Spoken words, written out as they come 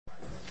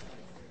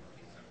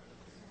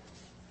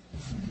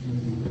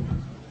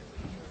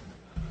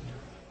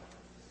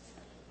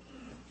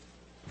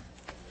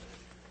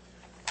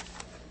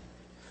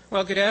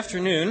Well, good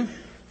afternoon.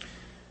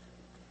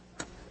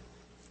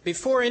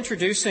 Before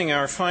introducing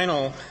our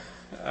final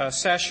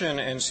session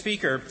and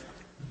speaker,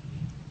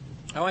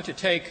 I want to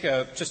take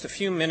just a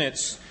few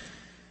minutes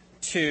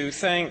to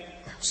thank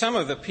some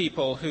of the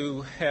people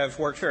who have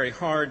worked very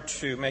hard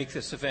to make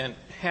this event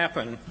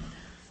happen.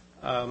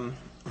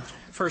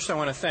 First, I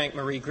want to thank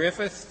Marie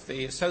Griffith,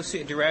 the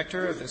Associate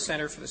Director of the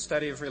Center for the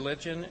Study of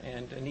Religion,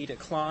 and Anita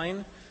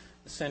Klein,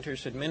 the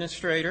Center's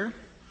Administrator,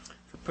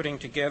 for putting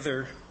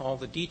together all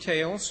the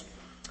details.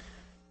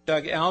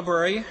 Doug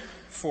Albury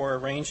for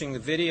arranging the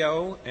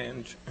video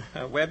and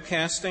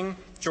webcasting.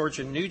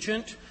 Georgia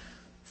Nugent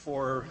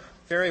for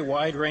very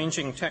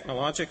wide-ranging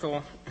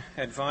technological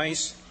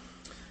advice.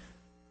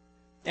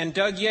 And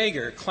Doug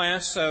Yeager,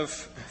 class of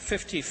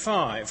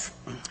 55,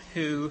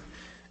 who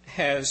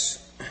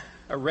has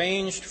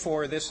arranged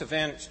for this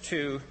event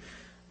to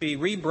be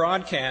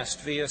rebroadcast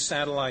via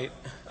satellite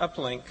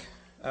uplink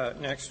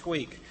next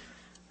week.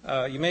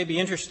 You may be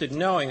interested in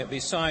knowing that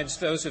besides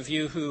those of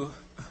you who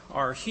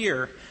are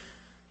here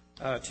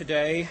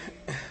today,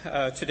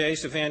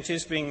 today's event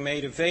is being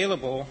made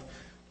available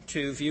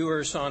to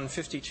viewers on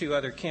 52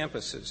 other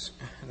campuses,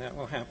 and that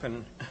will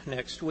happen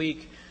next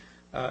week.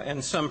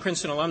 And some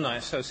Princeton Alumni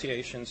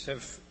Associations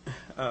have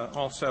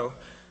also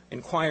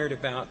inquired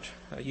about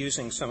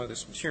using some of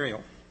this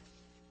material.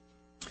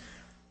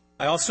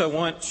 I also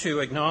want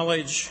to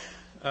acknowledge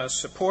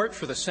support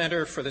for the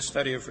Center for the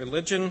Study of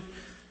Religion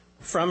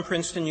from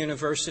Princeton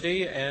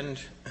University and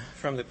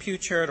from the Pew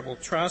Charitable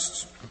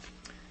Trusts,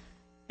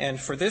 and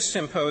for this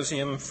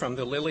symposium from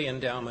the Lilly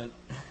Endowment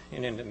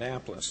in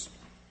Indianapolis.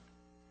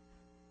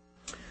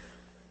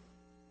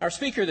 Our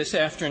speaker this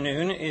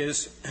afternoon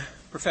is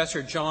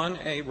Professor John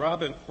A.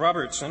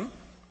 Robertson.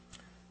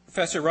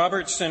 Professor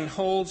Robertson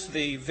holds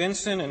the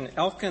Vinson and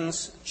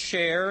Elkins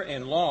Chair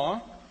in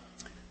Law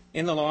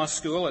in the Law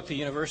School at the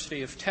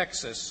University of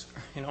Texas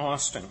in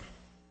Austin.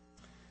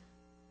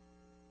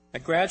 A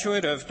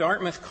graduate of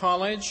Dartmouth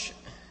College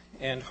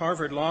and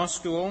Harvard Law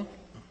School,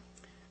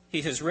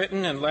 he has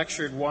written and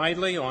lectured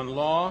widely on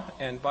law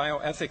and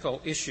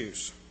bioethical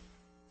issues.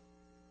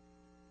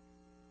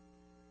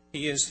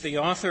 He is the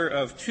author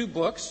of 2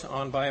 books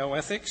on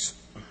bioethics,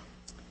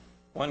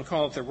 one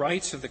called The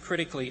Rights of the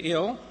Critically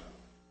Ill,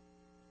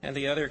 and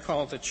the other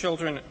called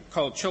Children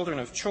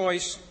of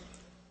Choice,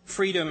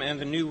 Freedom and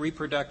the New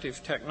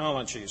Reproductive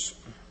Technologies.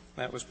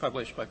 That was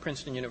published by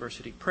Princeton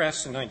University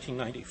Press in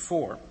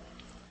 1994.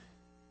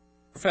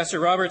 Professor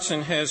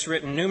Robertson has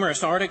written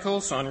numerous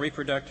articles on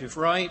reproductive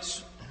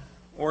rights,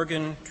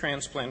 organ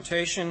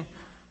transplantation,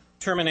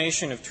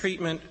 termination of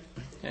treatment,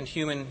 and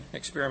human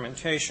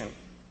experimentation.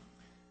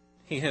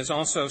 He has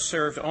also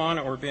served on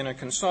or been a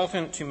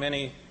consultant to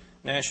many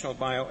national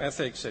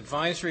bioethics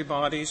advisory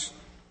bodies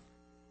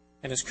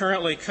and is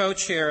currently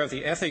co-chair of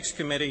the Ethics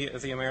Committee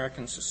of the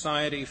American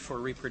Society for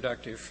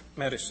Reproductive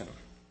Medicine.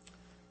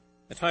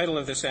 The title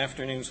of this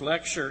afternoon's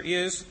lecture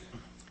is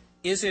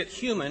It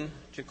Human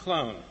to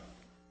Clone?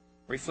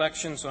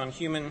 Reflections on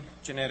Human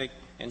Genetic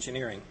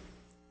Engineering.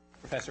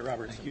 Professor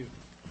Robertson.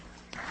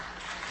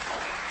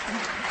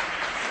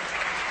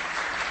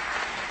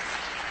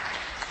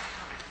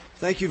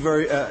 Thank you.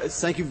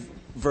 Thank you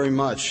very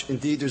much.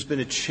 Indeed, there's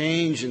been a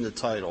change in the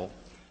title.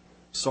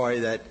 Sorry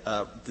that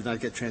did not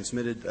get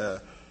transmitted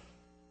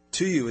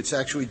to you. It's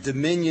actually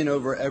Dominion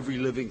Over Every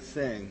Living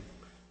Thing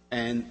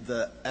and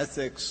the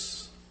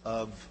Ethics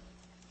of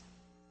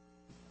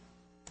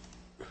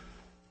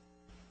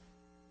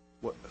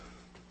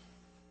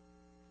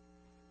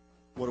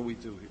what do we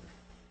do here?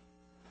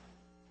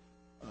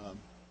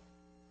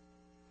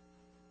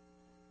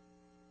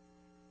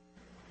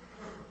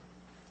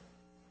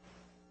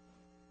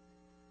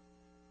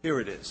 Here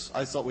it is.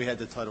 I thought we had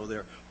the title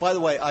there. By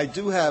the way, I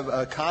do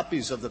have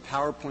copies of the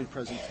PowerPoint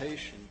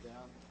presentation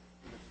down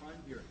in the front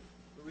here.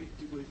 Would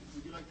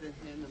you like to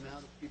hand them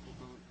out if people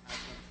don't have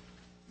them?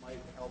 Might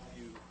help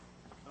you.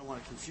 I don't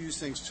want to confuse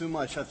things too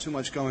much, have too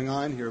much going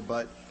on here,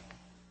 but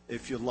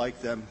if you'd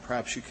like them,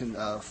 perhaps you can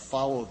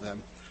follow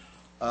them.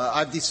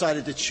 I've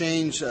decided to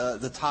change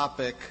the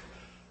topic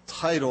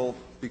title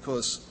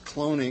because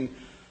cloning,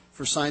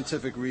 for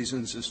scientific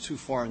reasons, is too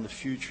far in the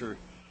future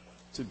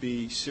to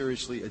be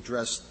seriously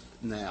addressed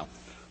now.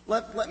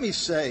 Let me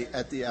say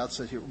at the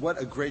outset here what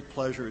a great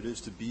pleasure it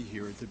is to be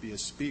here and to be a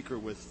speaker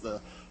with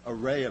the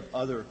array of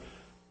other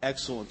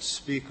excellent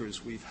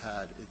speakers we've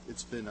had.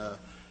 It's been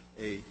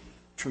a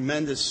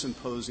tremendous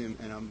symposium,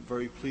 and I'm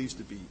very pleased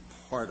to be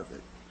part of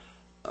it.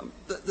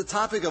 The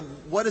topic of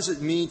what does it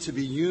mean to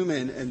be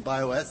human in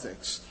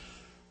bioethics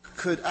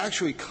could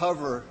actually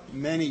cover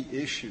many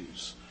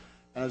issues.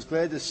 And I was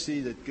glad to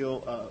see that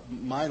Gil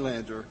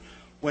Mylander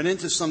went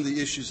into some of the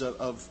issues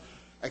of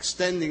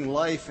extending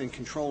life and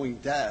controlling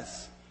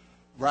death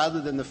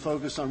rather than the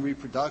focus on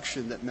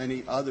reproduction that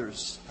many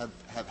others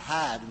have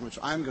had and which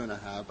I'm going to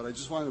have. But I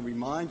just wanted to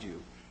remind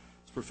you,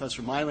 as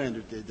Professor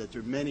Mylander did, that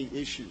there are many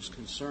issues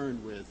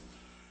concerned with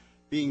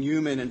being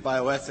human and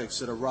bioethics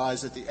that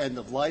arise at the end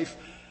of life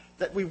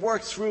that we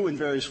work through in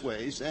various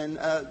ways, and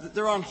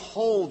they're on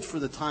hold for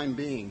the time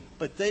being,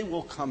 but they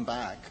will come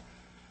back.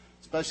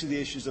 especially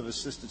the issues of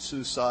assisted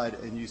suicide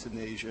and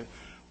euthanasia.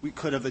 We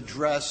could have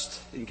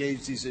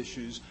engaged these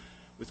issues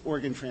with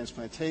organ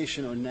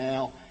transplantation or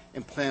now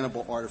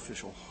implantable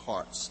artificial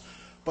hearts.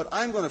 But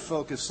I'm going to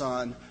focus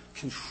on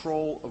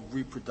control of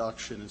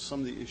reproduction and some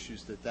of the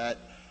issues that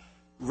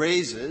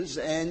raises,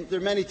 and there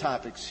are many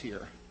topics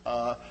here.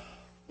 I'm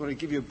going to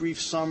give you a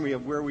brief summary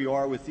of where we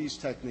are with these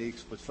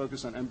techniques, but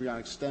focus on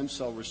embryonic stem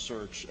cell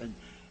research and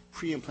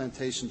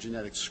pre-implantation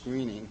genetic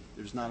screening.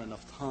 There's not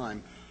enough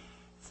time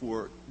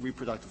for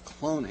reproductive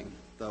cloning,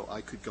 though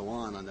I could go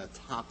on that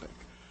topic.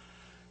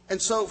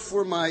 And so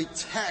for my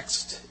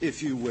text,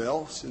 if you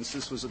will, since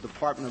this was a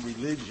Department of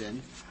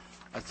Religion,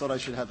 I thought I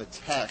should have a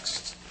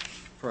text,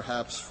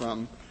 perhaps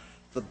from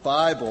the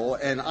Bible,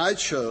 and I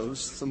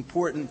chose the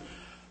important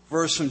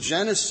verse from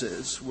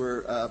Genesis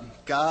where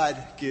God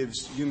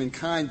gives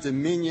humankind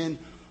dominion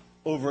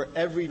over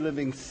every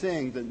living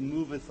thing that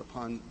moveth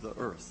upon the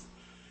earth.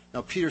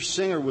 Now, Peter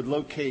Singer would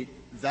locate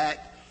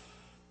that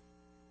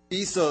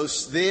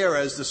ethos there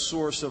as the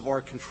source of our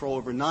control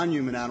over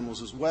non-human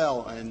animals as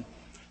well, and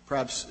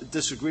perhaps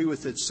disagree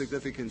with its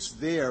significance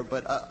there,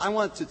 but I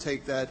want to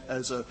take that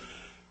as a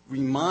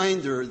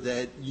reminder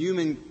that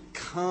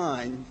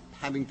humankind,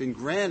 having been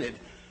granted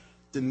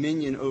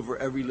dominion over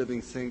every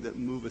living thing that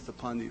moveth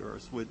upon the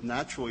earth, would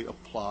naturally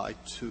apply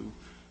to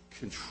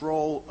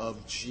control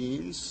of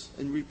genes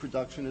and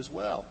reproduction as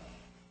well.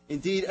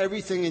 Indeed,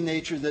 everything in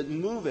nature that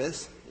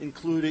moveth,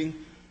 including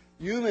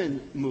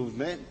human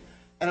movement,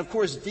 and of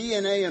course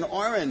DNA and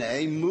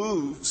RNA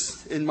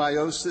moves in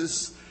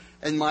meiosis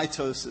and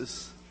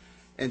mitosis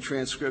and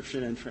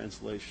transcription and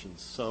translation.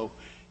 So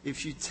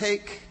if you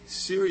take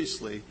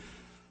seriously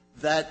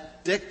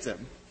that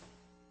dictum,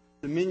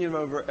 dominion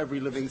over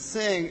every living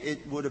thing,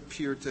 it would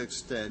appear to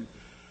extend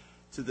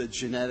to the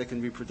genetic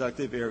and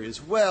reproductive area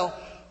as well.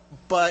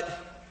 But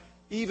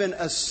even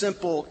a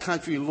simple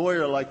country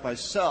lawyer like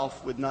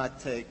myself would not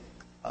take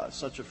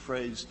such a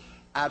phrase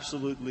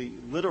absolutely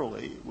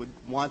literally, would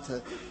want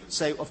to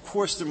say, of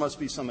course there must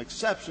be some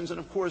exceptions, and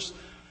of course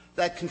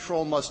that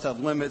control must have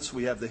limits.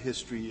 We have the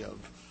history of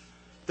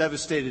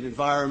devastated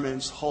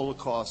environments,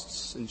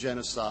 holocausts and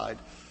genocide,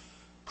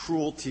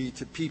 cruelty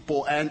to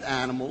people and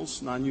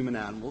animals, non-human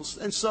animals.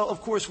 And so,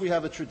 of course, we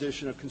have a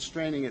tradition of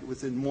constraining it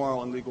within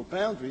moral and legal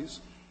boundaries.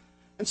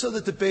 And so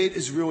the debate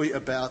is really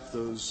about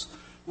those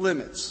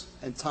limits.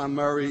 And Tom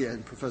Murray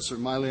and Professor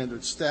Mylander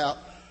at Stout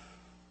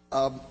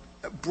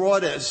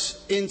brought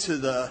us into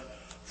the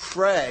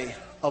fray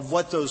of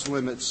what those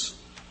limits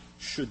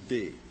should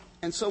be.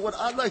 And so what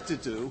I'd like to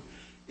do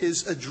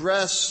is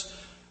address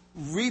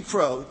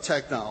repro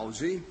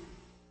technology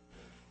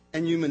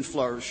and human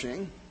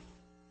flourishing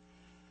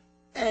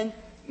and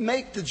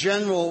make the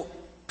general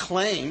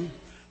claim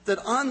that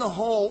on the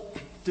whole,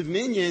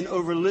 dominion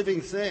over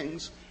living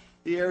things,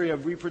 the area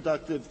of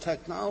reproductive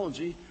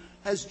technology,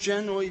 has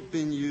generally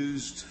been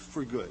used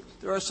for good.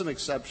 There are some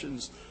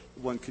exceptions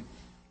one could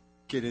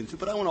get into,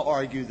 but I want to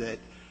argue that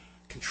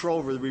control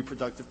over the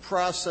reproductive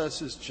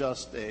process is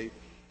just a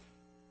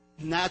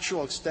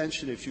natural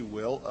extension, if you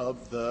will,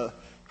 of the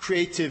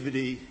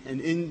creativity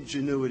and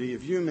ingenuity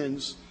of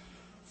humans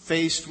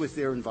faced with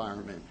their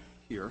environment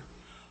here.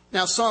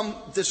 Now, some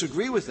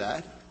disagree with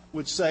that,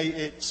 would say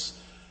it's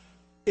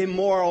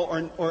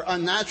immoral or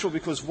unnatural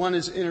because one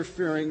is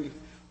interfering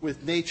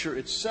with nature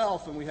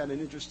itself, and we had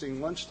an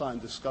interesting lunchtime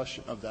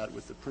discussion of that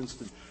with the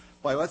Princeton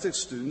bioethics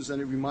students,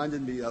 and it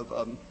reminded me of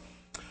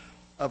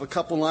a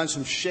couple lines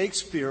from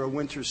Shakespeare, A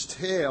Winter's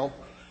Tale,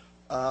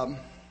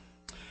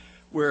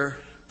 where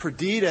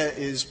Perdita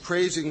is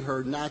praising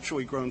her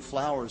naturally grown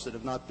flowers that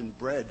have not been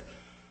bred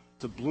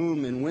to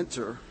bloom in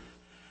winter.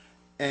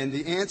 And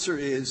the answer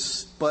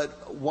is,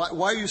 but why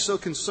are you so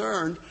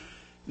concerned?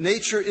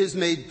 Nature is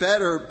made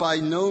better by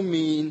no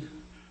mean,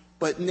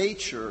 but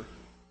nature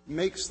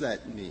makes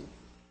that mean.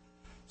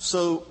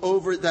 So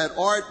over that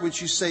art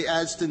which you say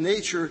adds to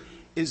nature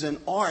is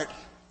an art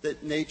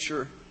that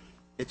nature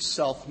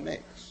itself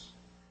makes.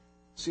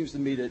 Seems to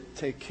me to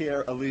take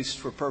care, at least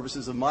for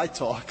purposes of my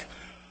talk,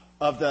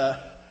 of the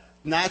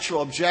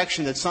natural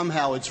objection that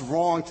somehow it's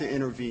wrong to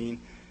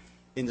intervene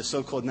in the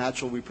so-called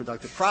natural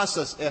reproductive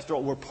process. After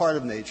all, we're part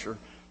of nature.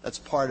 That's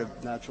part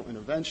of natural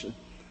intervention.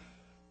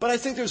 But I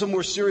think there's a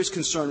more serious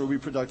concern with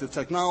reproductive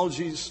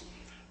technologies.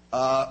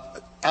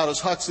 Aldous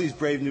Huxley's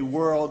Brave New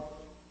World,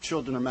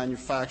 children are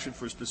manufactured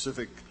for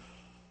specific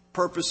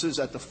purposes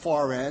at the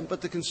far end, but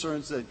the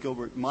concerns that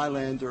Gilbert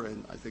Mylander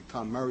and I think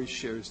Tom Murray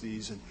shares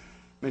these and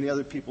many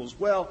other people as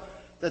well,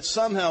 that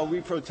somehow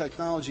repro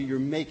technology, you're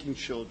making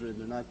children,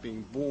 they're not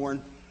being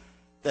born,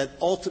 that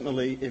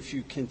ultimately, if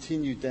you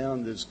continue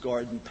down this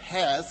garden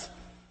path,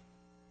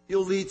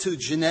 you'll lead to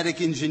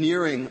genetic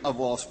engineering of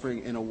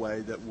offspring in a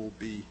way that will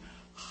be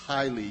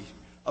highly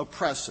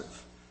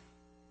oppressive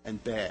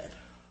and bad.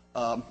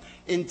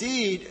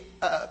 Indeed,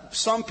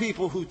 some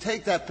people who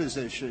take that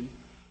position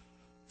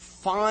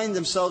find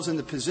themselves in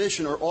the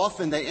position, or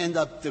often they end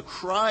up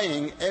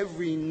decrying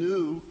every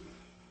new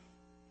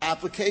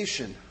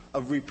application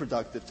of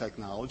reproductive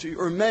technology,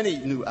 or many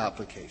new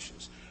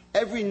applications.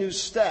 Every new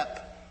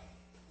step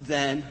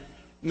then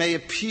may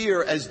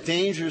appear as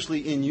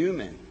dangerously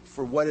inhuman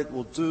for what it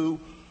will do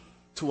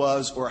to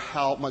us or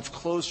how much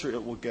closer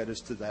it will get us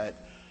to that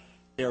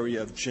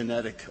area of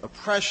genetic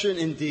oppression.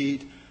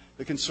 Indeed,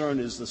 the concern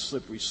is the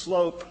slippery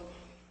slope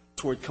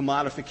toward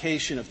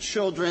commodification of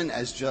children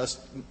as just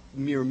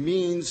mere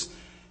means,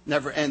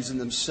 never ends in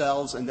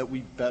themselves, and that we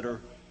better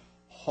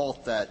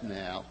halt that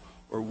now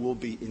or we'll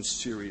be in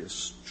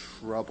serious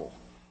trouble.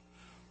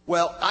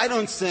 Well, I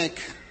don't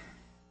think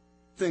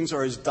things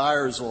are as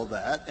dire as all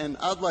that, and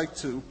I'd like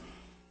to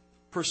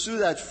pursue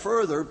that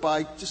further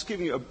by just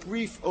giving you a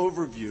brief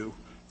overview,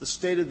 the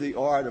state of the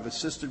art of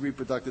assisted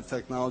reproductive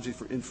technology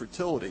for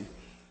infertility,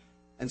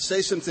 and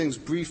say some things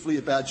briefly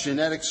about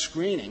genetic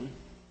screening,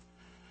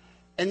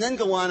 and then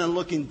go on and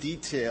look in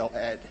detail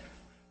at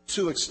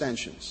two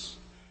extensions: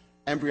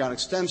 embryonic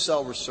stem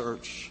cell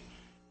research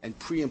and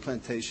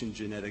pre-implantation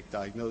genetic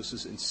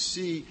diagnosis, and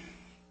see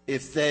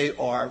if they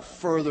are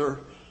further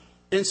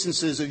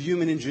instances of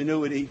human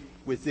ingenuity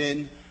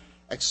within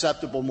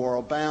acceptable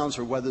moral bounds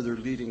or whether they're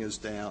leading us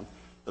down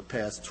the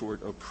path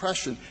toward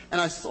oppression. And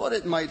I thought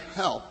it might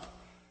help,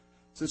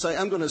 since I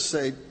am going to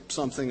say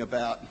something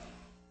about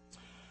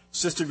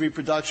assisted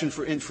reproduction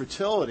for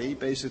infertility,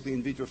 basically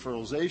in vitro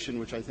fertilization,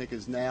 which I think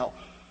is now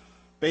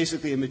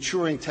basically a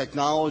maturing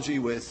technology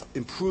with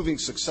improving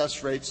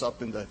success rates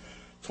up in the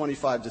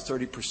 25 to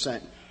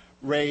 30%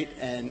 rate,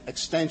 and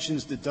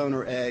extensions to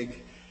donor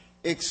egg,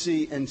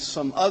 ICSI, and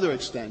some other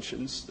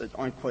extensions that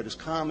aren't quite as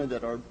common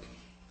that are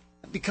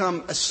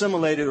become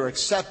assimilated or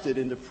accepted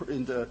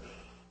into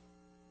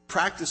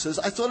practices.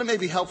 I thought it may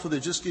be helpful to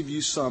just give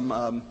you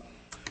some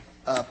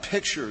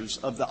pictures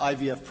of the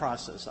IVF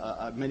process.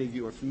 Many of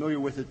you are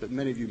familiar with it, but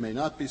many of you may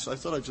not be, so I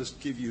thought I'd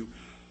just give you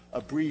a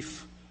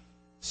brief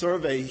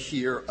survey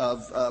here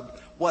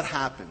of what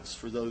happens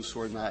for those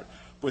who are not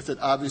with it.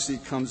 Obviously,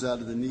 it comes out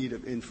of the need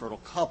of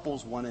infertile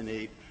couples. 1 in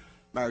 8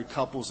 married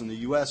couples in the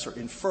U.S. are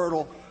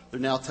infertile. There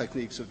are now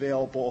techniques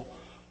available.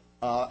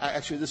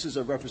 Actually, this is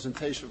a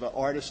representation of an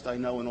artist I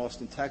know in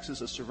Austin,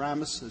 Texas, a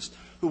ceramicist,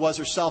 who was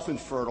herself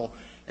infertile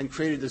and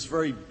created this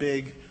very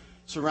big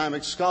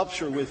ceramic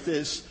sculpture with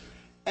this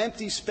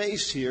empty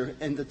space here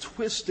and the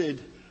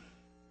twisted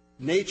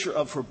nature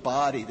of her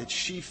body that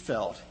she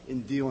felt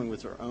in dealing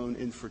with her own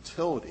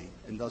infertility,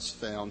 and thus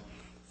found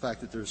the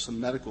fact that there's some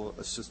medical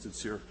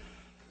assistance here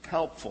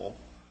helpful.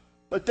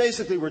 But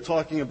basically, we're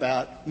talking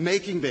about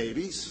making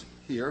babies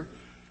here,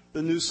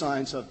 the new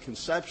science of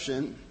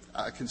conception,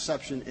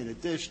 conception in a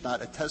dish,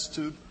 not a test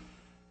tube,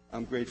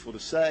 I'm grateful to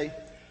say.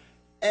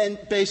 And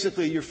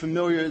basically, you're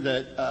familiar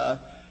that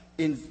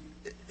in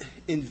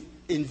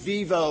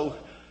vivo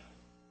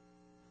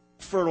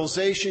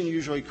fertilization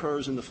usually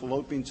occurs in the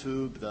fallopian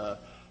tube. The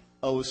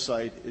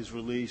oocyte is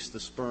released, the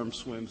sperm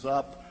swims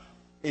up.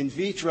 In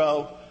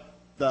vitro,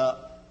 the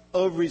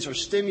ovaries are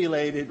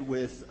stimulated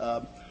with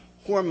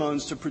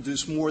hormones to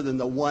produce more than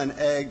the one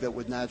egg that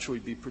would naturally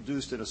be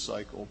produced in a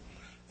cycle.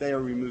 They are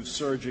removed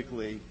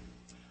surgically,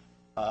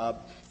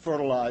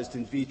 fertilized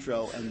in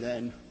vitro, and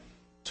then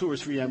 2 or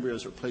 3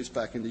 embryos are placed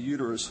back in the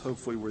uterus,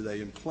 hopefully where they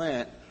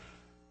implant.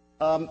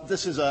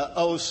 This is an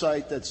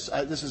oocyte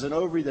this is an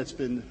ovary that's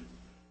been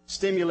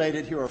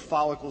stimulated. Here are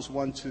follicles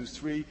 1, 2,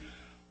 3,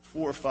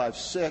 4, 5,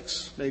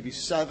 6, maybe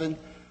 7.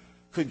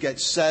 Could get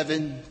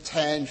 7,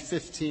 10,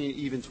 15,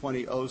 even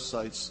 20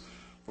 oocytes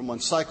from one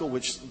cycle,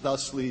 which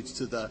thus leads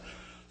to the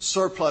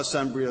surplus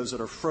embryos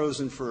that are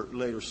frozen for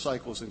later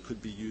cycles and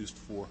could be used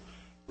for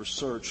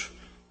research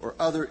or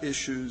other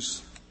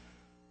issues.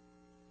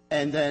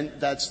 And then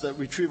that's the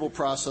retrieval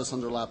process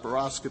under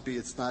laparoscopy.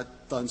 It's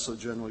not done so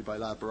generally by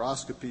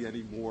laparoscopy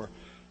anymore,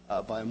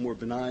 by a more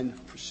benign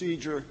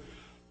procedure.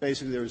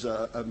 Basically, there's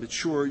a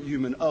mature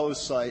human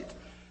oocyte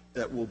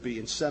that will be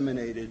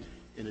inseminated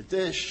in a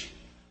dish.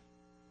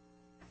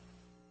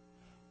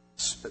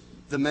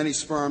 The many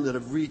sperm that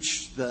have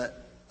reached the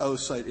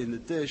oocyte in the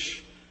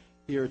dish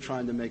here are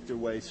trying to make their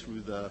way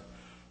through the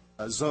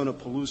zona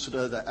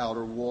pellucida, the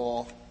outer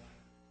wall.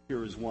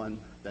 Here is one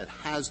that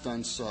has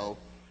done so,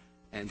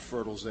 and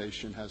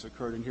fertilization has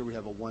occurred. And here we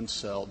have a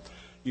one-celled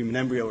human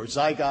embryo or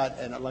zygote,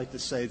 and I'd like to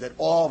say that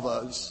all of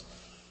us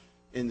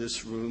in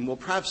this room, well,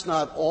 perhaps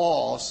not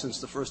all, since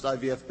the first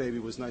IVF baby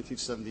was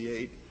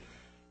 1978,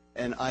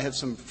 and I have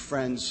some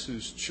friends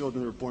whose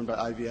children were born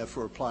by IVF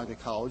who are applying to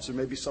college. There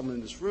may be someone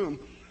in this room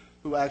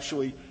who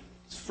actually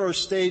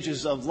first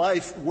stages of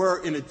life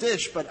were in a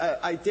dish, but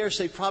I dare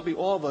say probably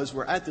all of us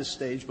were at this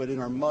stage, but in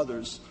our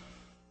mother's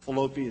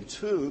fallopian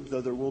tube,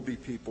 though there will be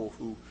people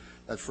who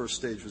that first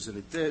stage was in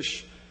a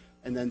dish,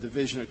 and then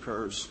division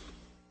occurs,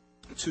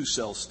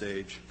 2-cell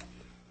stage,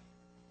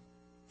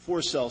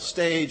 4-cell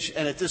stage,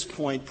 and at this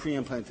point,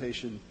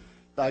 pre-implantation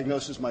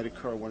diagnosis might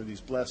occur. One of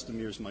these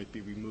blastomeres might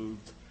be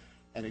removed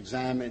and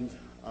examined,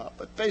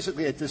 but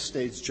basically at this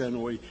stage,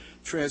 generally,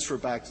 transfer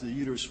back to the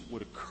uterus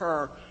would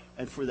occur,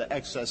 and for the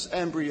excess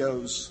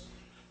embryos,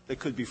 they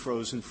could be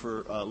frozen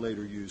for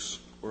later use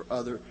or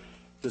other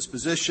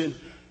disposition.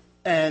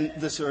 And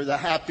this are the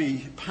happy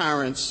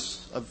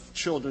parents of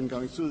children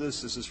going through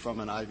this. This is from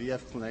an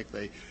IVF clinic.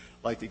 They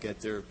like to get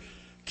their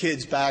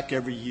kids back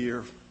every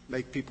year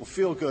make people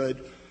feel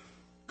good,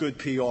 good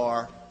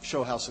PR,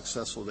 show how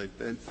successful they've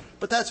been.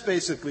 But that's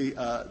basically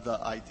the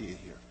idea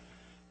here.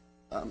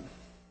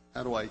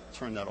 How do I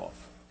turn that off?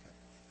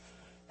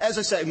 Okay. As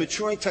I say,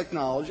 maturing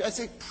technology, I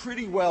think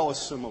pretty well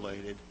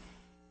assimilated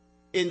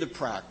into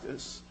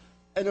practice,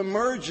 an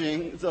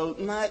emerging, though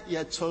not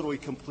yet totally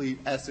complete,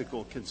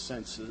 ethical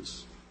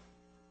consensus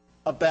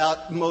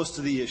about most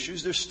of the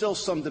issues. There's still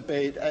some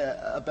debate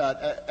about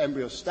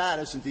embryo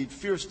status, indeed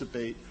fierce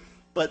debate,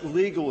 but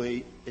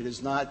legally it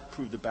has not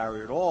proved a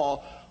barrier at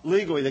all.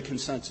 Legally, the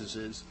consensus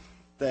is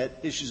that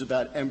issues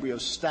about embryo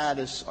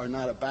status are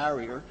not a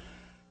barrier.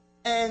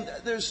 And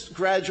there's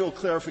gradual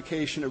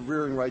clarification of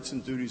rearing rights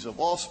and duties of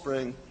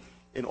offspring,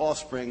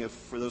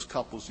 for those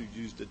couples who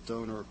used a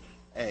donor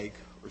egg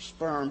or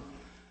sperm.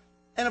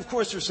 And of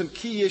course, there's some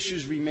key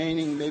issues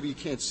remaining. Maybe you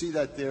can't see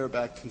that there,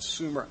 about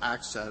consumer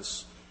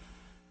access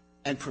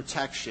and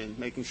protection,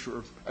 making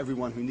sure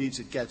everyone who needs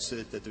it gets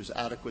it, that there's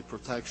adequate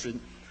protection.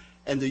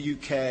 And the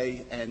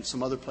UK and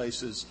some other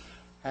places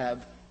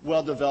have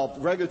well-developed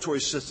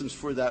regulatory systems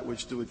for that,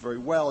 which do it very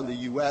well. In the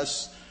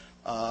US,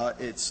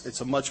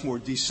 it's a much more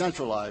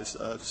decentralized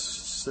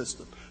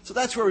system. So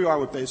that's where we are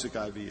with basic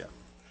IVF.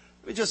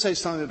 Let me just say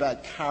something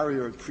about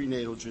carrier and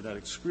prenatal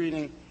genetic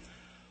screening,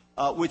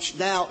 which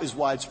now is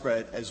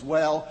widespread as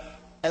well.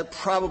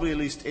 Probably at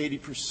least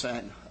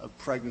 80% of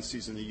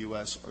pregnancies in the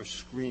U.S. are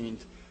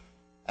screened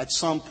at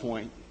some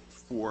point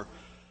for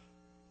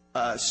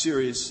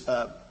serious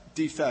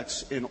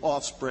defects in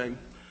offspring.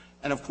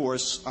 And, of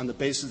course, on the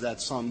basis of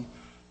that, some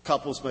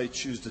couples may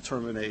choose to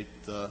terminate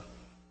the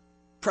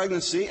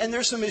pregnancy. And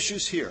there's some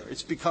issues here.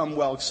 It's become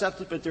well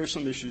accepted, but there's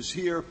some issues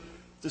here.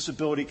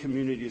 Disability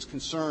community is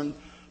concerned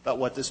about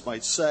what this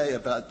might say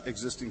about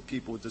existing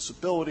people with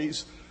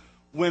disabilities.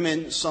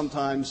 Women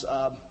sometimes,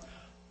 there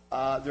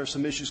are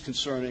some issues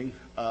concerning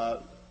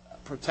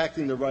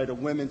protecting the right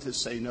of women to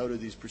say no to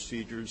these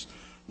procedures,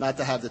 not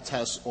to have the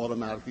tests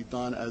automatically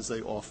done, as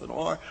they often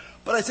are.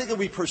 But I think if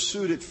we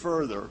pursued it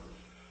further,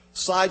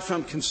 aside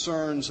from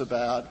concerns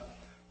about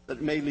that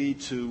it may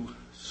lead to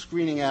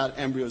screening out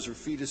embryos or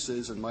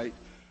fetuses and might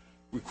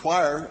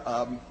require,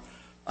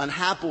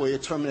 unhappily, a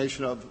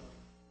termination of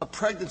a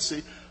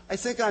pregnancy, I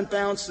think on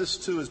balance this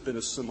too has been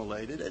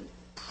assimilated, and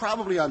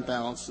probably on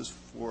balance is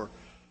for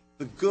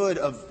the good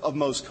of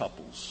most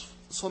couples.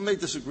 So I may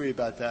disagree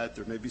about that.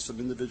 There may be some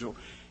individual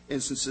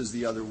instances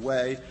the other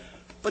way,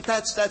 but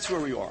that's where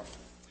we are.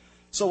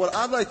 So what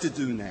I'd like to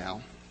do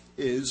now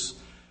is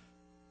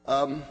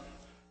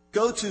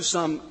go to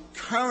some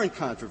current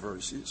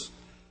controversies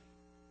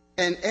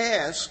and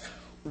ask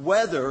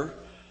whether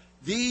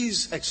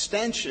these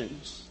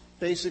extensions,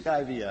 basic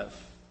IVF,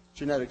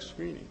 genetic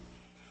screening,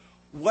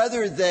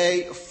 whether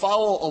they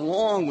follow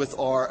along with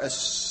our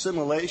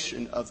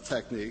assimilation of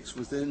techniques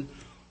within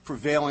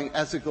prevailing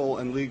ethical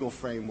and legal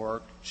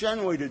framework,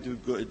 generally to do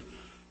good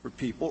for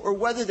people, or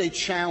whether they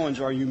challenge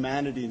our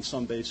humanity in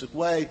some basic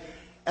way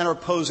and are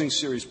posing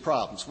serious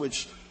problems,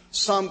 which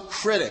some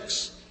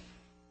critics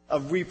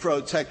of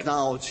repro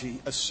technology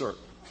assert.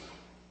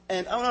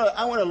 And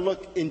I want to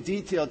look in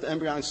detail at the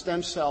embryonic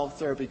stem cell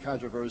therapy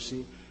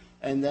controversy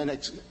and then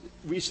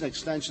recent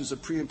extensions of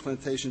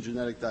pre-implantation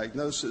genetic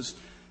diagnosis,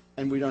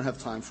 and we don't have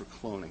time for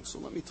cloning. So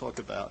let me talk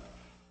about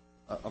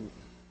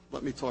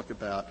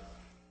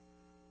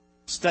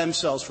stem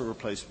cells for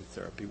replacement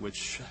therapy,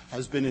 which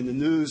has been in the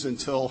news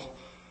until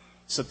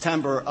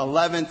September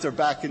 11th. They're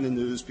back in the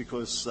news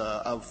because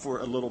for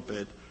a little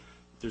bit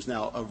there's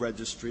now a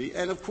registry.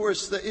 And, of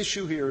course, the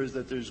issue here is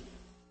that there's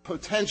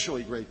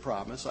potentially great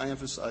promise. I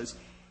emphasize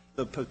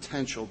the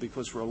potential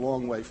because we're a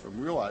long way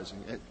from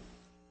realizing it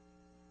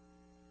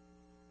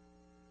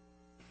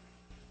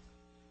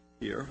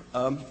here.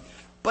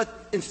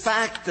 But, in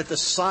fact, that the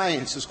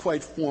science is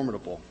quite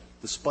formidable,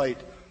 despite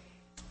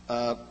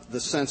the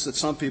sense that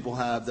some people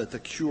have that the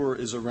cure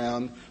is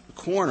around the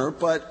corner.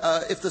 But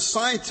if the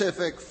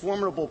scientific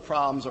formidable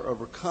problems are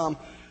overcome,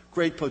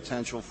 great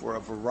potential for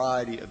a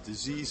variety of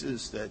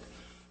diseases that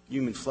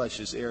human flesh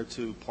is heir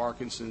to: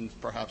 Parkinson's,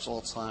 perhaps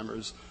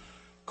Alzheimer's,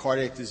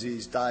 cardiac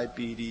disease,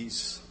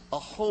 diabetes, a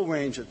whole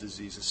range of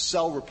diseases,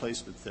 cell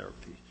replacement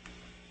therapy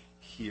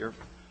here.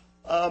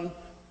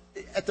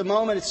 At the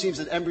moment, it seems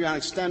that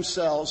embryonic stem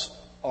cells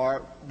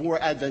are more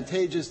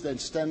advantageous than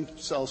stem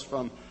cells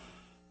from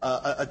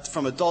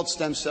adult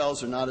stem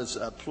cells. Are not as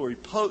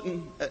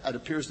pluripotent. It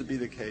appears to be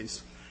the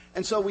case.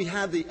 And so we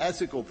have the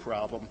ethical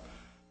problem.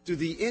 Do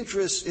the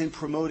interests in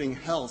promoting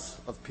health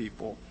of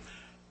people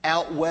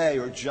outweigh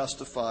or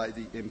justify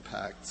the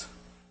impact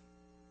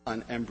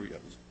on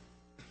embryos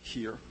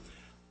here?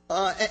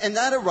 And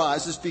that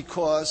arises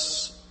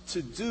because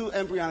to do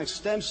embryonic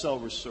stem cell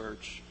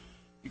research,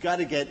 you've got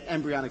to get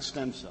embryonic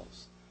stem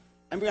cells.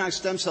 Embryonic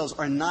stem cells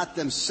are not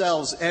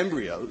themselves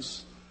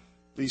embryos.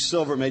 Lee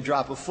Silver may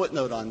drop a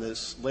footnote on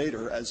this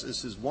later, as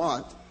is his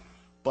wont,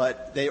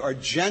 but they are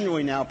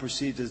generally now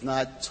perceived as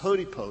not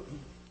totipotent.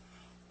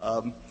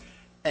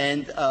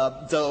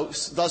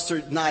 Thus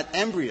they're not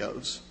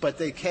embryos, but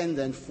they can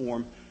then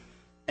form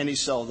any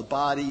cell of the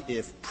body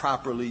if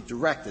properly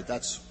directed.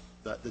 That's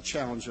the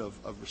challenge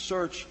of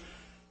research.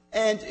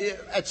 And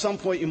at some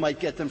point you might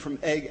get them from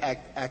egg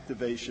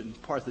activation,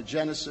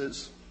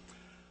 parthenogenesis,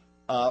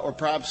 or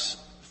perhaps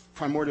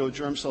primordial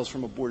germ cells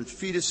from aborted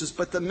fetuses.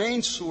 But the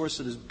main source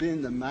that has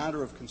been the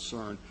matter of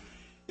concern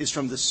is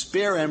from the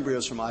spare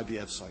embryos from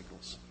IVF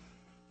cycles.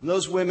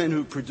 Those women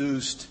who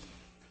produced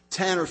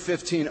 10 or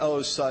 15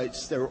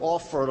 oocytes, they were all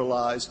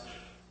fertilized.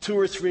 2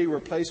 or 3 were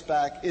placed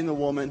back in the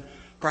woman.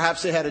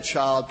 Perhaps they had a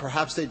child,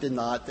 perhaps they did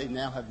not. They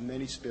now have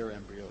many spare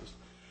embryos.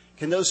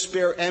 Can those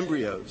spare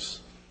embryos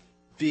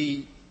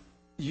be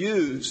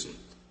used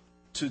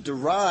to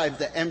derive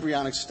the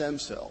embryonic stem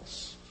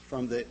cells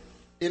from the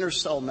inner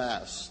cell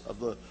mass of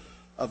the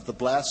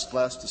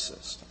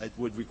blastocyst? It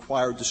would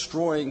require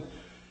destroying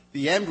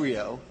the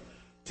embryo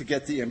to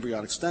get the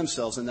embryonic stem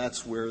cells, and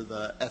that's where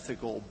the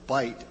ethical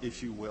bite,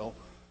 if you will,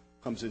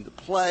 comes into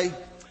play.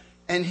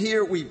 And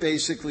here we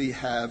basically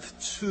have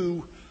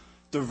 2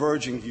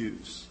 diverging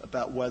views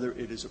about whether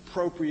it is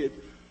appropriate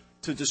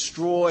to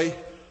destroy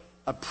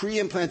a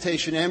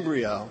pre-implantation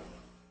embryo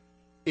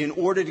in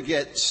order to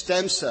get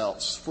stem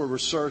cells for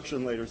research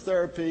and later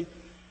therapy.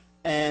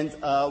 And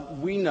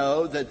we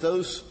know that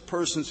those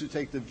persons who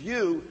take the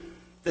view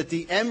that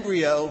the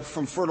embryo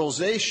from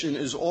fertilization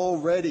is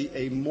already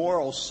a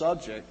moral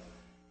subject,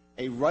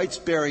 a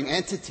rights-bearing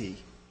entity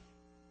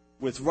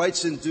with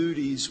rights and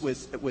duties,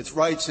 with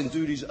rights and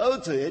duties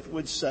owed to it,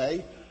 would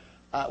say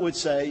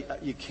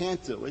you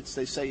can't do it.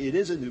 They say it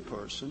is a new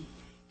person,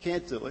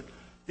 can't do it.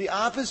 The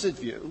opposite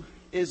view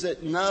is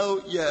that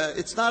no,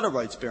 it's not a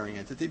rights-bearing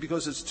entity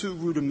because it's too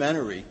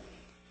rudimentary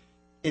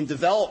in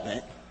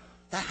development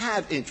to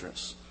have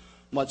interests,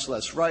 much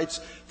less rights.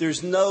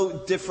 There's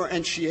no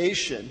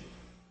differentiation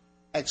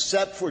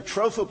except for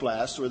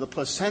trophoblasts, or the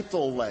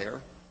placental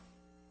layer,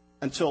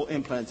 until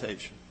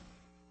implantation.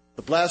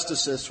 The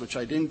blastocyst, which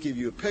I didn't give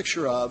you a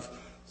picture of,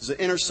 is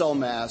the inner cell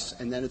mass,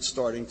 and then it's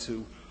starting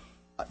to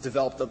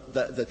develop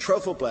the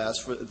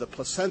trophoblast for the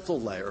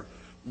placental layer.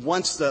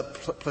 Once the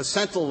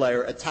placental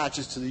layer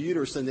attaches to the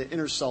uterus, then the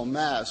inner cell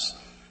mass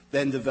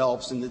then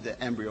develops into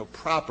the embryo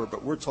proper.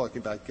 But we're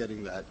talking about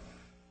getting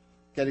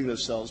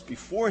those cells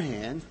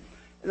beforehand.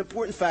 An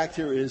important fact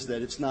here is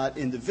that it's not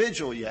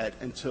individual yet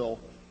until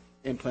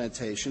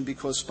implantation,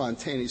 because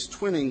spontaneous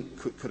twinning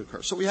could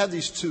occur. So we have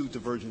these 2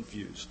 divergent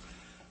views.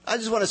 I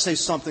just want to say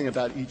something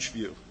about each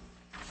view.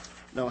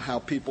 Know how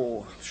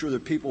people, I'm sure there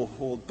are people who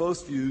hold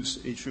both views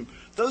in each room.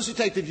 Those who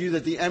take the view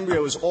that the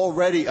embryo is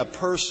already a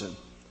person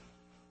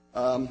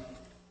are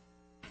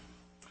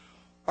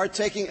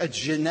taking a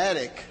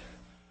genetic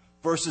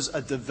versus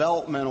a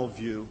developmental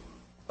view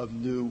of a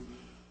new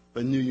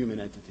human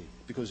entity,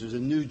 because there's a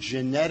new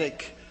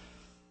genetic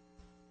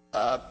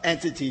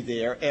entity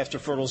there after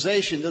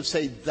fertilization. They'll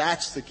say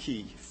that's the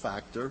key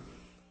factor.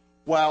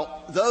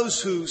 While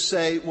those who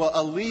say, well,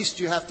 at least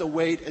you have to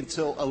wait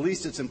until at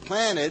least it's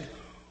implanted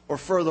or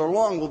further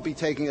along, will be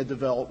taking a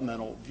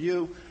developmental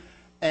view.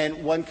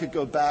 And one could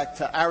go back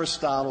to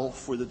Aristotle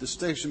for the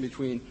distinction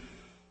between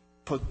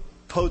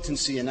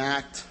potency and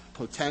act,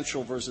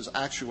 potential versus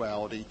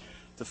actuality,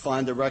 to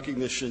find the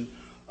recognition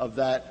of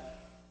that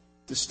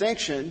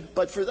distinction.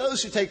 But for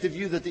those who take the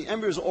view that the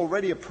embryo is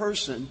already a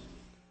person,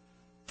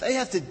 they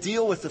have to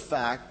deal with the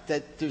fact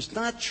that there's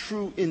not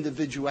true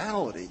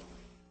individuality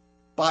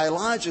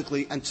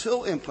biologically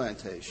until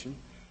implantation,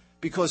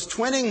 because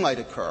twinning might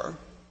occur,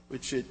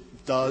 which it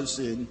does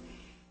in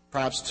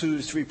perhaps 2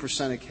 to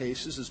 3% of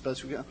cases, as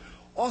best we can.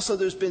 Also,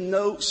 there's been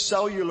no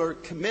cellular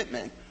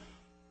commitment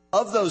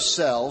of those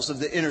cells, of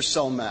the inner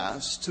cell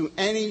mass, to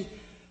any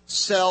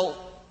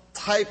cell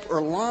type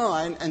or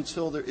line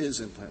until there is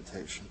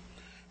implantation.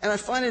 And I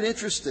find it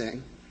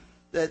interesting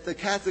that the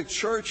Catholic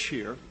Church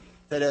here,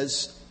 that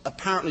has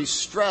apparently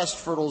stressed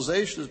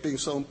fertilization as being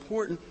so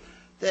important,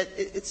 that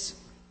it's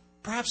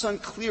perhaps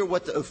unclear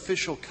what the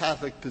official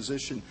Catholic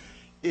position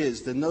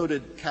is. The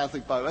noted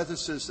Catholic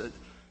bioethicist that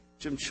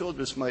Jim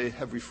Childress might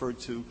have referred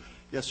to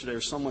yesterday, or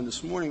someone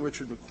this morning,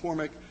 Richard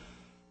McCormick,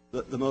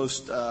 the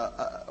most,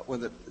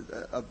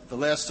 of the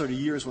last 30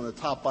 years, one of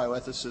the top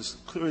bioethicists,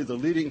 clearly the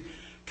leading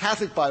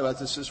Catholic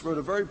bioethicist, wrote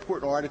a very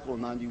important article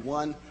in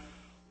 91,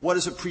 What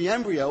is a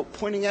Preembryo?,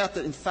 pointing out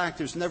that, in fact,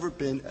 there's never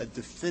been a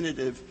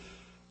definitive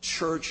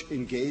church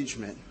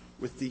engagement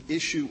with the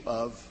issue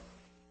of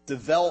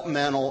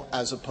developmental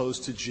as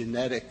opposed to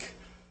genetic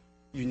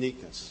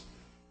uniqueness.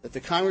 That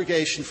the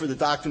Congregation for the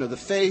Doctrine of the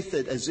Faith,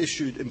 that has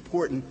issued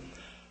important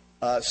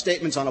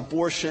statements on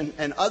abortion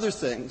and other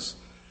things,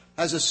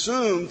 has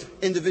assumed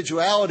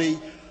individuality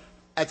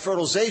at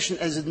fertilization,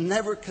 as it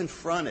never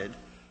confronted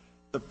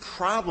the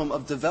problem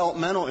of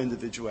developmental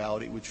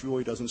individuality, which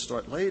really doesn't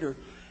start later.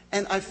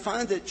 And I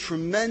find it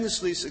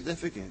tremendously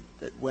significant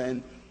that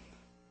when,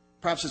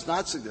 perhaps it's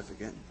not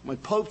significant, when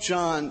Pope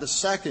John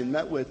II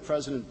met with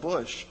President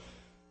Bush,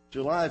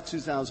 July of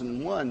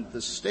 2001,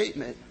 the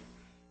statement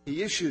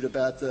he issued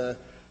about the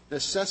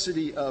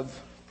necessity of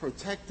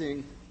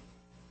protecting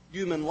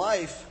human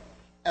life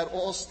at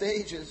all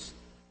stages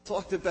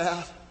talked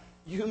about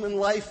human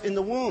life in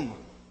the womb.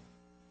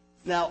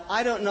 Now,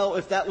 I don't know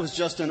if that was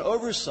just an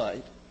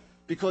oversight,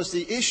 because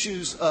the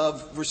issues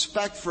of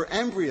respect for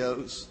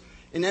embryos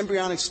in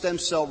embryonic stem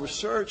cell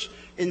research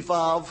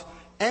involve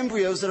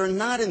embryos that are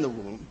not in the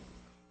womb,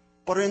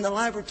 but are in the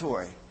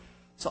laboratory.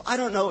 So I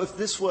don't know if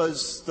this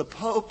was the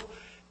Pope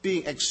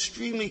being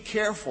extremely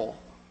careful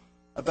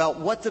about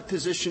what the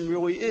position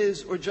really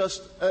is or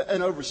just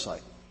an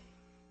oversight.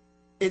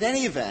 In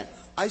any event,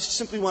 I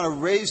simply want to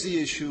raise the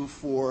issue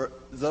for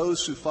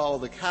those who follow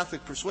the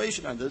Catholic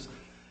persuasion on this,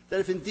 that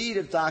if indeed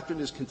a doctrine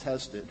is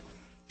contested,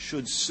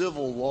 should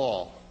civil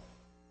law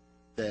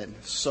then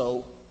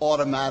so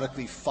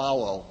automatically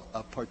follow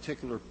a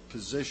particular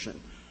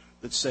position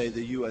that, say,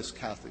 the U.S.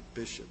 Catholic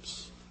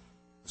bishops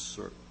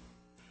assert.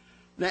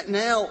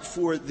 Now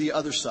for the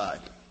other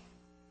side.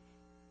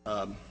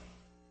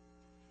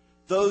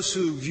 Those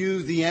who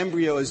view the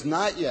embryo as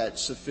not yet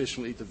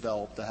sufficiently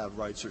developed to have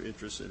rights or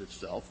interests in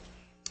itself,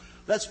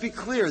 let's be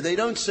clear, they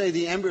don't say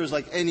the embryo is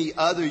like any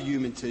other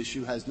human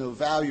tissue, has no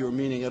value or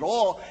meaning at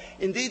all.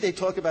 Indeed, they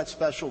talk about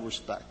special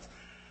respect,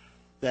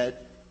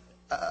 that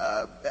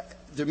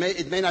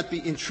it may not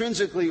be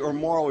intrinsically or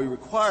morally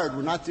required.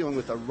 We're not dealing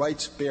with a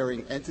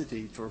rights-bearing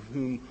entity for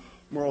whom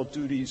moral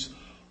duties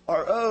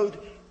are owed,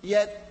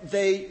 yet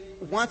they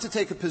want to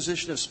take a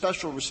position of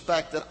special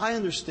respect that I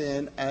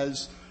understand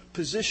as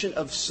position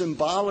of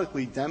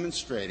symbolically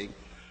demonstrating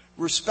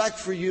respect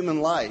for human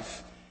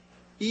life,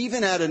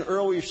 even at an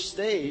earlier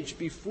stage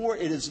before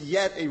it is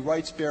yet a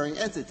rights-bearing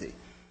entity.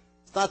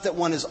 It's not that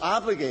one is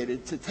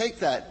obligated to take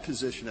that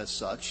position as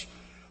such,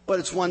 but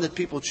it's one that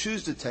people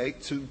choose to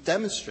take to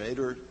demonstrate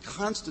or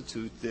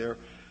constitute their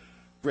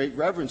great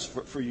reverence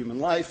for human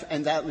life,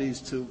 and that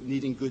leads to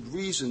needing good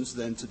reasons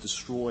then to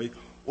destroy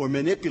or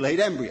manipulate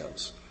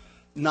embryos,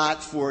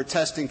 not for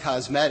testing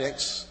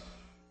cosmetics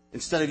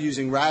instead of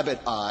using rabbit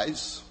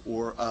eyes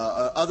or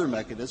other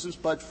mechanisms,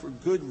 but for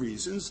good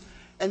reasons.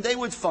 And they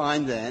would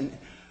find then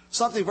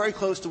something very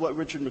close to what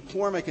Richard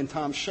McCormick and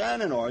Tom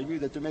Shannon argue,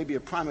 that there may be a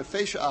prima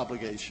facie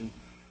obligation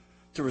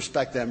to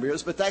respect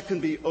embryos, but that can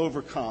be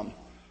overcome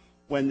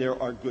when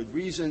there are good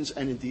reasons,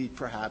 and indeed,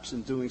 perhaps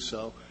in doing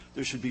so,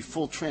 there should be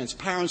full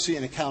transparency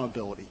and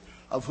accountability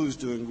of who's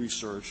doing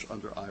research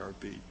under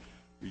IRB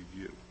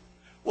review.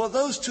 Well,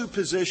 those two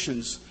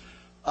positions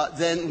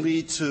then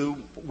lead to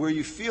where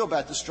you feel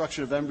about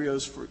destruction of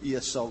embryos for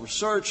ESL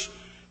research.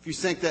 If you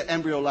think that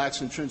embryo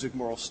lacks intrinsic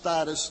moral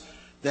status,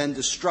 then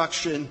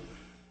destruction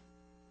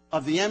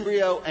of the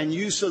embryo and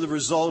use of the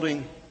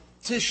resulting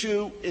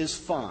tissue is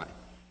fine.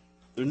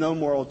 There are no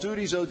moral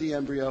duties owed the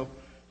embryo,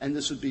 and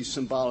this would be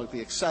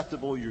symbolically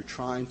acceptable. You're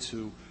trying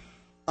to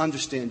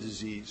understand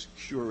disease,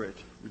 cure it,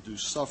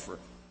 reduce suffering.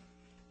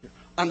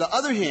 On the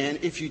other hand,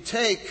 if you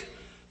take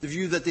the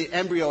view that the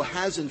embryo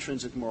has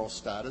intrinsic moral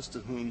status,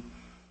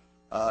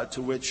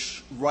 to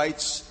which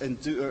rights and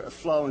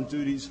flow and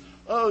duties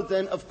owed,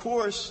 then of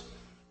course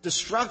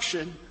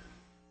destruction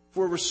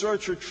for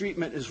research or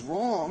treatment is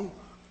wrong,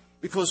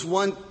 because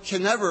one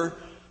can never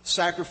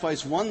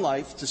sacrifice one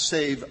life to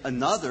save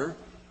another,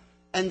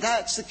 and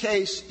that's the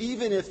case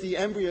even if the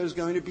embryo is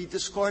going to be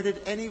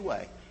discarded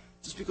anyway.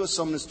 Just because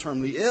someone is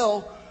terminally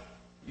ill,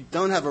 you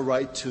don't have a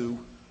right to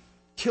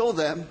kill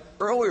them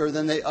earlier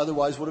than they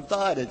otherwise would have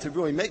died. And to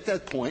really make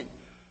that point,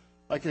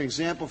 like an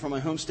example from my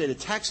home state of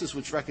Texas,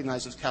 which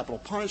recognizes capital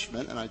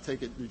punishment, and I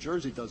take it New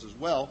Jersey does as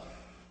well,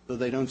 though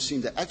they don't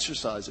seem to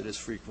exercise it as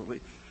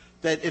frequently,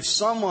 that if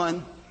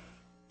someone,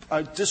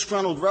 a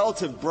disgruntled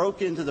relative,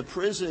 broke into the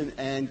prison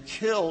and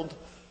killed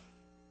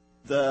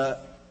the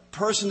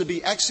person to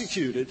be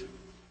executed,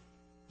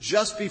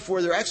 just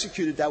before they're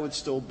executed, that would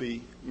still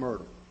be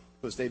murder,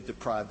 because they've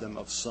deprived them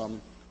of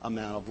some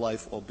amount of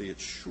life, albeit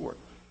short.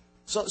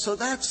 So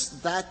that's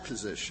that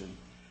position.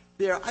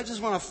 There, I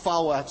just want to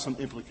follow out some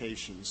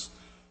implications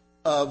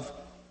of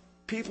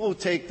people who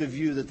take the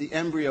view that the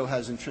embryo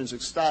has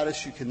intrinsic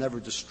status, you can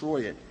never destroy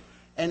it,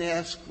 and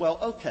ask, well,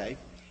 okay,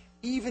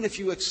 even if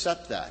you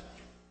accept that,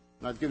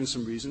 and I've given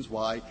some reasons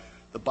why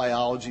the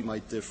biology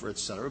might differ, et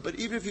cetera, but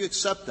even if you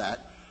accept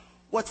that,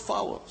 what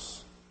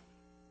follows?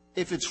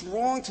 If it's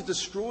wrong to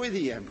destroy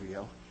the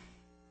embryo,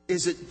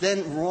 is it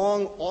then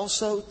wrong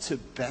also to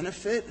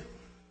benefit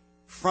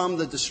from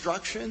the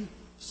destruction?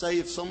 Say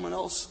if someone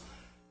else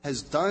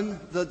has done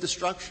the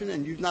destruction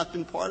and you've not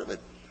been part of it?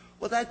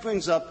 Well, that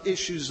brings up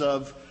issues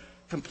of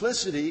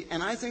complicity,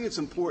 and I think it's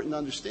important to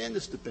understand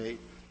this debate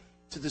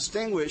to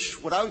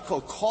distinguish what I would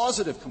call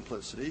causative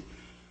complicity,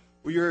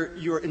 where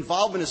your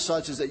involvement is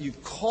such as that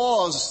you've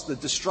caused the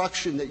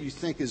destruction that you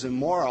think is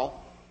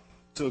immoral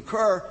to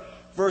occur,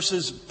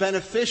 versus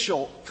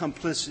beneficial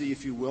complicity,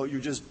 if you will.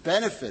 You're just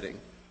benefiting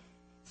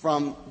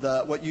from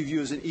what you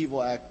view as an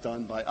evil act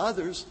done by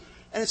others.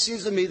 And it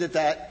seems to me that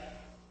that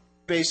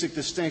basic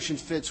distinction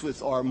fits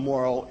with our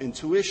moral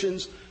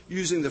intuitions.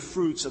 Using the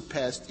fruits of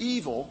past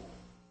evil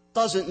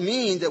doesn't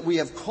mean that we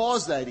have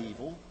caused that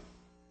evil,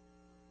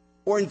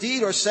 or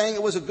indeed are saying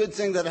it was a good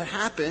thing that it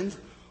happened,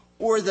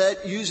 or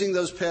that using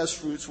those past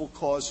fruits will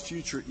cause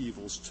future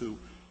evils to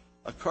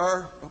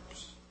occur.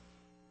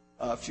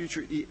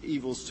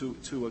 Evils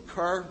to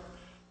occur.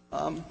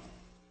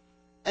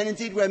 And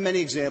indeed, we have many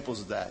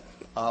examples of that.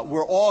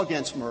 We're all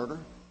against murder.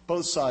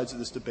 Both sides of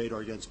this debate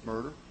are against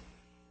murder.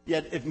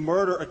 Yet if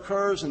murder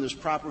occurs and there's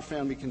proper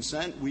family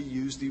consent, we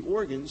use the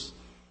organs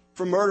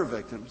for murder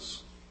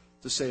victims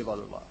to save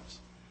other lives.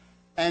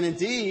 And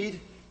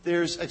indeed,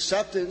 there's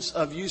acceptance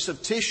of use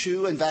of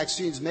tissue and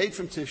vaccines made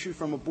from tissue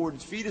from aborted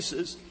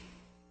fetuses.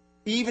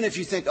 Even if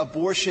you think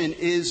abortion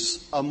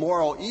is a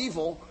moral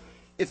evil,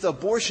 if the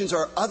abortions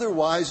are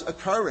otherwise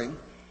occurring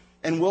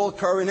and will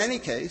occur in any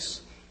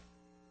case,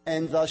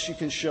 and thus you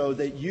can show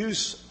that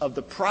use of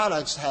the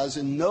products has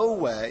in no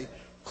way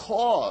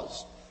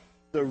caused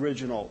the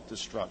original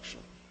destruction.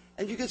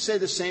 And you could say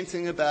the same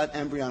thing about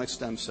embryonic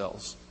stem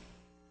cells.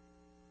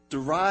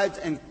 Derived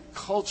and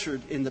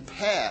cultured in the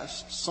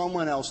past,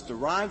 someone else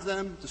derived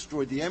them,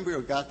 destroyed the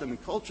embryo, got them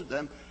and cultured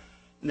them.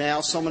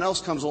 Now someone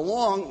else comes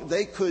along,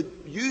 they could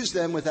use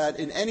them without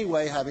in any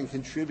way having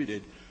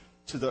contributed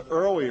to the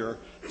earlier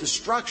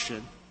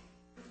destruction,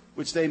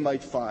 which they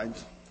might find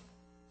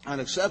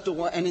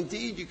unacceptable. And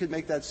indeed, you could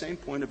make that same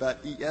point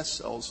about ES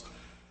cells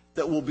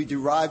that will be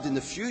derived in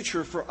the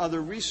future for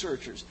other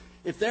researchers.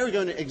 If they're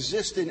going to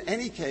exist in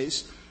any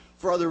case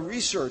for other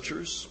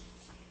researchers,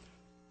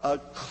 a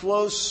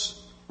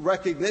close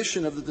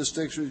recognition of the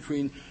distinction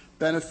between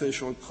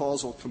beneficial and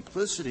causal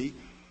complicity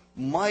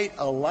might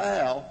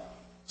allow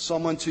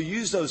someone to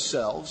use those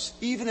cells,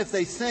 even if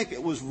they think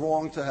it was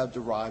wrong to have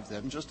derived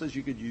them, just as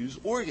you could use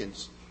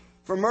organs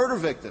for murder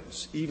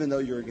victims, even though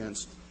you're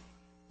against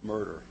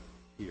murder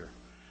here.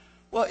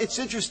 Well, it's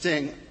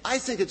interesting. I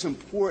think it's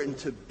important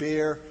to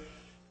bear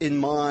in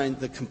mind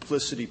the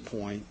complicity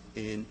point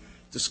in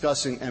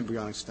discussing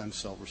embryonic stem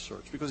cell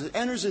research, because it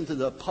enters into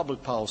the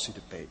public policy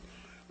debate.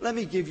 Let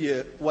me give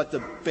you what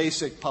the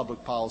basic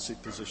public policy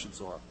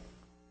positions are.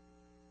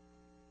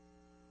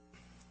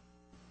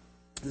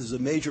 This is a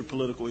major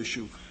political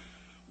issue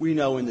we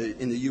know in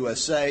the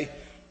USA.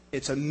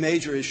 It's a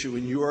major issue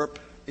in Europe,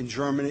 in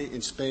Germany,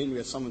 in Spain. We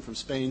have someone from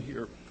Spain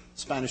here.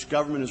 The Spanish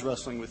government is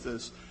wrestling with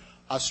this.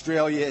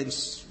 Australia and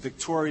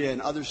Victoria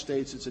and other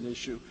states, it's an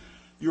issue.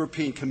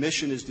 European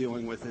Commission is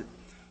dealing with it.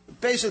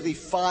 Basically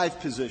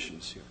 5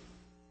 positions here.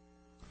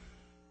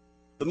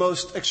 The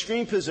most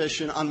extreme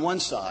position on one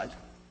side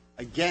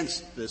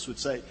against this would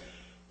say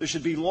there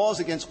should be laws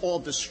against all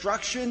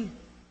destruction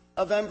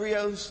of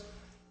embryos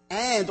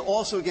and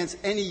also against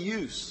any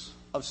use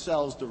of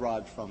cells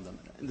derived from them.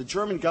 And the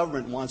German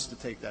government wants to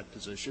take that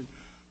position.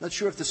 I'm not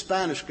sure if the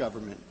Spanish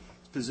government's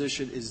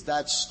position is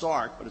that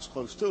stark, but it's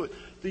close to it.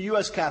 The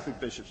U.S. Catholic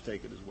bishops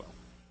take it as well.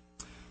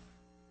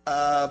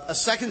 A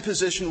second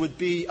position would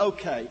be,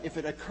 okay, if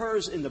it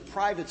occurs in the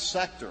private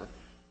sector,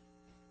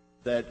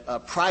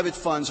 that private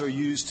funds are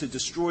used to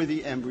destroy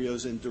the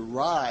embryos and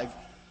derive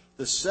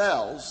the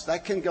cells,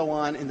 that can go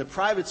on in the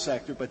private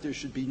sector, but there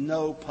should be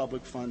no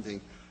public funding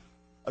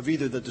of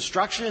either the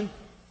destruction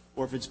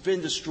or, if it's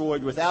been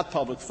destroyed without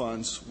public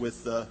funds,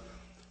 with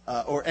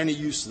or any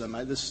use of them.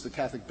 The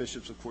Catholic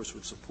bishops, of course,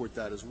 would support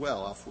that as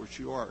well, a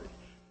fortiori.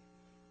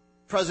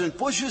 President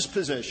Bush's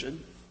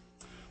position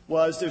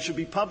was there should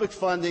be public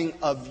funding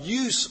of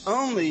use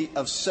only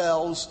of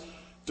cells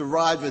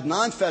derived with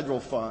non-federal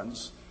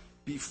funds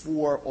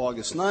before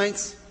August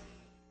 9th.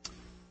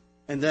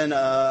 And then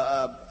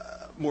a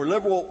more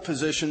liberal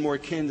position, more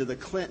akin to the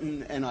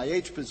Clinton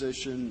NIH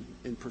position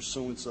in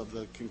pursuance of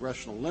the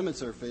congressional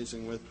limits they're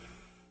facing with,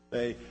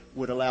 they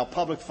would allow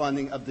public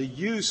funding of the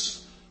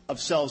use of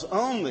cells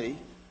only,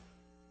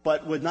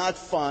 but would not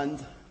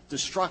fund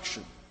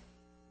destruction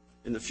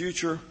in the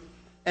future.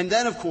 And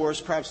then, of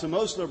course, perhaps the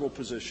most liberal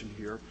position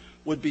here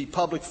would be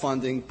public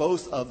funding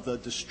both of the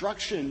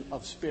destruction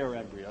of spare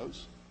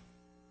embryos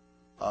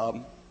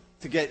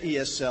to get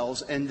ES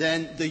cells, and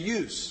then the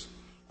use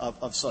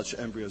of such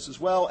embryos as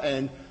well.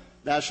 And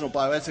National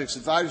Bioethics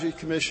Advisory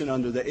Commission,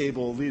 under the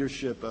able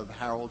leadership of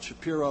Harold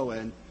Shapiro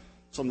and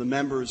some of the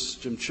members,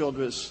 Jim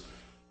Childress,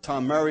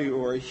 Tom Murray,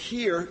 who are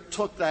here,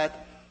 took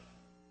that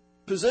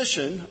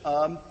position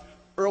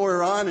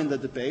earlier on in the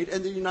debate,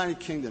 and the United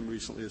Kingdom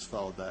recently has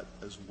followed that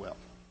as well.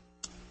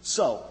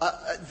 So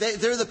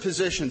they're the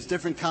positions,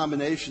 different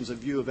combinations of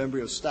view of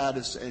embryo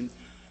status and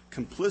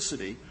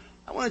complicity.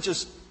 I want to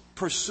just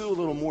pursue a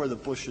little more of the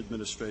Bush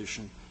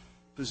administration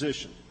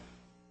position.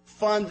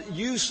 Fund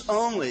use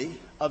only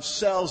of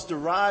cells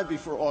derived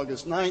before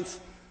August 9th,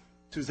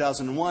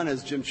 2001,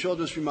 as Jim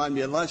Childress reminded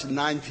me at lunch, at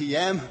 9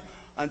 p.m.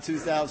 on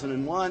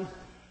 2001.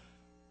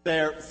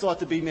 They're thought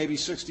to be maybe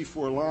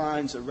 64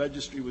 lines. A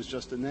registry was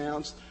just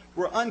announced.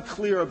 We're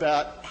unclear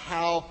about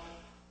how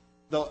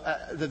the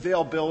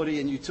availability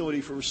and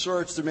utility for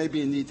research. There may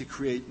be a need to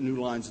create new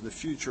lines in the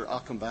future. I'll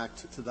come back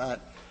to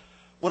that.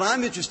 What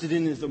I'm interested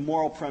in is the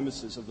moral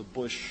premises of the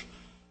Bush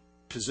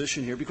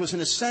position here, because in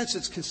a sense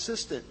it's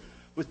consistent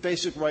with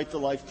basic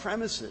right-to-life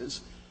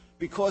premises,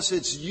 because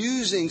it's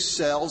using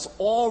cells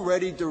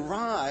already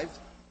derived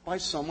by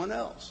someone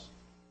else.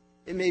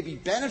 It may be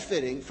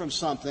benefiting from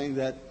something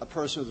that a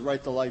person with the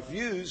right to life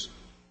views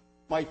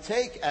might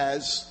take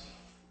as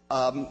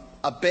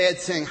a bad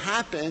thing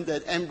happened,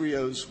 that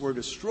embryos were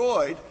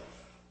destroyed.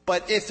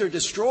 But if they're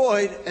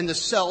destroyed and the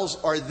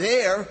cells are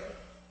there,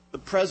 the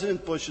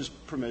President Bush's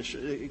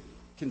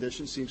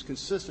condition seems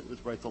consistent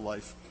with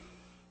right-to-life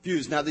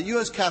views. Now, the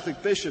U.S.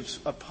 Catholic bishops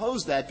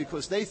oppose that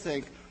because they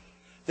think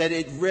that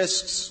it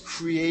risks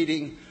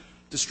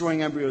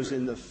destroying embryos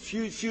in the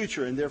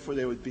future, and therefore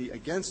they would be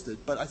against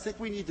it. But I think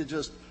we need to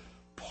just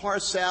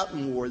parse out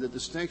more the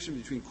distinction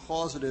between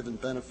causative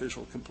and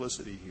beneficial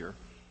complicity here,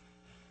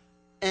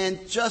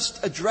 and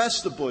just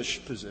address the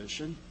Bush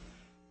position.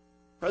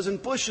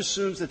 President Bush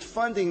assumes that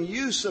funding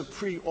use of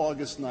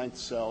pre-August 9th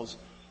cells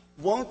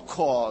won't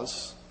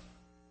cause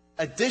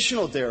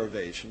additional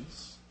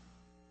derivations.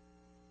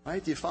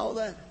 Right? Do you follow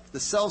that? The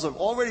cells have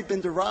already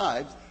been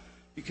derived.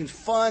 You can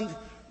fund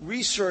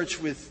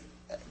research with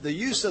the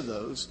use of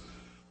those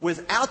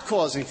without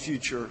causing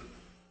future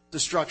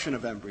destruction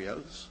of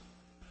embryos.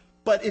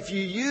 But if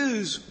you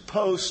use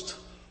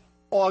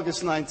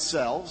post-August 9th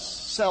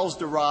cells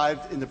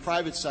derived in the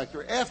private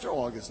sector after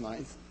August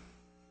 9th,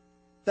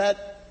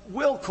 that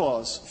will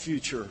cause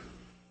future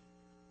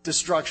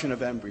destruction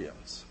of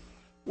embryos.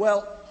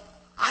 Well,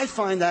 I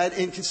find that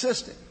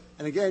inconsistent.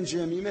 And again,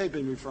 Jim, you may have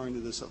been referring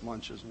to this at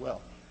lunch as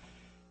well.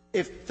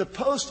 If the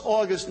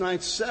post-August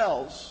 9th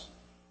cells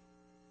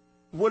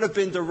would have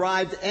been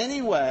derived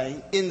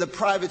anyway in the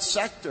private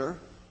sector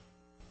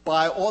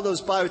by all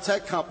those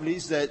biotech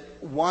companies that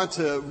want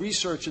to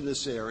research in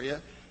this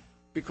area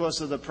because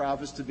of the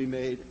profits to be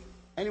made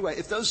anyway,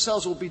 if those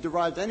cells will be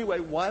derived anyway,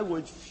 why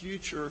would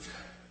federal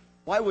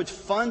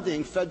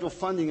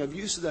funding of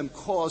use of them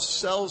cause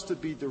cells to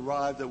be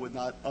derived that would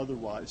not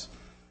otherwise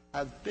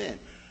have been?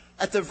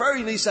 At the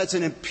very least, that's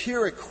an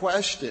empiric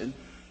question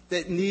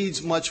that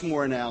needs much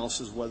more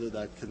analysis whether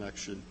that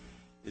connection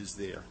is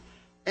there.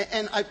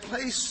 And I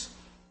place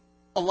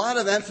a lot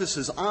of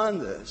emphasis on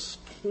this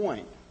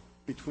point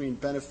between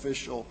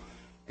beneficial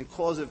and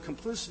causative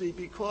complicity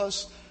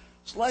because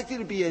it's likely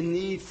to be a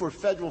need for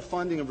federal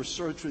funding of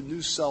research with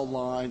new cell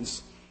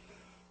lines,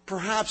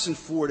 perhaps in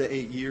 4 to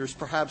 8 years,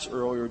 perhaps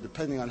earlier,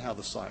 depending on how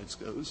the science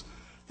goes.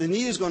 The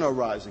need is going to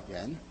arise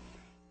again.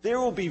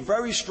 There will be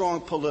very strong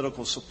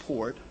political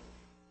support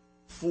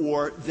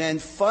for then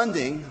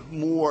funding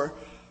more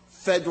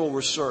federal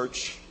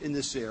research in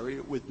this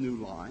area with new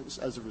lines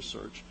as a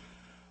research.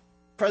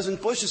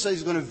 President Bush has said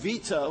he's going to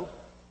veto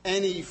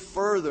any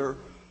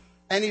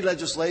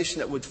legislation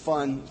that would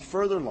fund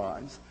further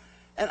lines.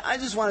 And I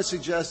just want to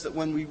suggest that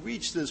when we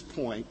reach this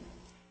point,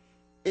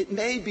 it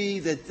may be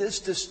that this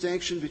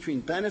distinction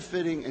between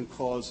benefiting and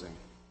causing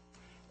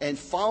and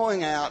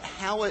following out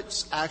how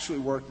it's actually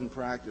worked in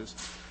practice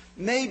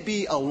may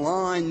be a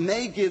line,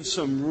 may give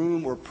some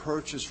room or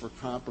purchase for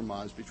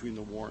compromise between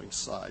the warring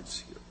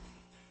sides here.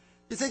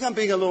 You think I'm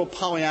being a little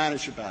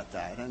Pollyannish about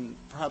that, and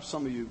perhaps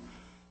some of you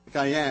think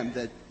I am,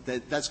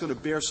 that's going to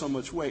bear so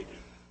much weight.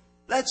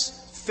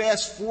 Let's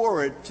fast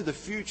forward to the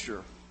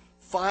future,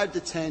 5 to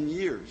 10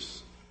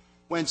 years,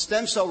 when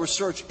stem cell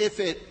research, if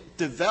it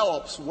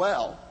develops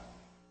well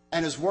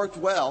and has worked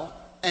well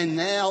and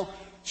now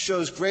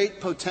shows great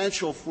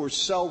potential for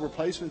cell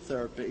replacement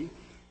therapy.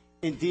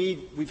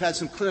 Indeed, we've had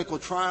some clinical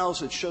trials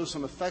that show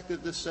some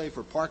effectiveness, say,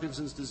 for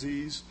Parkinson's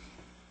disease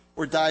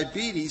or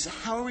diabetes.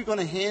 How are we going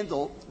to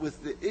handle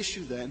with the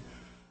issue, then,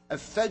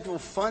 of federal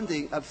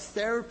funding of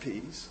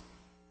therapies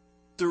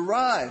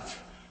derived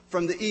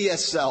from the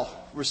ESL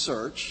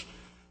research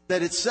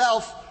that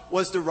itself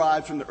was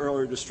derived from the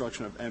earlier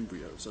destruction of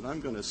embryos? And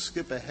I'm going to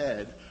skip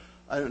ahead.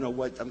 I'm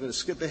going to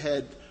skip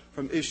ahead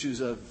from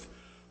issues of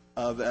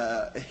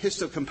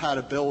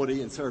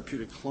histocompatibility and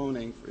therapeutic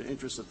cloning for the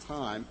interest of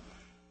time,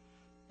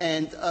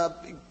 and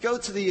go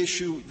to the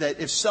issue that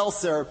if cell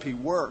therapy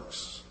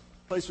works,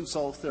 replacement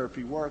cell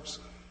therapy works,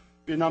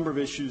 be a number of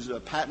issues,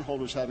 patent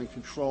holders having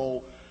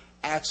control,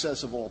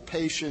 access of all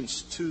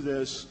patients to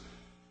this.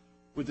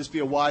 Would this be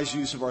a wise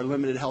use of our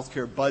limited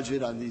healthcare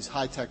budget on these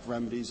high-tech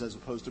remedies as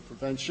opposed to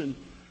prevention?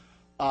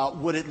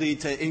 Would it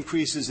lead to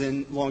increases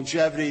in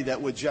longevity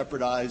that would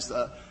jeopardize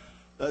the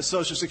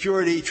Social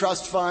Security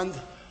trust fund?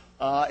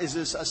 Is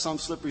this some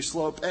slippery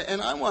slope?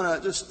 And I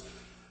want to just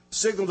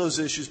signal those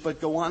issues,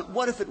 but go on.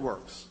 What if it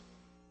works?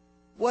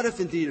 What if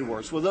indeed it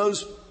works? Well,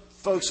 those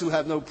folks who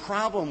have no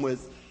problem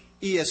with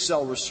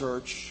ESL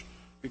research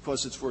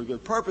because it's for a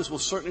good purpose will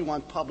certainly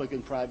want public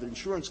and private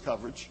insurance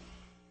coverage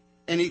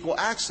and equal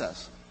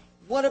access.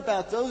 What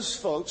about those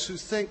folks who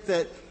think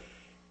that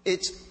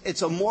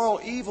it's a moral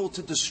evil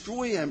to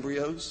destroy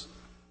embryos,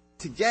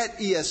 to get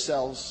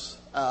ESLs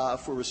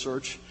for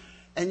research,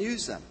 and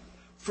use them?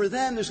 For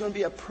them, there's going to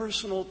be a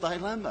personal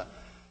dilemma.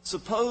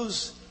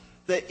 Suppose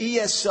that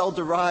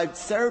ESL-derived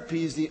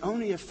therapy is the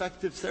only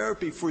effective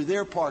therapy for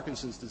their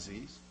Parkinson's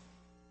disease,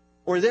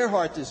 or their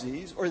heart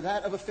disease, or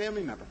that of a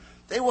family member.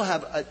 They will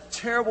have a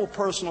terrible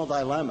personal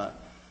dilemma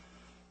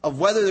of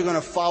whether they're going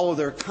to follow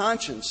their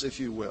conscience, if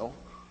you will,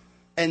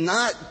 and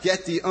not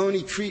get the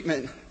only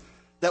treatment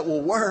that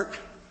will work,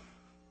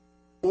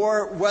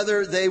 or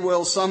whether they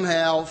will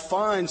somehow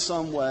find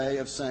some way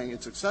of saying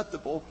it's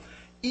acceptable,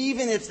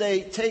 even if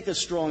they take a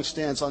strong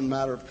stance on the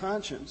matter of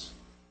conscience,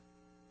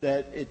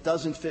 that it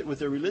doesn't fit with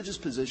their religious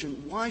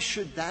position. Why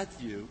should that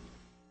view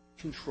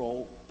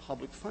control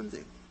public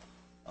funding?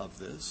 of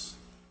this?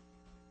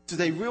 Do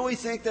they really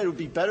think that it would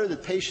be better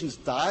that patients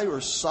die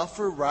or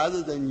suffer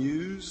rather than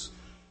use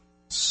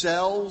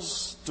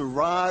cells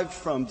derived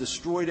from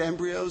destroyed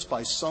embryos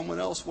by someone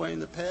else way in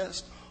the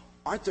past?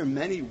 Aren't there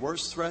many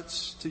worse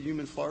threats to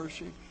human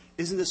flourishing?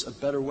 Isn't this a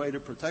better way to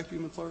protect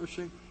human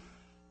flourishing?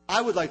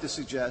 I would like to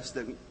suggest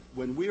that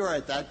when we are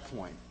at that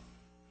point,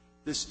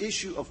 this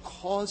issue of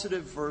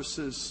causative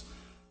versus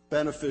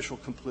beneficial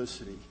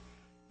complicity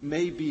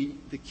may be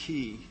the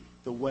key,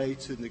 the way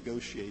to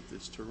negotiate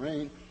this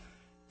terrain,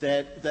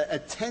 that the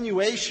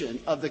attenuation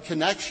of the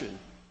connection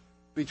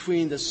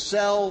between the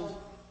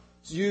cell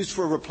used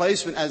for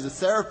replacement as a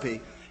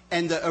therapy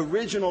and the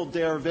original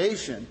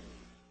derivation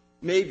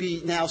may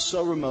be now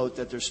so remote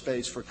that there's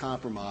space for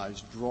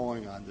compromise,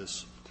 drawing on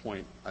this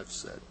point I've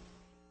said.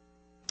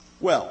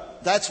 Well,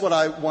 that's what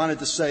I wanted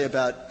to say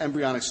about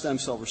embryonic stem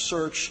cell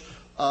research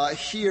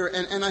here,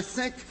 and I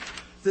think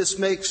this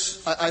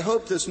makes, I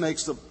hope this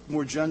makes the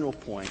more general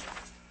point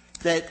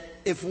that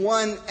if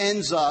one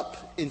ends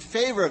up in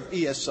favor of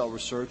ESL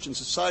research and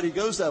society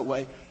goes that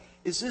way,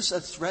 is this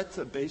a threat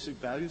to basic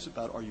values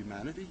about our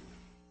humanity?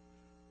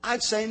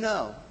 I'd say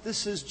no.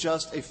 This is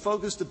just a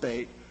focused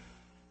debate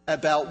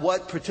about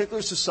what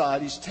particular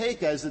societies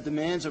take as the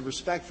demands of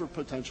respect for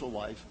potential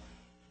life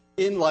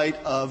in light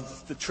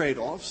of the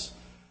trade-offs.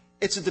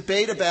 It's a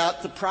debate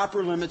about the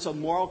proper limits of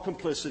moral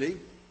complicity,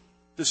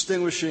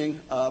 distinguishing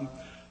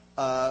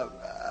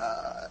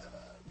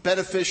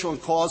beneficial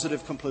and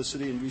causative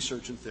complicity in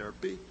research and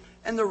therapy,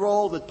 and the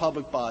role that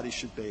public bodies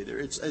should play there.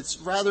 It's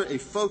rather a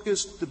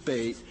focused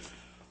debate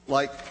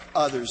like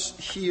others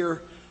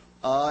here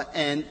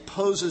and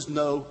poses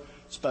no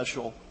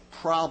special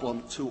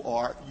problem to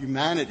our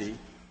humanity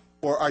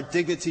or our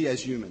dignity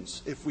as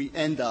humans if we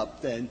end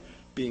up then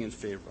being in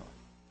favor of.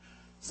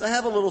 So I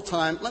have a little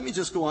time. Let me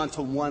just go on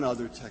to one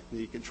other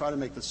technique and try to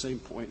make the same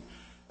point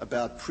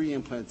about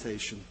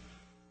pre-implantation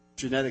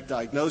genetic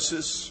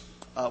diagnosis,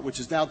 which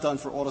is now done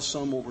for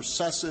autosomal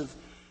recessive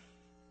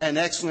and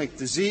X-linked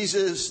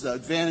diseases, the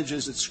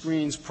advantages it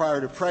screens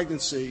prior to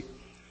pregnancy.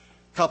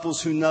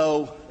 Couples who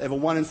know they have a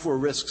 1 in 4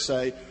 risk,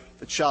 say,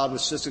 the child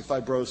with cystic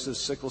fibrosis,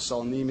 sickle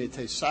cell anemia,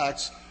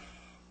 Tay-Sachs,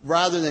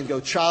 rather than go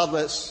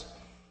childless,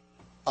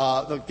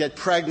 they'll get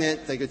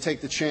pregnant, they could take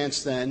the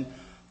chance then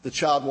the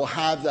child will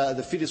have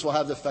the fetus will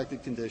have the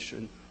affected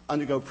condition,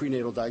 undergo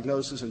prenatal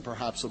diagnosis, and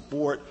perhaps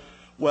abort.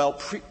 Well,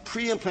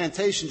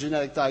 pre-implantation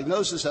genetic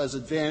diagnosis has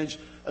advantage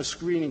of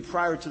screening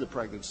prior to the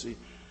pregnancy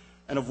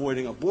and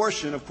avoiding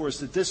abortion. Of course,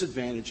 the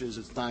disadvantage is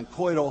it's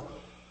non-coital,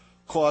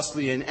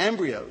 costly, and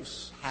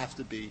embryos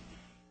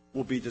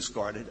will be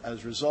discarded.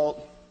 As a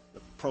result,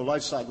 the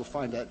pro-life side will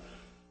find that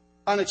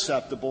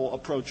unacceptable. A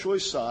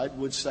pro-choice side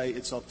would say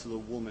it's up to the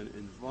woman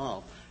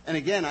involved. And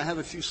again, I have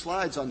a few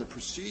slides on the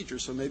procedure,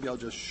 so maybe I'll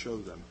just show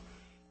them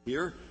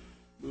here.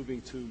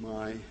 Moving to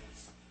my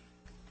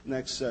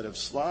next set of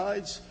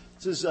slides.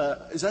 This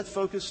is that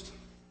focused?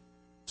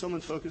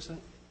 Someone focus that?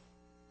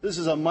 This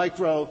is a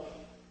micro.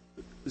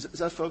 Is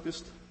that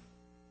focused?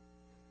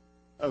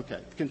 Okay.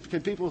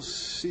 Can people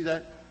see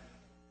that?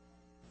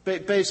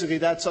 Basically,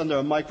 that's under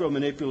a micro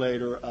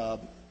manipulator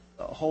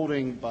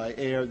holding by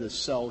air this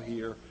cell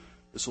here.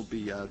 This will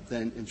be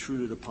then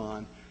intruded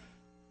upon.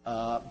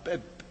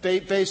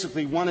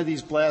 Basically, one of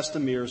these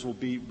blastomeres will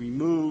be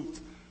removed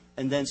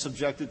and then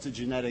subjected to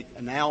genetic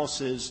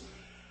analysis.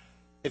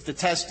 If the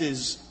test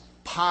is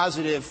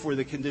positive for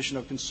the condition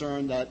of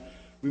concern, that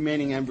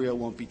remaining embryo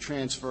won't be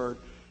transferred.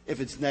 If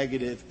it's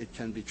negative, it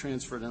can be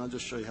transferred, and I'll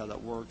just show you how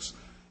that works.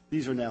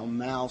 These are now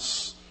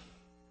mouse.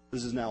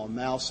 This is now a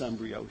mouse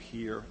embryo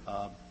here.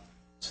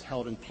 It's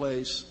held in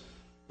place.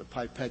 The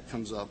pipette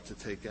comes up to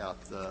take out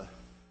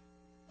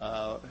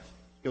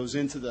goes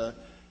into the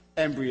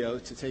embryo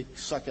to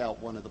suck out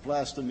one of the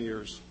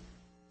blastomeres.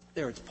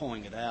 There it's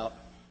pulling it out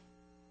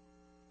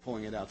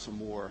some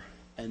more.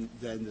 And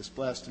then this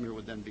blastomere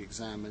would then be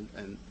examined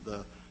and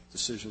the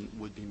decision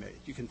would be made.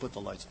 You can put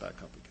the lights back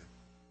up again.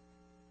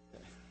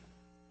 Okay.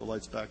 The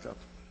lights back up.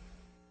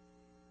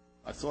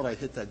 I thought I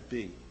hit that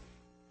B.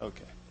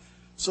 Okay.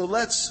 So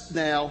let's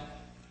now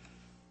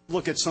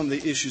look at some of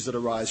the issues that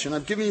arise here. And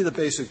I've given you the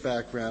basic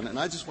background, and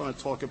I just want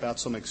to talk about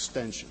some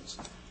extensions.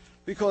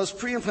 Because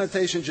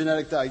pre-implantation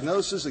genetic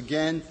diagnosis,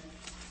 again,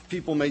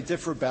 people may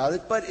differ about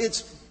it, but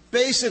it's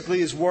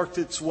basically has worked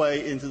its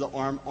way into the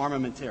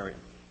armamentarium.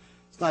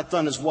 It's not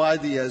done as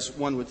widely as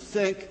one would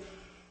think,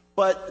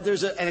 but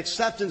there's an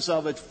acceptance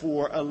of it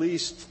for at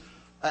least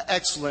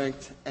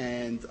X-linked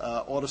and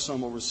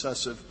autosomal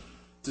recessive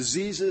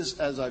diseases,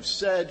 as I've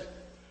said.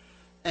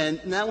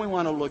 And now we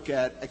want to look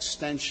at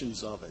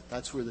extensions of it.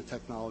 That's where the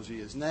technology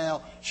is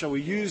now. Shall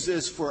we use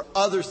this for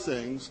other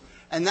things?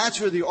 And that's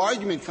where the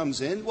argument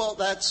comes in. Well,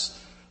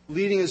 that's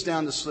leading us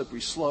down the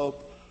slippery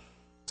slope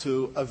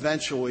to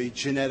eventually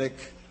genetic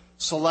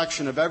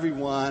selection of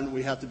everyone.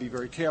 We have to be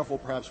very careful.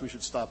 Perhaps we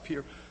should stop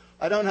here.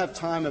 I don't have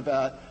time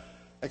about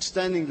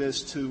extending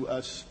this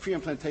to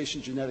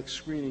pre-implantation genetic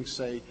screening,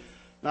 say,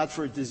 not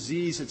for a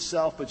disease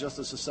itself, but just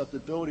a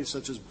susceptibility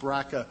such as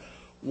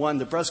BRCA1,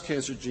 the breast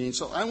cancer gene.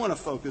 So I want to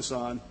focus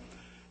on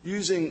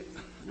using,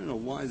 I don't know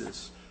why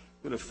this,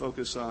 I'm going to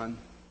focus on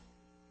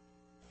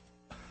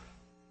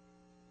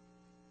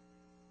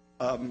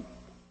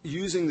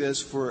using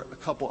this for a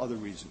couple other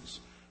reasons.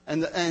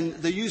 And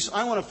the use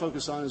I want to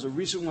focus on is a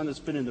recent one that's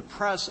been in the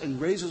press and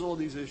raises all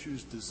these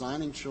issues,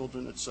 designing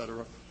children,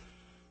 etc.,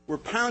 where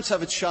parents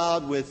have a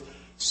child with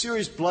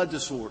serious blood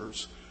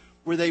disorders,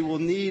 where they will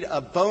need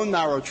a bone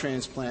marrow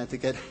transplant to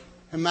get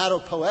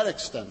hematopoietic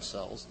stem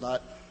cells,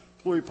 not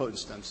pluripotent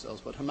stem cells,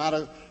 but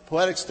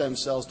hematopoietic stem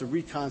cells to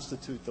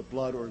reconstitute the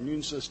blood or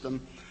immune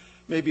system.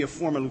 Maybe a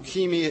form of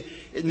leukemia.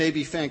 It may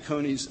be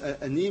Fanconi's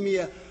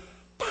anemia.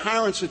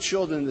 Parents with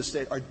children in the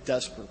state are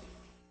desperate.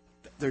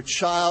 Their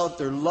child,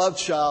 their loved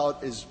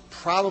child, is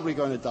probably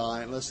going to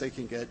die unless they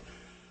can get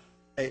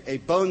a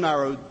bone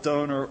marrow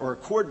donor or a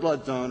cord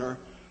blood donor,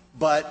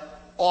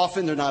 but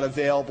often they're not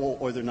available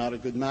or they're not a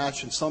good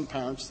match, and some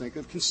parents think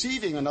of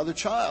conceiving another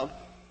child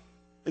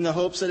in the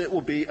hopes that it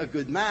will be a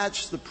good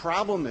match. The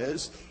problem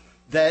is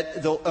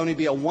that there'll only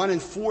be a 1 in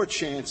 4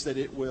 chance that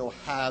it will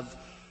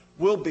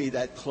be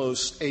that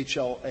close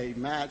HLA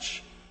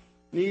match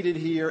needed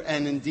here.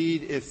 And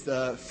indeed, if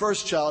the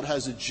first child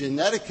has a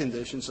genetic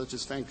condition such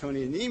as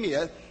Fanconi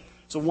anemia,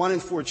 it's a 1 in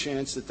 4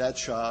 chance that that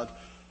child,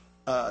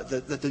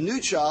 that the new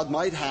child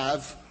might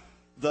have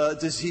the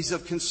disease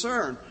of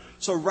concern.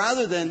 So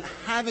rather than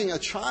having a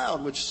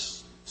child,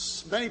 which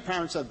many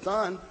parents have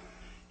done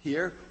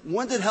here,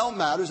 wouldn't it help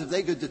matters if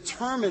they could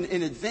determine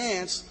in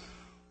advance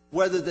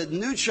whether the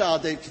new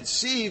child they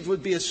conceived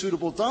would be a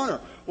suitable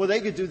donor? Well, they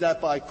could do that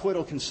by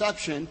coital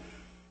conception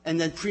and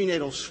then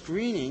prenatal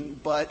screening,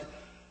 but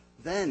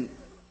then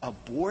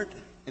abort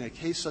in a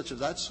case such as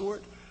that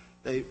sort?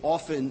 They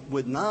often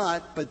would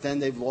not, but then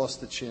they've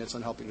lost the chance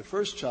on helping the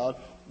first child.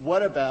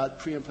 What about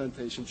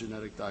pre-implantation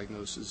genetic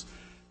diagnosis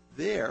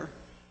there?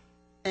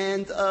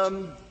 And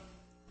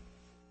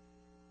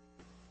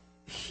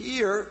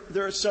here,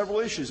 there are several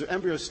issues. There are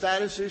embryo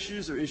status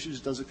issues. There are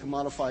issues, does it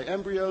commodify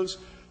embryos?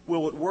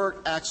 Will it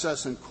work?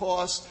 Access and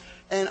cost.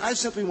 And I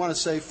simply want to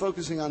say,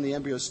 focusing on the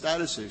embryo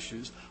status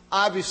issues,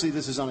 obviously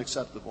this is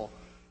unacceptable.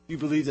 You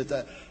believe that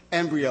the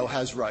embryo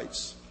has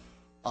rights,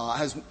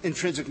 has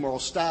intrinsic moral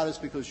status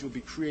because you'll be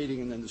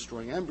creating and then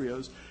destroying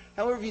embryos.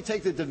 However, if you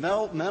take the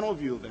developmental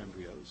view of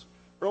embryos,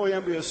 early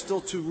embryos are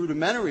still too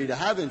rudimentary to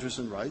have interests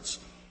and rights.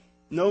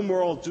 No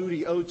moral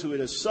duty owed to it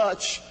as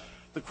such.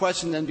 The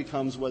question then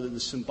becomes whether the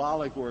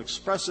symbolic or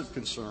expressive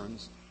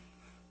concerns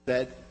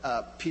that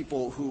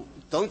people who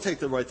don't take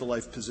the right to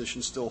life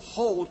position still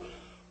hold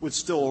would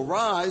still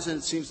arise. And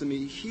it seems to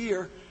me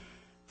here,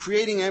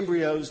 creating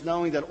embryos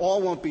knowing that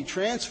all won't be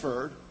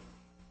transferred,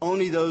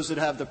 only those that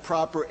have the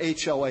proper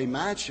HLA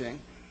matching,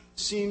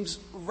 seems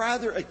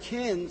rather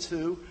akin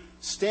to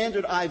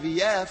standard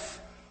IVF,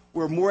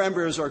 where more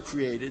embryos are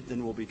created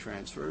than will be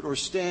transferred, or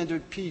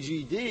standard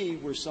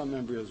PGD, where some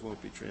embryos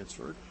won't be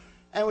transferred.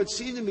 And it would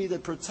seem to me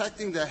that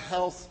protecting the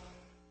health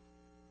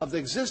of the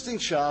existing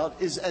child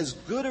is as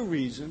good a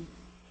reason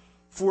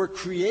for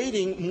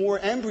creating more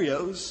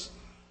embryos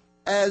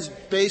as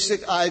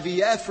basic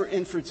IVF for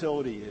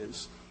infertility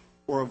is,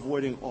 or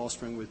avoiding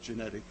offspring with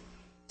genetic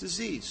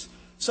disease.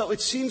 So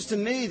it seems to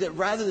me that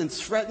rather than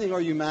threatening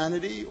our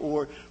humanity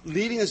or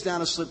leading us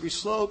down a slippery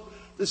slope,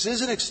 this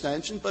is an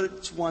extension, but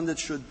it's one that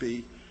should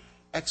be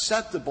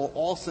acceptable,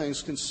 all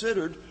things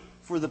considered,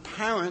 for the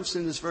parents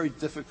in this very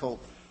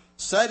difficult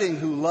setting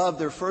who love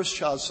their first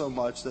child so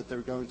much that they're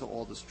going to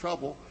all this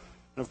trouble,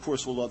 and of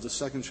course will love the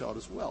second child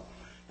as well.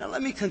 Now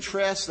let me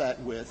contrast that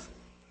with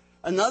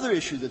another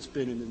issue that's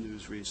been in the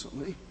news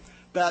recently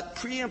about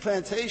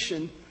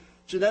pre-implantation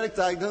genetic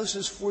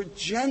diagnosis for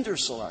gender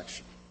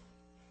selection,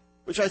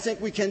 which I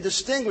think we can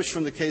distinguish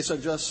from the case I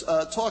just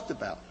talked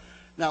about.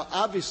 Now,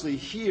 obviously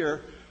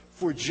here,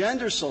 for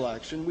gender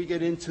selection, we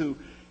get into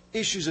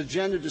issues of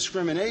gender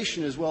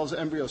discrimination as well as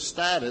embryo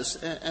status,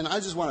 and I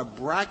just want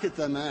to bracket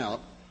them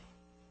out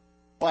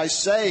by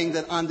saying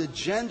that on the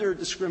gender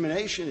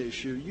discrimination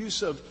issue,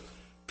 use of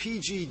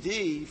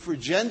PGD for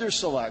gender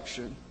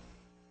selection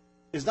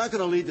is not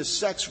going to lead to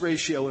sex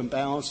ratio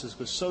imbalances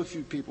because so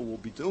few people will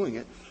be doing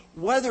it.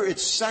 Whether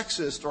it's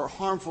sexist or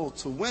harmful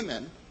to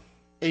women,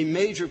 a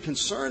major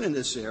concern in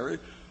this area,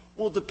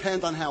 will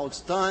depend on how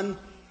it's done,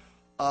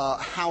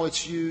 how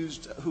it's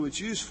used, who it's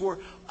used for.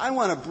 I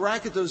want to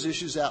bracket those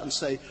issues out and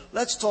say,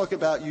 let's talk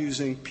about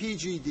using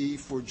PGD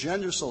for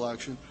gender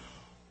selection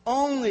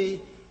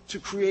only to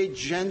create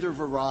gender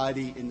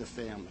variety in the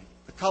family.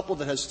 A couple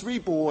that has 3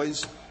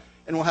 boys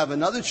and will have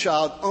another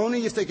child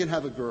only if they can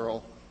have a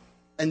girl,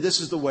 and this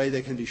is the way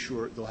they can be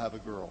sure they'll have a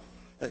girl.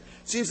 It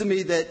seems to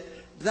me that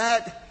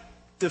that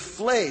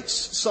deflates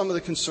some of the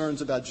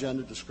concerns about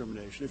gender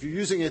discrimination. If you're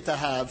using it to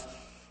have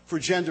for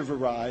gender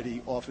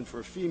variety, often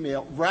for a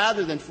female,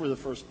 rather than for the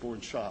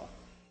firstborn child.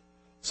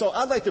 So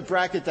I'd like to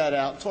bracket that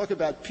out, talk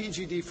about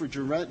PGD for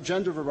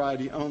gender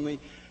variety only,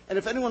 and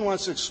if anyone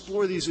wants to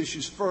explore these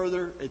issues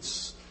further,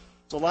 it's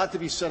a lot to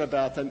be said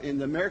about them. In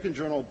the American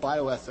Journal of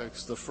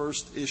Bioethics, the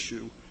first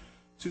issue,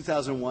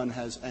 2001,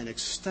 has an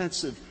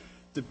extensive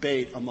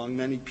debate among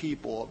many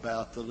people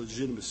about the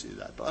legitimacy of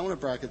that. But I want to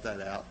bracket that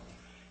out.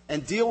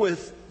 and deal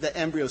with the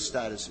embryo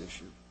status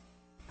issue.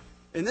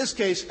 In this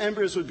case,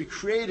 embryos would be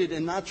created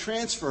and not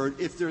transferred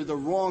if they're the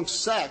wrong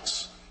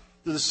sex,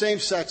 they're the same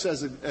sex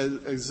as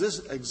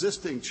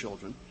existing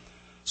children.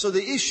 So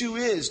the issue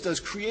is, does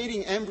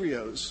creating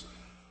embryos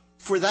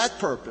for that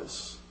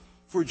purpose,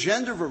 for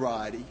gender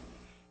variety,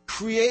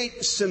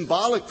 create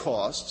symbolic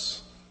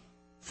costs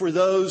for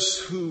those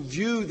who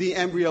view the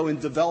embryo in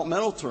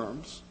developmental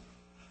terms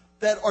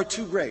that are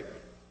too great?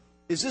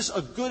 Is this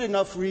a good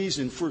enough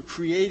reason for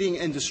creating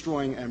and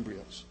destroying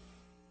embryos?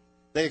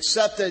 They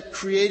accept that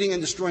creating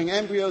and destroying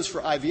embryos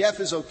for IVF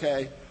is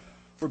okay,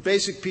 for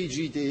basic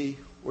PGD,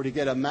 or to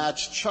get a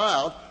matched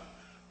child,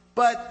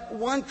 but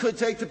one could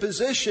take the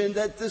position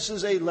that this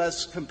is a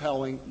less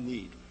compelling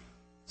need.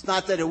 It's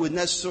not that it would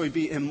necessarily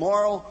be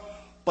immoral,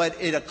 but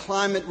in a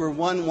climate where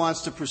one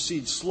wants to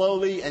proceed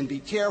slowly and be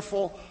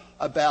careful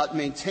about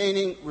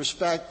maintaining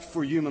respect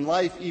for human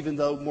life, even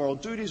though moral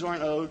duties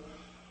aren't owed,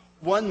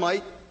 one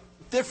might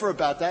differ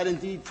about that.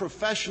 Indeed,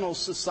 professional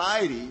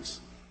societies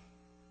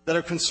that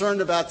are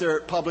concerned about their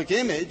public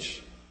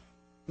image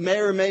may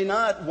or may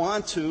not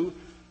want to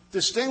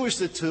distinguish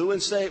the two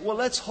and say, well,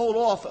 let's hold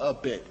off a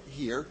bit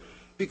here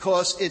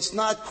because it's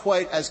not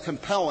quite as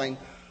compelling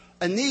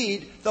a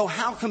need, though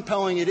how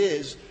compelling it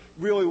is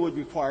really would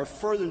require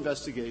further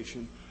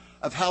investigation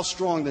of how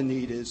strong the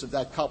need is of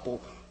that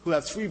couple who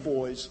have 3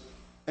 boys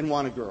and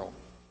want a girl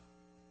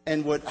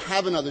and would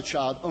have another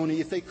child only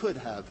if they could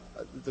have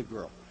the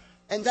girl.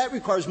 And that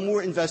requires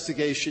more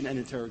investigation and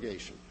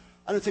interrogation.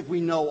 I don't think we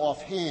know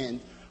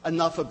offhand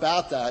enough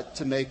about that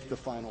to make the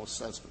final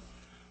assessment.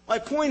 My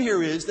point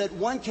here is that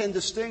one can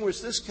distinguish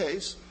this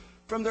case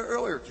from the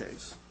earlier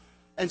case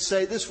and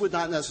say this would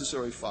not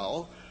necessarily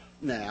follow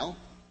now.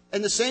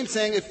 And the same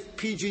thing if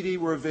PGD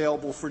were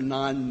available for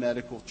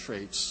non-medical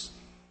traits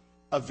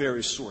of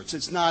various sorts.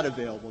 It's not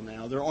available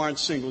now. There aren't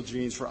single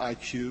genes for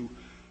IQ,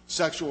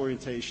 sexual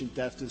orientation,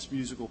 deafness,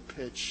 musical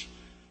pitch,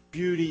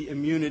 beauty,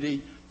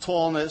 immunity,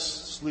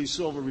 tallness, Lee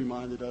Silver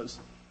reminded us.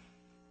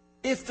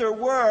 If there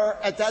were,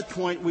 at that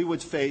point, we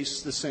would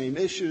face the same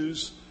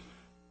issues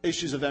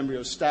of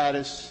embryo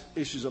status,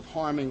 issues of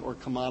harming or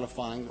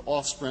commodifying the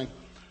offspring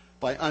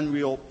by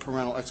unreal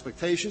parental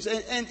expectations,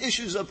 and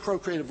issues of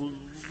procreative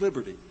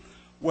liberty,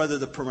 whether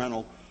the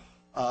parental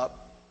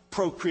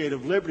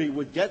procreative liberty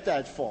would get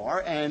that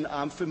far. And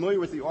I'm familiar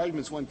with the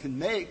arguments one can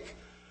make,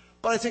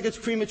 but I think it's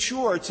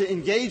premature to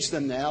engage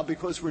them now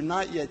because we're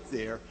not yet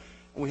there,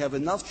 and we have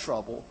enough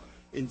trouble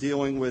in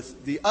dealing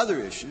with the other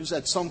issues.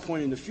 At some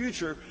point in the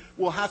future,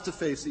 we'll have to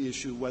face the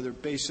issue whether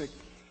basic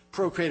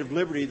procreative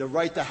liberty, the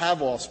right to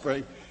have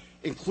offspring,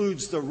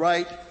 includes the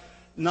right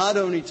not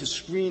only to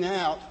screen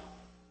out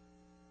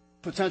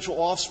potential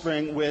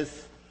offspring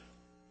with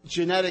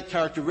genetic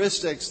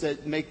characteristics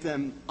that make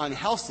them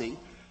unhealthy,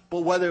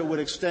 but whether it would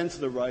extend to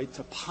the right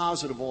to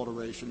positive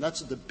alteration.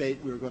 That's a debate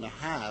we're going to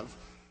have,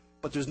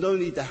 but there's no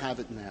need to have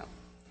it now.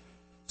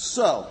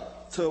 So,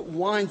 to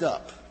wind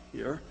up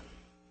here,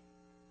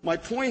 my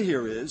point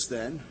here is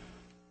that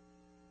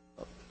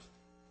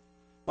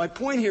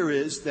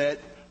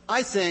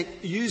I think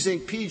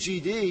using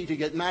PGD to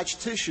get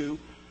matched tissue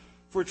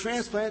for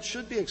transplant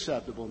should be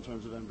acceptable in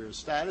terms of embryo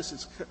status.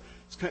 It's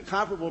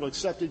comparable to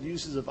accepted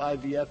uses of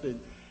IVF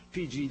and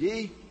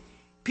PGD.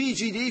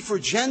 PGD for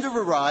gender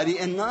variety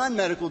and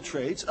non-medical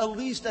traits, at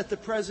least at the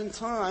present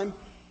time,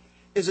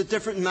 is a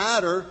different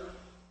matter.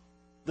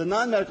 The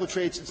non-medical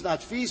traits, it's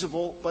not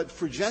feasible, but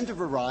for gender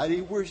variety,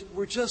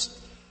 we're just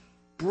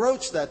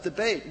broached that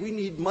debate. We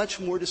need much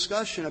more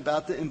discussion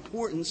about the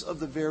importance of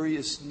the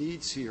various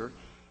needs here.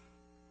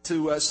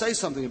 To say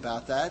something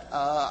about that,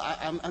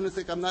 I don't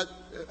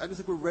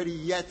think we're ready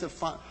yet to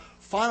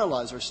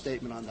finalize our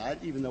statement on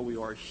that, even though we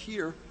are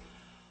here.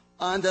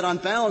 And that on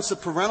balance, the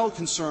parental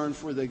concern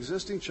for the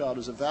existing child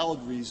is a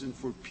valid reason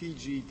for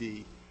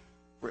PGD,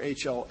 for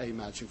HLA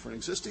matching for an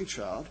existing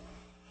child,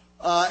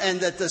 and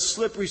that the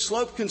slippery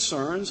slope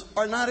concerns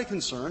are not a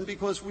concern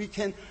because we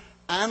can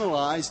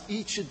analyze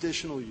each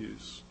additional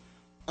use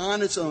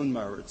on its own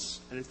merits.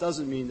 And it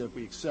doesn't mean that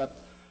we accept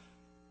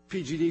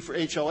PGD for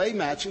HLA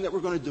matching that we're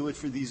going to do it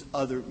for these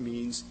other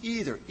means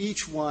either.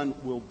 Each one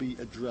will be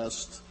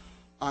addressed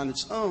on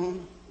its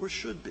own, or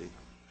should be.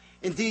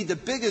 Indeed, the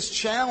biggest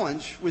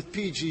challenge with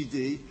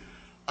PGD,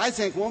 I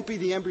think, won't be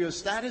the embryo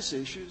status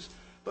issues,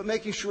 but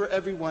making sure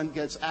everyone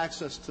gets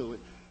access to it.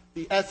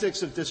 The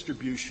ethics of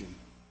distribution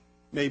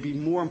may be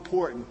more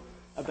important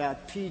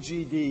about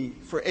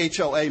PGD for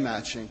HLA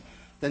matching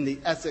than the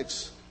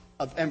ethics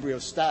of embryo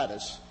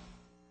status,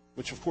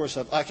 which, of course,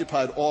 have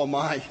occupied all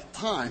my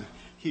time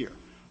here.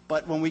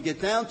 But when we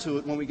get down to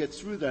it, when we get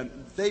through them,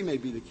 they may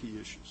be the key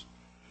issues.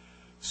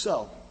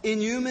 So,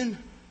 inhuman,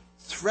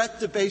 threat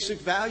to basic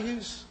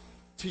values,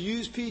 to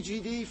use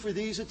PGD for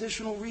these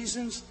additional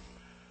reasons?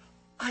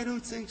 I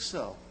don't think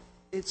so.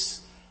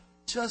 It's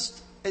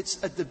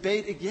a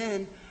debate,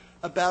 again,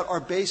 about our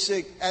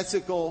basic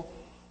ethical,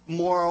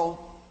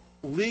 moral,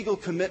 legal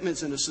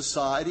commitments in a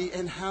society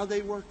and how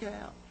they work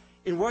out.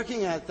 In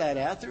working that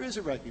out, there is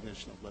a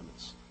recognition of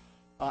limits.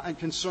 and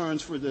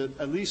concerns for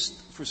at least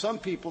for some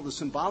people, the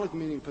symbolic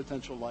meaning of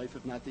potential life,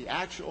 if not the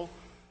actual,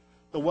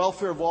 the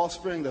welfare of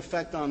offspring, the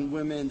effect on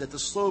women, that the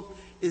slope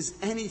is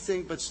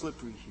anything but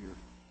slippery here.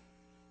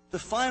 The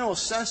final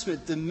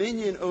assessment,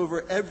 dominion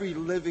over every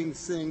living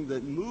thing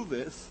that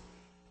moveth,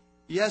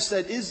 yes,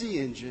 that is the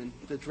engine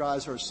that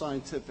drives our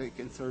scientific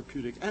and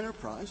therapeutic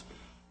enterprise,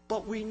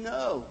 but we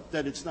know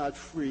that it's not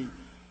free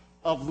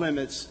of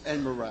limits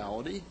and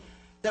morality,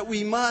 that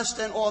we must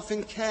and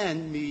often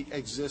can meet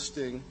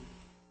existing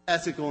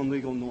ethical and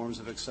legal norms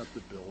of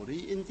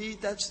acceptability. Indeed,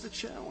 that's the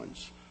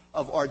challenge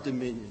of our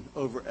dominion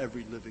over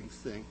every living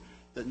thing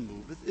that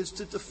moveth, is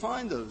to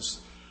define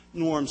those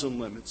norms and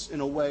limits in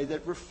a way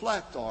that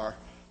reflect our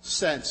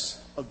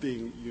sense of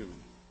being human.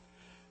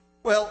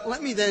 Well,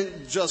 let me then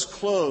just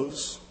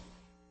close.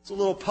 It's a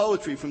little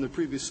poetry from the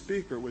previous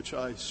speaker, which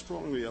I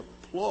strongly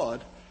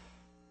applaud.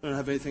 I don't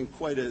have anything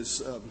quite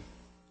as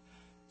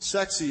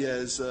sexy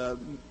as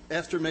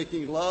after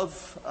making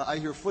love, I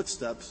hear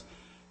footsteps.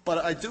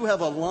 But I do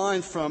have a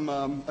line from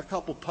a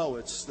couple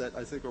poets that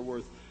I think are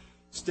worth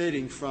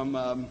stating, from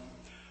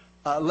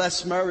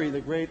Les Murray,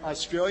 the great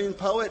Australian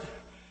poet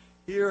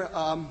here,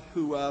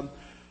 who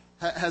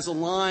has a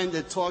line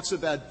that talks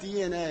about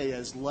DNA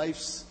as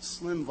life's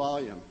slim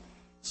volume,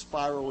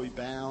 spirally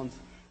bound.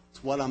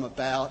 It's what I'm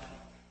about.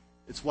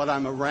 It's what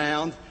I'm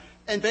around.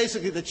 And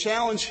basically the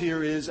challenge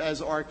here is,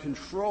 as our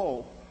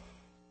control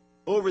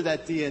over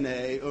that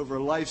DNA, over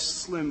life's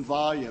slim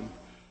volume,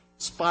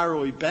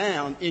 spirally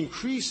bound,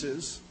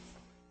 increases,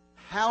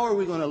 how are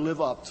we going to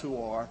live up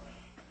to our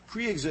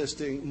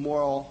pre-existing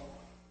moral,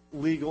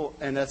 legal,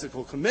 and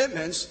ethical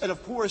commitments? And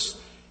of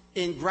course,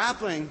 in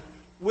grappling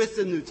with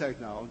the new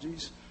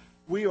technologies,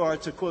 we are,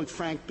 to quote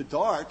Frank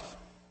Bedard,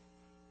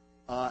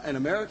 an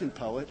American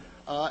poet,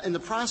 in the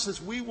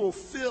process we will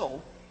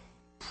fill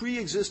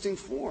pre-existing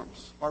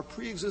forms, our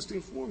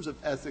pre-existing forms of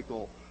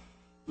ethical,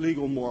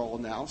 legal, moral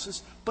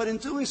analysis, but in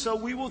doing so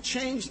we will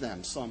change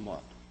them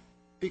somewhat,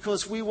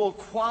 because we will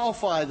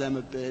qualify them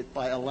a bit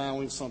by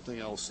allowing something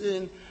else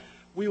in.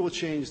 We will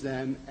change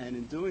them, and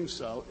in doing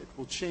so, it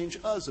will change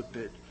us a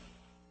bit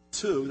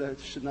too. That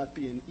should not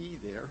be an E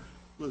there.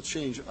 It will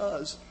change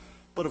us.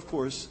 But of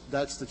course,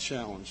 that's the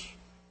challenge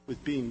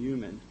with being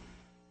human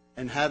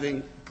and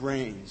having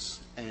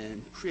brains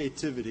and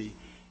creativity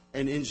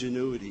and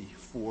ingenuity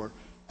for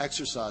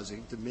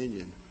exercising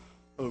dominion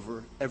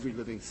over every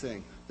living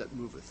thing that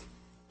moveth.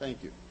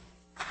 Thank you.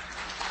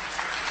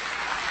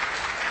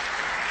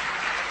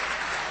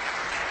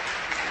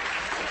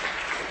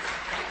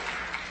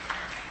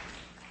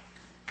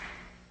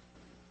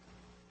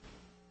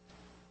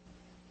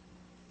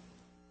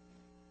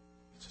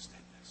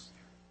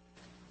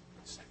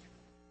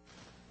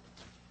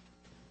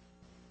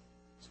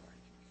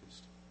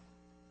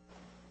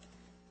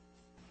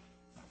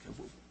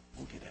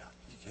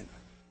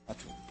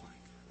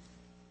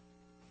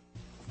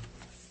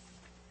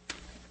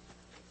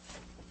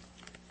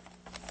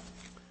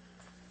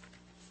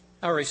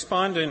 Our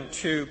respondent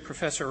to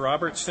Professor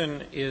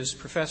Robertson is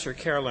Professor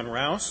Carolyn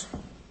Rouse.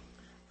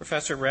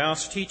 Professor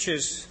Rouse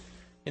teaches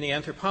in the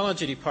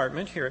anthropology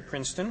department here at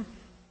Princeton.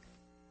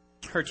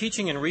 Her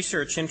teaching and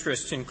research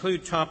interests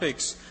include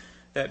topics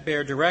that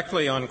bear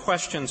directly on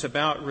questions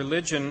about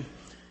religion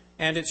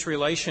and its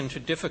relation to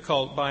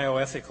difficult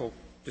bioethical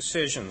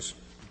decisions.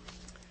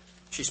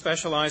 She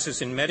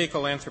specializes in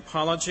medical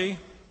anthropology,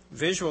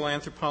 visual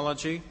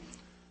anthropology,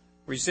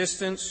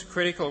 resistance,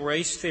 critical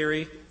race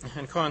theory,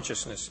 and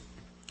consciousness.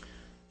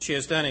 She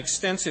has done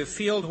extensive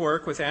field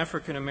work with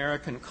African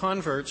American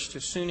converts to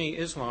Sunni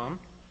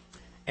Islam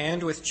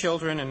and with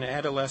children and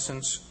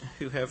adolescents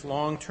who have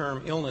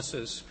long-term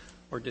illnesses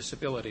or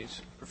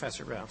disabilities.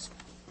 Professor Rouse.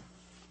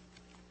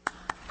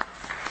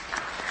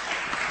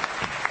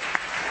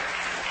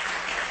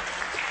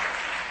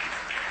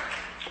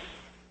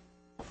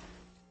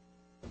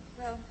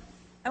 Well,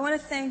 I want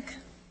to thank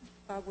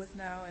Bob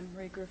Withnow and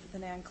Marie Griffith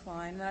and Ann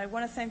Klein, and I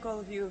want to thank all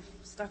of you who have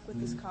stuck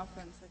with this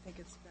conference. I think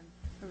it's been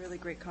a really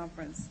great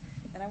conference.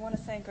 And I want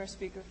to thank our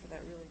speaker for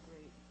that really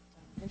great,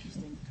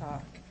 interesting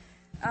talk.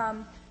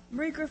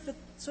 Marie Griffith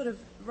sort of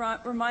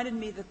reminded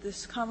me that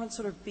this conference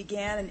sort of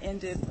began and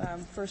ended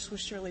first with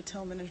Shirley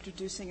Tillman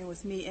introducing and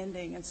with me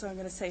ending. And so I'm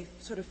going to say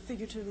sort of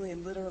figuratively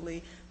and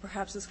literally,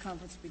 perhaps this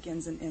conference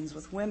begins and ends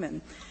with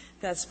women.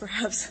 That's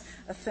perhaps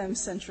a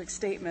femme-centric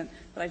statement,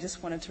 but I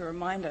just wanted to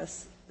remind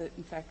us that,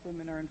 in fact,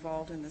 women are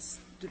involved in this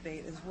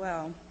debate as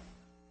well.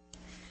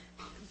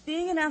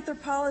 Being an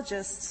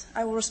anthropologist,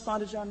 I will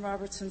respond to John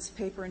Robertson's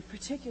paper in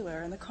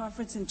particular and the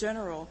conference in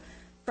general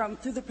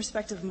through the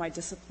perspective of my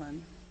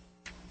discipline.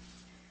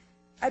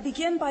 I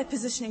begin by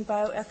positioning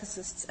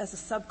bioethicists as a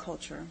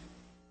subculture.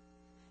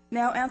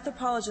 Now,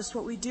 anthropologists,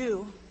 what we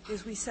do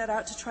is we set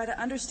out to try to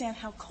understand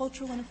how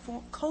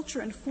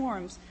culture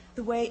informs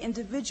the way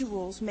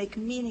individuals make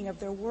meaning of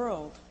their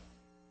world.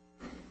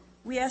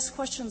 We ask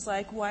questions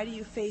like, why do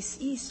you face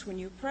east when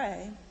you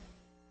pray?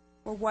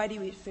 Or why do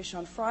you eat fish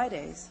on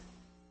Fridays?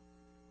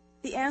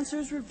 The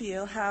answers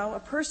reveal how a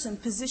person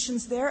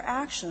positions their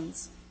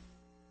actions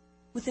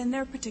within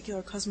their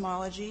particular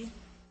cosmology,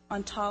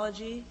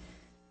 ontology,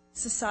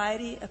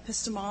 society,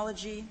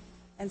 epistemology,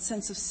 and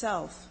sense of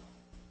self.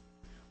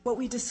 What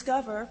we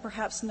discover,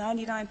 perhaps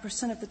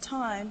 99% of the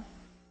time,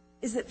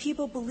 is that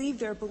people believe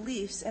their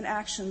beliefs and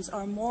actions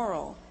are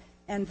moral,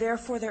 and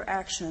therefore their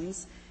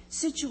actions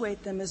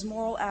situate them as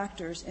moral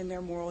actors in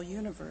their moral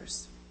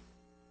universe.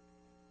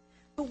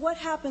 But what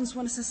happens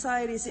when a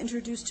society is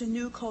introduced to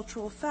new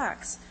cultural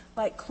facts,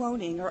 like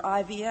cloning or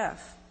IVF?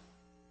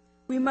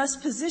 We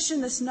must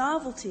position this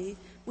novelty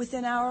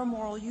within our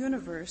moral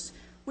universe,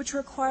 which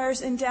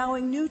requires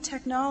endowing new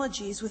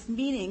technologies with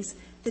meanings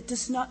that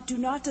do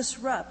not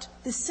disrupt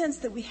the sense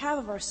that we have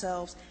of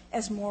ourselves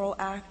as moral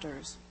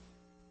actors.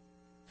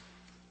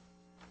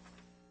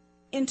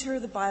 Enter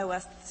the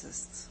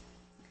bioethicists.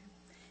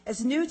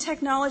 As new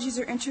technologies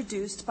are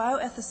introduced,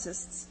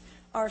 bioethicists,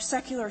 our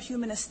secular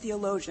humanist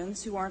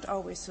theologians, who aren't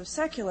always so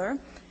secular,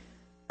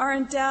 are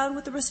endowed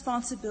with the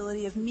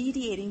responsibility of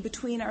mediating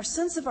between our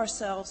sense of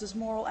ourselves as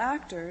moral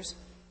actors,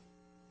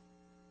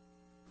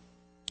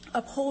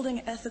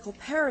 upholding ethical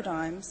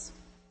paradigms,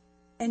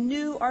 and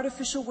new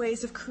artificial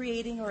ways of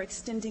creating or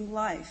extending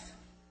life.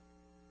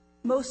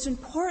 Most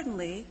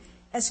importantly,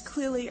 as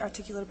clearly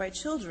articulated by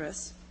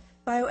Childress,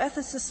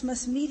 bioethicists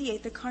must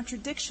mediate the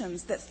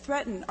contradictions that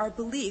threaten our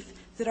belief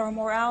that our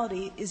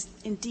morality is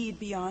indeed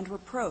beyond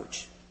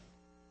reproach.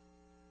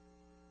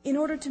 In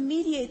order to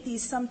mediate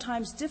these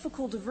sometimes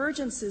difficult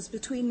divergences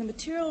between the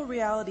material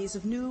realities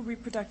of new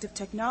reproductive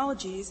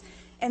technologies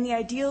and the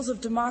ideals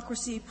of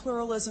democracy,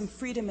 pluralism,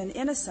 freedom, and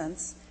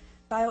innocence,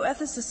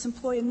 bioethicists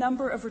employ a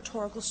number of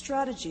rhetorical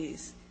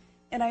strategies.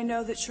 And I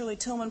know that Shirley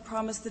Tillman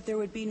promised that there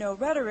would be no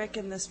rhetoric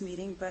in this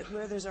meeting, but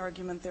where there's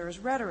argument, there is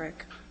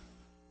rhetoric.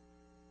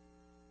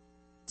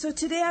 So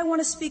today I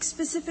want to speak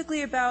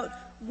specifically about,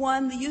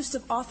 one, the use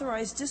of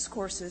authorized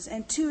discourses,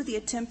 and two, the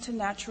attempt to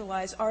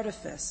naturalize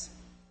artifice.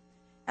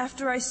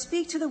 After I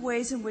speak to the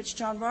ways in which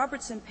John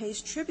Robertson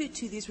pays tribute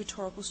to these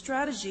rhetorical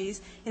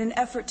strategies in an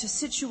effort to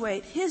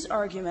situate his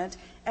argument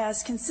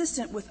as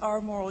consistent with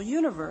our moral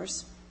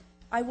universe,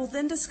 I will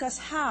then discuss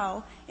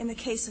how, in the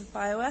case of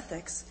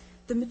bioethics,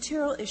 the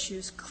material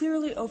issues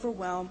clearly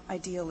overwhelm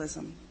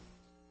idealism.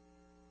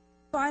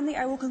 Finally,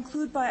 I will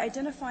conclude by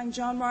identifying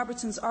John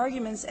Robertson's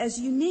arguments as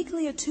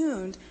uniquely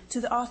attuned to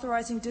the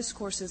authorizing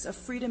discourses of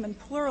freedom and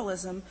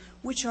pluralism,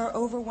 which are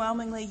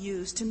overwhelmingly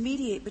used to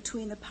mediate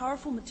between the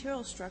powerful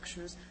material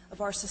structures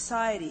of our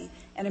society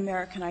and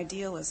American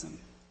idealism.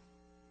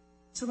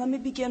 So let me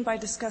begin by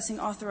discussing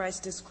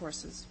authorized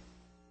discourses.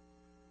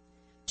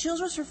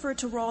 Childress referred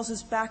to Rawls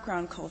as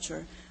background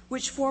culture,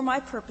 which for my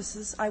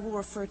purposes I will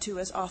refer to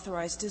as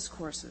authorized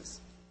discourses.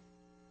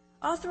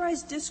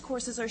 Authorized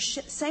discourses are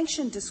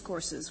sanctioned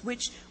discourses,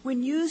 which,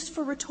 when used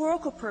for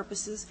rhetorical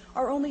purposes,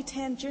 are only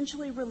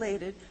tangentially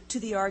related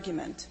to the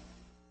argument.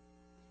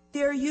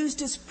 They are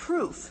used as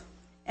proof,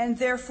 and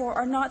therefore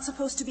are not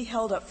supposed to be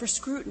held up for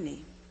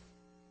scrutiny.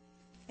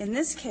 In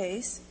this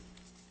case,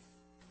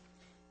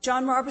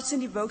 John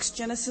Robertson evokes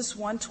Genesis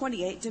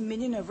 1:28,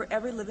 dominion over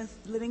every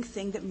living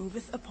thing that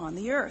moveth upon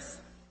the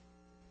earth.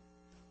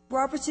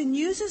 Robertson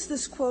uses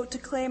this quote to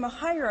claim a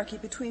hierarchy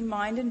between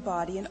mind and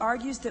body and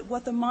argues that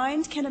what the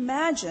mind can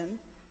imagine,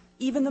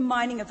 even the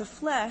minding of the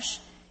flesh,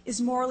 is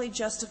morally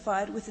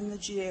justified within the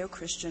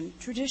Judeo-Christian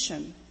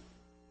tradition.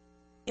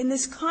 In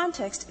this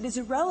context, it is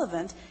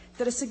irrelevant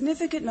that a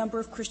significant number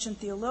of Christian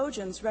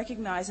theologians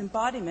recognize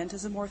embodiment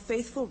as a more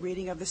faithful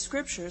reading of the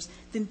Scriptures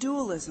than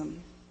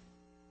dualism.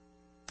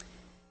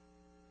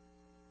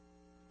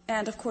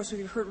 And, of course,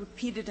 we've heard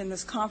repeated in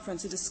this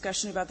conference a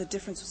discussion about the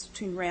differences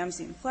between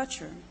Ramsey and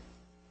Fletcher.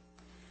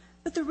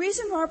 But the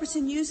reason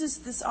Robertson uses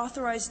this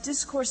authorized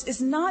discourse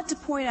is not to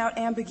point out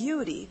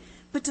ambiguity,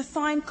 but to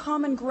find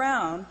common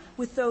ground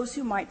with those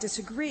who might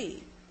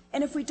disagree.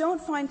 And if we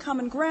don't find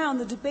common ground,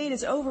 the debate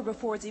is over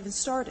before it's even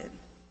started.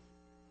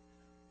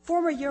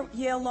 Former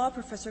Yale law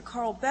professor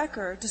Carl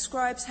Becker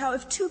describes how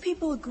if two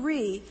people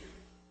agree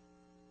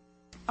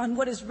on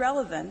what is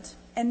relevant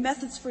and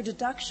methods for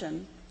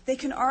deduction, they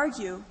can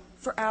argue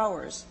for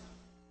hours,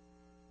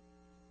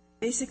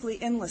 basically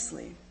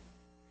endlessly.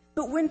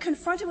 But when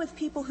confronted with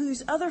people who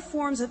use other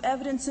forms of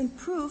evidence and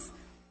proof,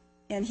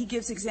 and he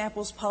gives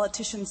examples,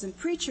 politicians and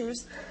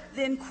preachers,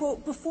 then,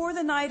 quote, before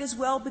the night is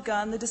well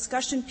begun, the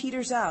discussion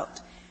peters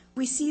out.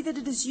 We see that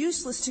it is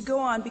useless to go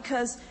on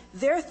because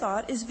their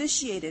thought is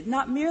vitiated,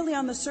 not merely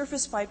on the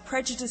surface by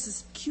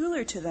prejudices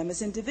peculiar to them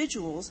as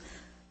individuals,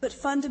 but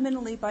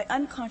fundamentally by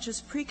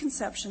unconscious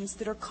preconceptions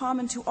that are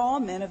common to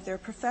all men of their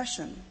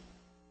profession.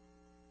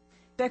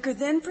 Becker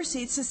then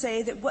proceeds to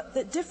say that what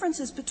the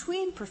differences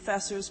between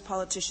professors,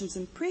 politicians,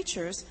 and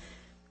preachers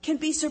can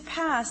be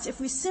surpassed if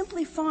we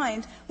simply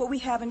find what we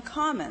have in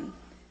common,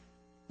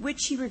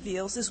 which he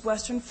reveals is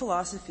Western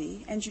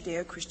philosophy and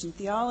Judeo-Christian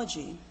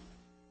theology.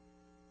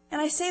 And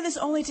I say this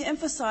only to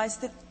emphasize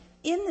that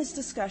in this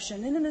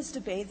discussion and in this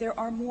debate,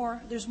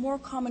 there's more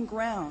common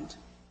ground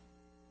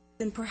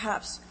than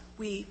perhaps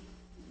we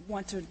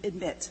want to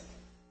admit.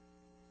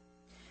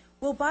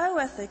 Well,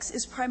 bioethics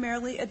is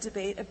primarily a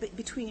debate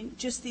between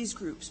just these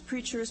groups,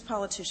 preachers,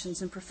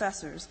 politicians, and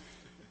professors.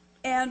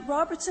 And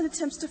Robertson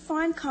attempts to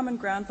find common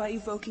ground by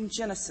evoking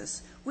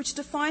Genesis, which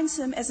defines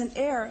him as an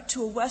heir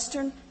to a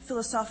Western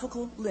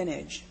philosophical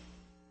lineage.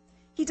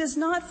 He does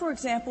not, for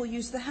example,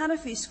 use the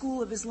Hanafi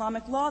school of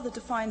Islamic law that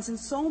defines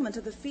ensoulment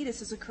of the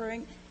fetus as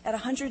occurring at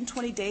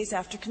 120 days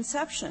after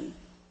conception.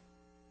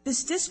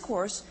 This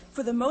discourse,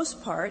 for the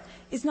most part,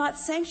 is not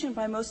sanctioned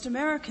by most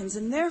Americans,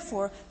 and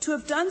therefore, to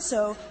have done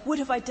so would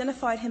have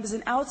identified him as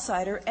an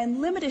outsider and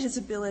limited his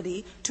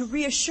ability to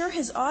reassure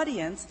his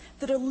audience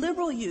that a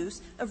liberal use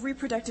of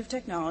reproductive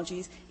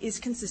technologies is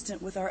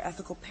consistent with our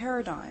ethical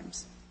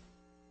paradigms.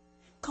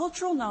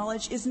 Cultural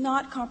knowledge is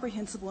not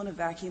comprehensible in a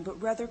vacuum, but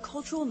rather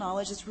cultural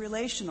knowledge is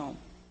relational.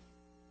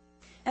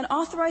 And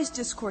authorized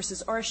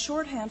discourses are a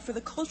shorthand for the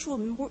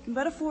cultural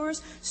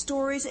metaphors,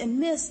 stories, and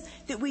myths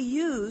that we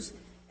use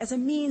as a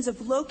means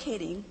of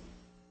locating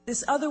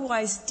this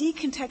otherwise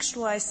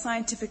decontextualized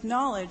scientific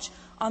knowledge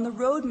on the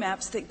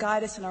roadmaps that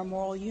guide us in our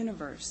moral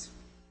universe.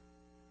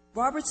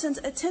 Robertson's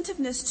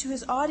attentiveness to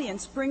his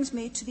audience brings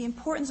me to the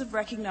importance of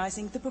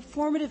recognizing the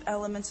performative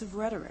elements of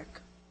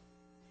rhetoric.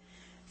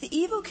 The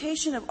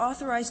evocation of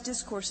authorized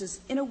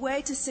discourses is a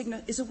way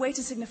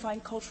to signify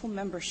cultural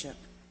membership.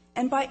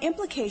 And by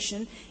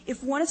implication,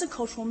 if one is a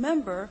cultural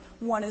member,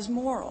 one is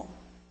moral.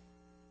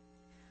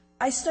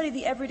 I study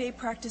the everyday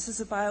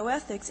practices of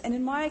bioethics, and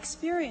in my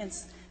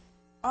experience,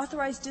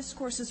 authorized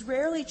discourses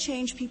rarely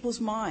change people's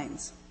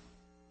minds.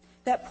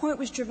 That point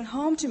was driven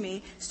home to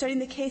me studying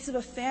the case of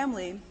a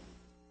family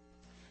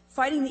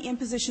fighting the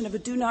imposition of a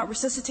do not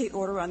resuscitate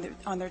order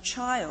on their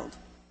child.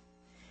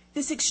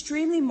 This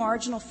extremely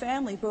marginal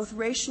family, both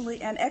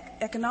racially and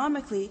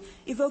economically,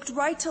 evoked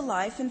right to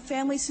life and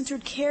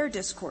family-centered care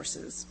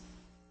discourses.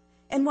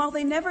 And while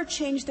they never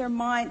changed the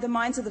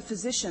minds of the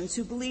physicians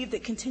who believed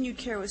that continued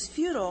care was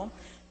futile,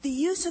 the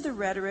use of the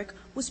rhetoric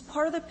was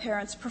part of the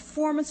parents'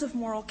 performance of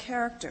moral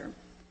character.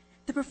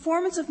 The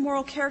performance of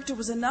moral character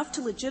was enough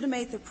to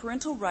legitimate the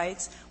parental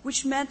rights,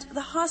 which meant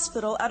the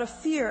hospital, out of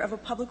fear of a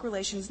public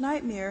relations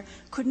nightmare,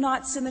 could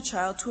not send the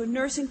child to a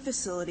nursing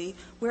facility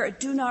where a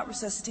do not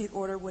resuscitate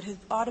order would have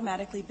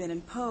automatically been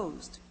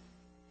imposed.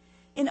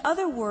 In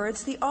other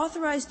words, the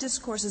authorized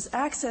discourses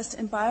accessed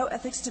in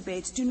bioethics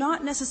debates do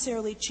not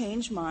necessarily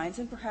change minds,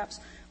 and perhaps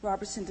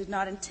Robertson did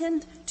not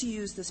intend to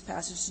use this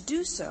passage to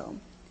do so,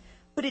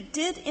 but it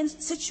did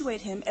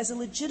situate him as a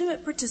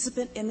legitimate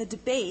participant in the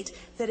debate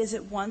that is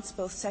at once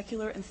both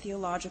secular and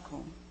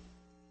theological.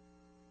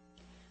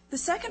 The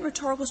second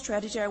rhetorical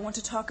strategy I want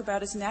to talk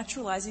about is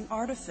naturalizing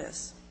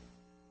artifice.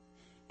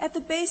 At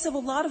the base of a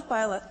lot of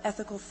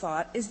bioethical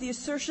thought is the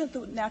assertion that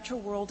the natural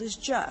world is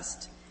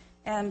just.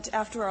 And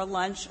after our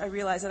lunch, I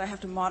realized that I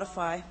have to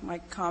modify my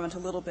comment a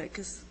little bit,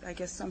 because I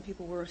guess some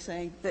people were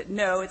saying that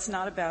no, it's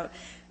not about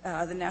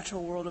the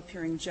natural world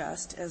appearing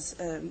just as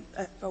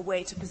a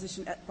way to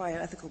position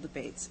bioethical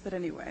debates. But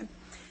anyway.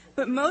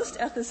 But most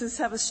ethicists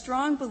have a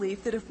strong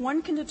belief that if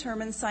one can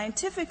determine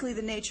scientifically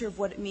the nature of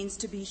what it means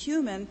to be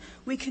human,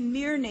 we can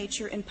mirror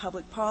nature in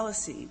public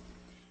policy.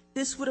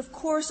 This would, of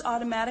course,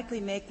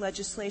 automatically make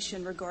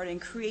legislation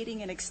regarding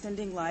creating and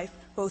extending life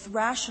both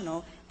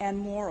rational and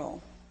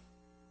moral.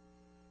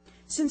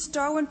 Since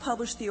Darwin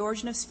published The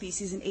Origin of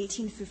Species in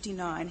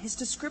 1859, his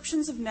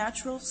descriptions of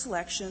natural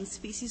selection,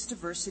 species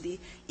diversity,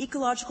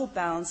 ecological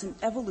balance, and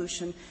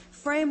evolution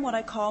frame what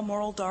I call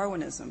moral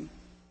Darwinism.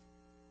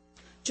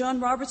 John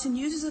Robertson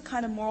uses a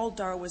kind of moral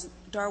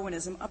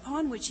Darwinism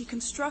upon which he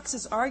constructs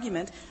his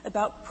argument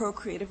about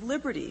procreative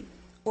liberty,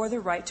 or the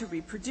right to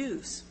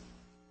reproduce.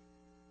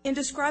 In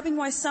describing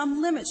why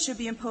some limits should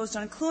be imposed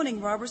on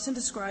cloning, Robertson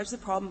describes the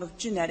problem of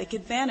genetic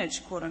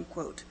advantage, quote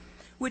unquote,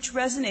 which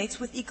resonates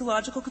with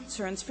ecological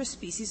concerns for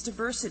species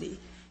diversity.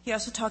 He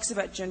also talks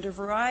about gender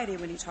variety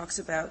when he talks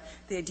about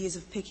the ideas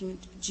of picking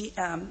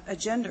a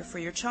gender for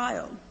your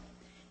child.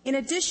 In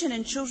addition,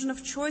 in Children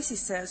of Choice, he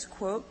says,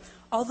 quote,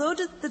 although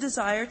the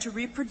desire to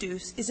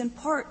reproduce is in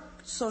part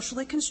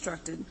socially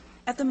constructed,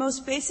 at the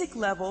most basic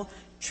level,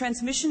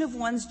 transmission of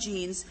one's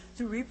genes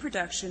through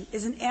reproduction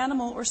is an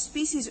animal or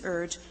species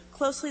urge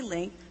closely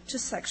linked to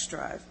sex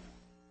drive,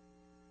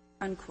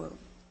 unquote.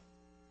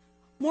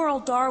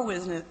 Moral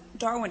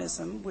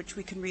Darwinism, which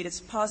we can read as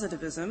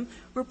positivism,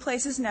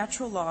 replaces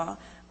natural law,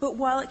 but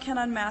while it can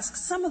unmask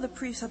some of the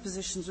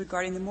presuppositions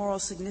regarding the moral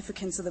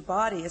significance of the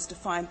body as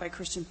defined by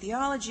Christian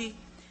theology,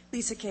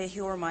 Lisa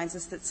Cahill reminds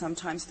us that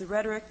sometimes the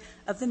rhetoric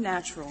of the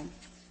natural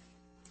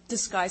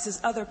disguises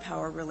other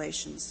power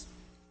relations.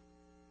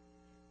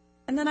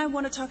 And then I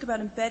want to talk about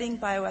embedding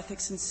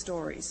bioethics in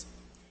stories.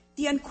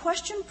 The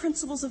unquestioned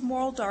principles of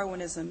moral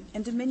Darwinism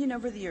and dominion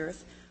over the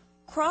earth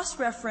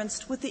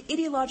cross-referenced with the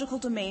ideological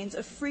domains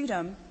of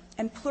freedom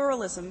and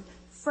pluralism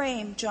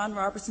frame John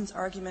Robertson's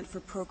argument for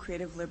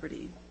procreative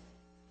liberty.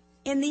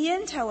 In the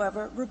end,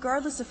 however,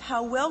 regardless of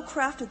how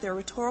well-crafted their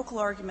rhetorical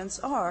arguments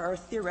are, or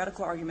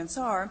theoretical arguments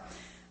are,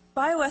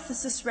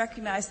 bioethicists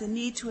recognize the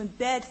need to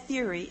embed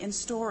theory in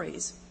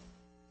stories.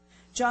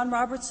 John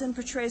Robertson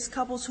portrays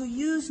couples who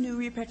use new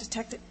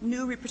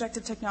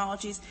reproductive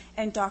technologies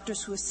and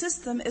doctors who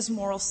assist them as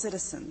moral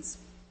citizens.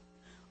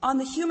 On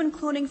the Human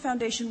Cloning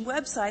Foundation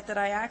website that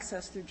I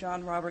accessed through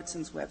John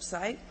Robertson's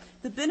website,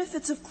 the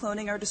benefits of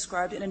cloning are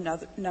described in a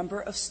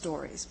number of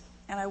stories,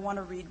 and I want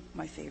to read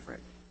my favorite.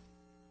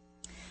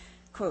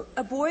 Quote,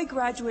 a boy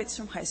graduates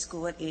from high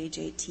school at age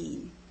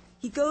 18.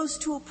 He goes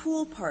to a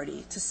pool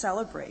party to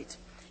celebrate.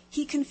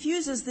 He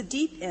confuses the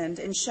deep end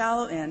and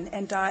shallow end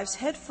and dives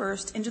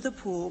headfirst into the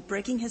pool,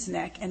 breaking his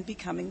neck and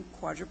becoming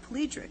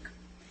quadriplegic.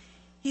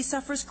 He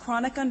suffers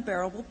chronic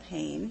unbearable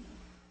pain,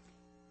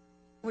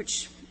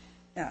 which,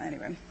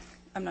 anyway,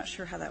 I'm not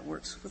sure how that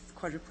works with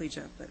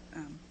quadriplegia, but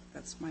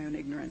that's my own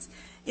ignorance.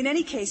 In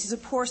any case, he's a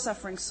poor,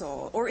 suffering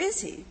soul. Or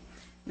is he?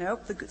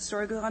 Nope. The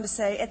story goes on to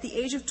say, at the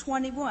age of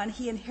 21,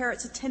 he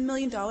inherits a $10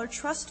 million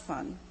trust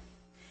fund.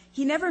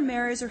 He never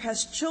marries or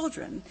has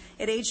children.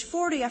 At age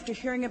 40, after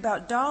hearing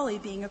about Dolly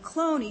being a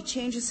clone, he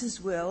changes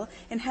his will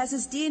and has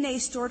his DNA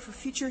stored for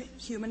future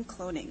human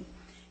cloning.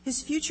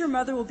 His future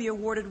mother will be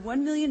awarded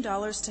 $1 million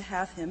to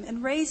have him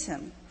and raise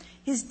him.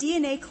 His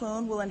DNA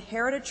clone will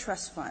inherit a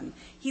trust fund.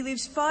 He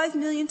leaves $5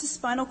 million to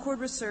spinal cord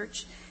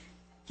research.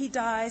 He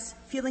dies,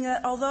 feeling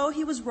that although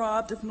he was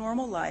robbed of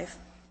normal life,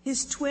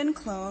 his twin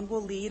clone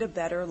will lead a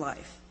better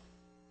life.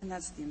 And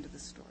that's the end of the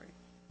story.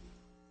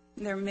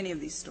 And there are many of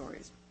these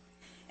stories.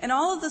 And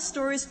all of the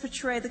stories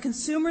portray the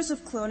consumers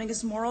of cloning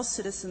as moral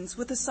citizens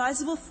with a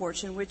sizable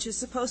fortune, which is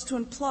supposed to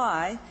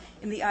imply,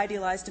 in the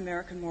idealized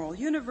American moral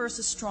universe,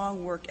 a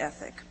strong work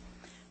ethic.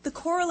 The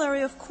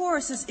corollary, of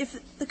course, is if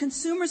the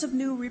consumers of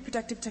new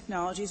reproductive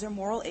technologies are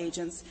moral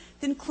agents,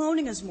 then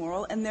cloning is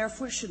moral and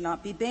therefore should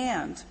not be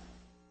banned.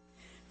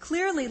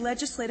 Clearly,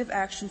 legislative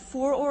action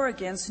for or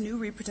against new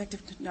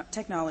reproductive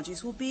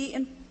technologies will be,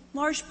 in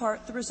large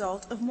part, the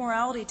result of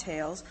morality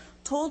tales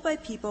told by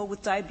people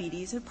with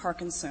diabetes and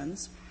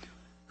Parkinson's,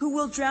 who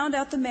will drown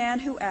out the man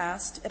who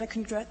asked at a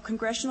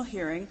congressional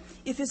hearing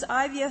if his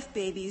IVF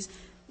babies,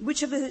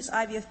 which of his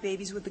IVF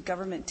babies would the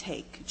government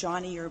take,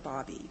 Johnny or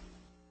Bobby?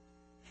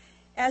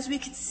 As we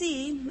can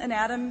see, an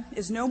atom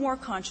is no more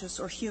conscious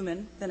or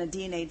human than a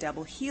DNA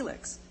double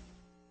helix.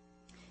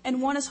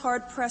 And one is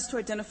hard-pressed to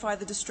identify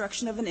the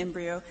destruction of an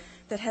embryo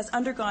that has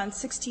undergone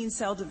 16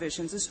 cell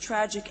divisions as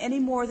tragic any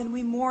more than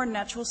we mourn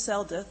natural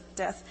cell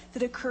death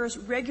that occurs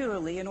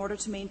regularly in order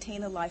to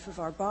maintain the life of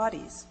our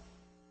bodies.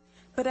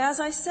 But as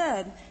I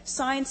said,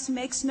 science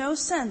makes no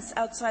sense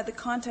outside the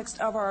context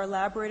of our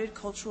elaborated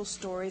cultural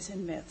stories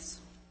and myths.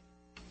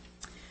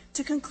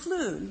 To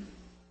conclude,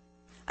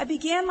 I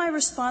began my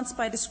response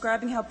by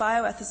describing how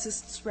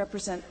bioethicists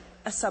represent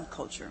a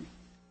subculture.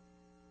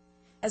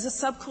 As a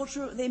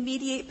subculture, they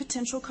mediate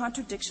potential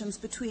contradictions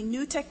between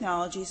new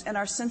technologies and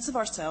our sense of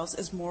ourselves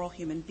as moral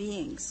human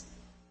beings.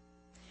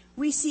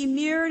 We see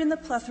mirrored in the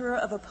plethora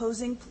of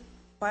opposing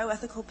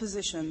bioethical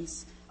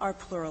positions our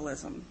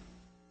pluralism.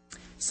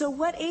 So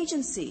what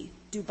agency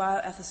do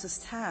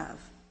bioethicists have?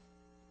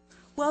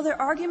 While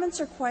their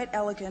arguments are quite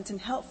elegant and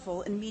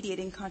helpful in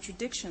mediating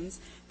contradictions,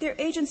 their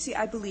agency,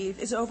 I believe,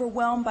 is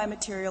overwhelmed by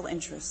material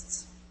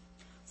interests.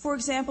 For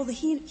example, the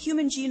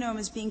human genome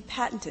is being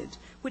patented,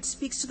 which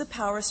speaks to the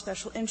power of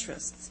special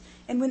interests.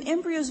 And when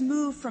embryos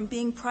move from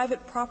being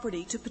private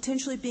property to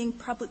potentially being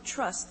public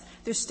trust,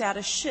 their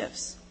status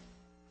shifts.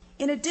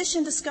 In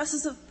addition,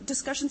 discussions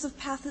of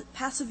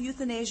passive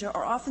euthanasia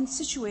are often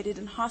situated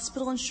in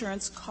hospital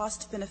insurance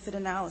cost-benefit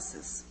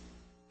analysis.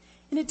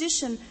 In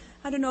addition,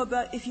 I don't know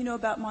if you know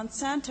about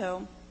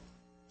Monsanto,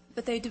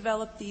 but they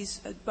developed these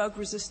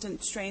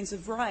bug-resistant strains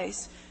of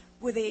rice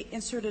where they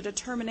inserted a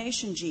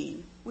termination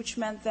gene, which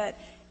meant that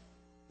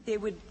they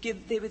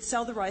would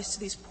sell the rice to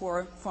these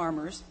poor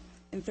farmers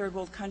in third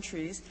world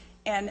countries,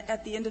 and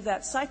at the end of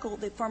that cycle,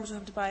 the farmers would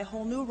have to buy a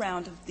whole new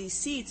round of these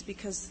seeds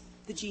because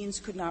the genes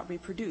could not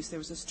reproduce. There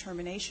was this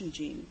termination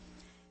gene.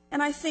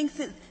 And I think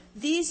that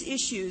these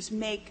issues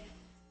make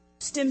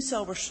stem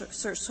cell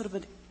research sort of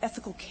an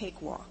ethical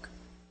cakewalk.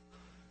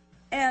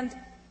 And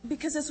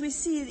because, as we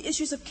see, the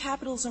issues of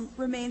capitalism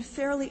remain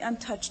fairly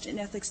untouched in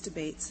ethics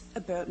debates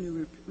about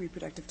new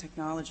reproductive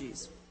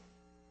technologies.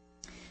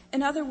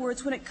 In other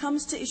words, when it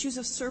comes to issues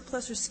of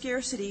surplus or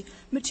scarcity,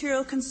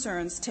 material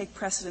concerns take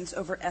precedence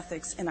over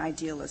ethics and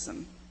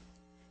idealism.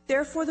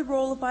 Therefore, the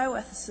role of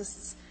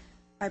bioethicists,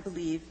 I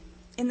believe,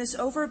 in this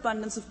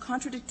overabundance of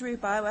contradictory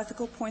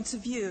bioethical points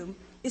of view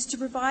is to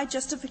provide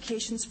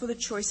justifications for the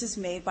choices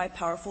made by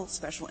powerful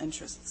special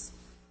interests.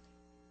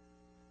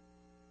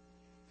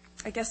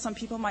 I guess some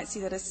people might see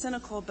that as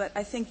cynical, but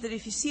I think that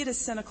if you see it as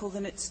cynical,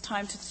 then it's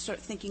time to start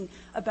thinking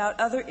about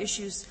other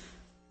issues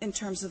in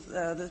terms of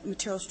the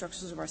material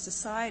structures of our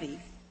society.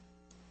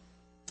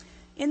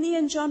 In the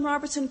end, John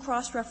Robertson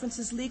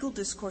cross-references legal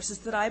discourses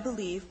that I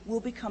believe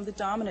will become the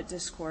dominant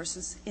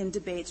discourses in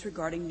debates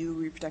regarding new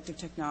reproductive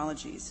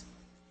technologies.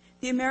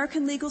 The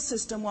American legal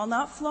system, while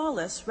not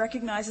flawless,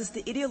 recognizes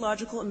the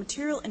ideological and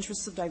material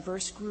interests of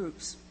diverse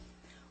groups.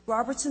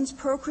 Robertson's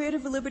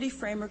procreative liberty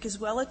framework is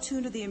well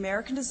attuned to the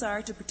American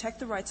desire to protect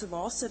the rights of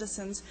all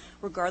citizens,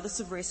 regardless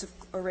of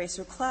race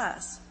or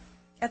class.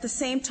 At the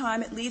same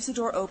time, it leaves the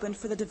door open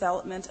for the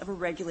development of a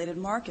regulated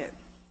market.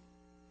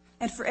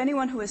 And for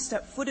anyone who has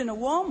stepped foot in a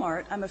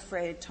Walmart, I'm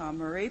afraid, Tom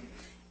Murray,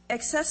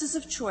 excesses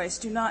of choice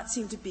do not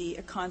seem to be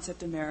a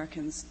concept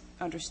Americans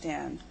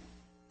understand.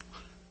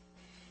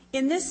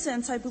 In this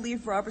sense, I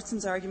believe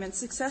Robertson's argument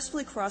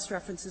successfully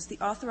cross-references the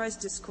authorized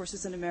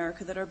discourses in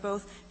America that are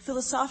both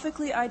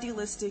philosophically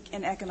idealistic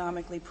and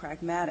economically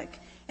pragmatic,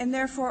 and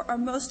therefore are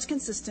most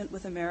consistent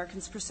with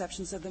Americans'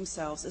 perceptions of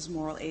themselves as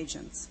moral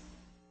agents.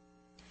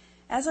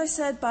 As I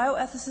said,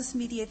 bioethicists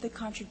mediate the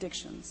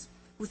contradictions.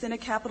 Within a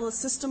capitalist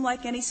system,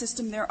 like any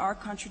system, there are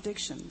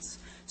contradictions.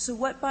 So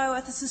what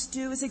bioethicists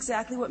do is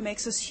exactly what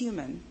makes us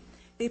human.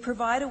 They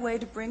provide a way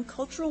to bring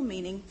cultural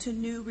meaning to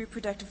new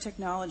reproductive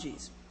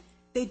technologies.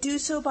 They do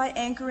so by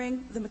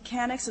anchoring the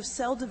mechanics of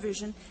cell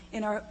division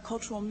in our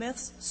cultural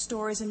myths,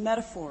 stories, and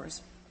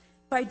metaphors.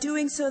 By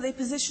doing so, they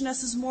position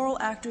us as moral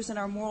actors in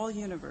our moral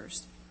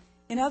universe.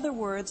 In other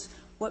words,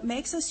 what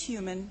makes us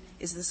human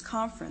is this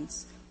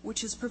conference,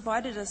 which has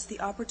provided us the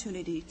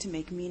opportunity to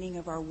make meaning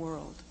of our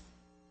world.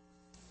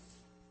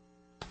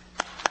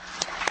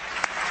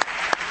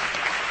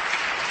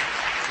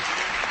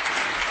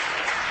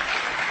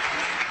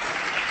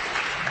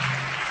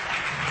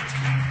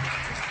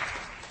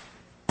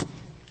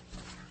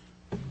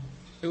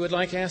 Who would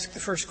like to ask the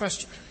first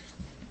question?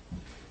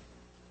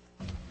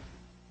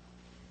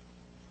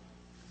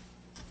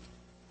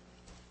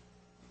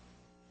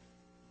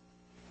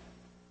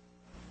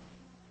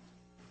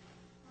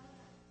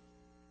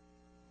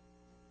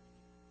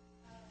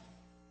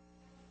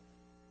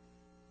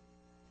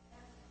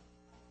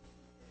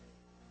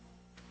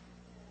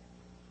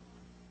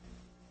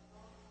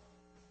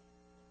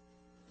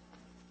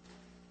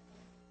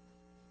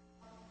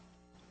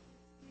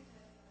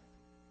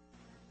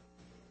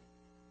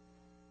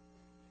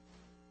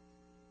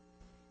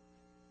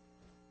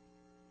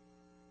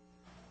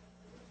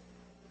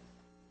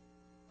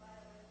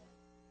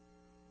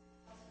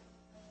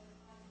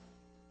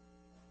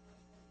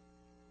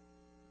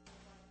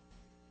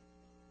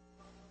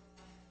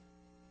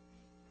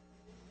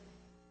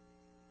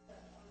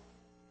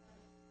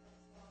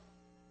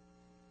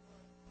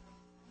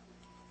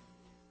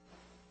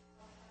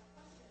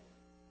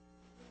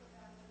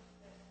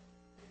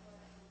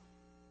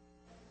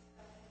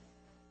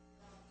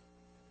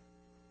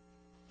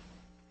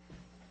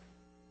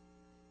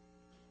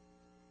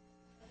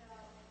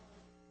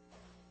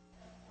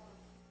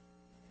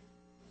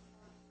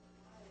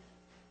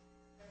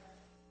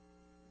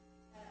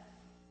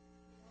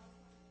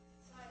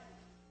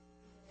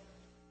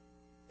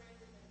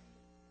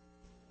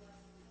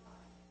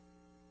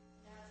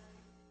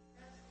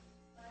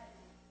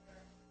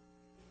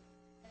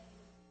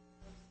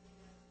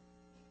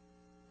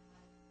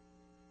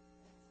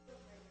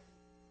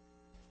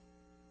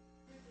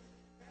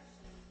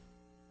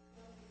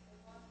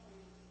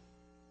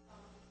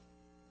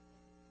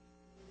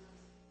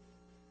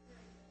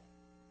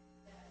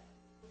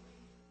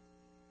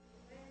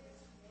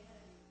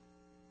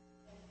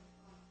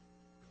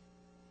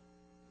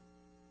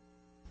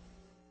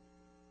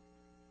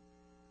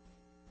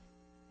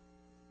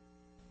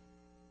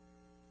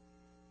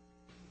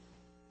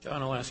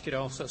 John, I'll ask you to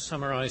also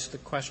summarize the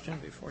question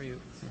before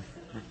you.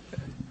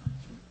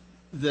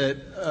 That,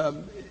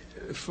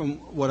 from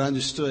what I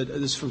understood,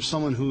 this is from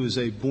someone who is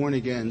a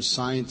born-again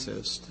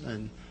scientist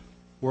and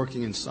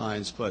working in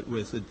science, but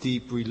with a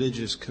deep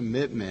religious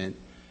commitment,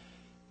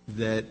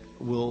 that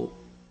will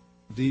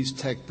these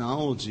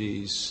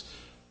technologies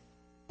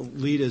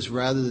lead us,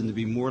 rather than to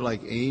be more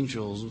like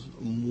angels,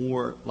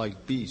 more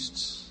like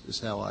beasts,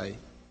 is how I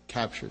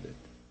captured it.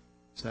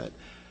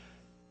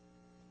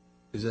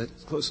 Is that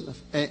close enough?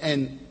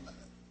 And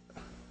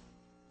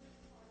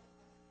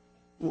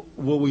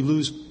will we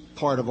lose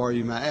part of our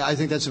humanity? I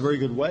think that's a very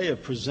good way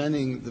of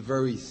presenting the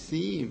very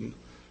theme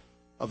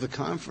of the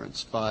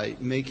conference. By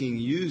making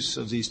use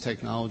of these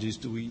technologies,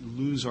 do we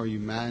lose our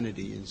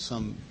humanity in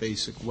some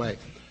basic way?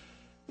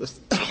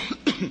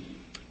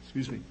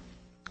 Excuse me.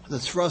 The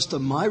thrust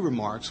of my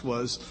remarks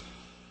was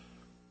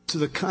to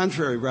the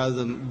contrary. Rather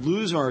than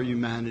lose our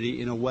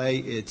humanity, in a way,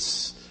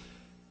 it's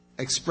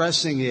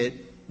expressing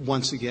it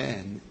once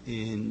again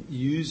in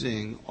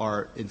using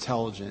our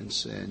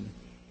intelligence and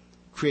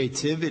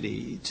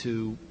creativity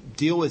to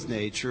deal with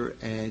nature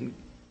and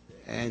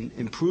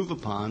improve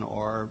upon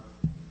our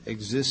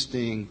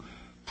existing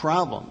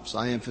problems.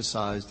 I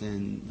emphasized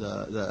in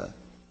the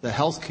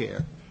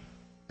healthcare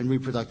and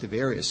reproductive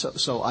areas.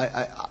 So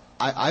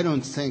I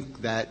don't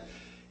think that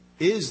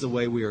is the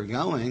way we are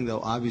going,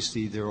 though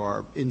obviously there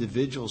are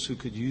individuals who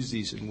could use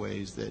these in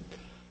ways that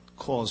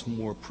cause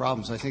more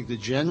problems. I think the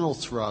general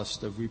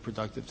thrust of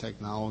reproductive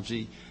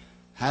technology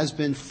has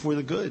been for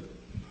the good,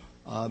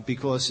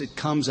 because it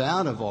comes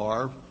out of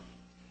our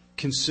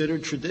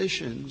considered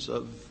traditions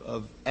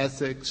of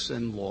ethics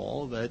and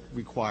law that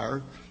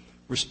require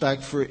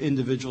respect for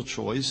individual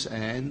choice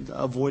and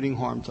avoiding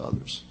harm to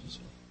others. So.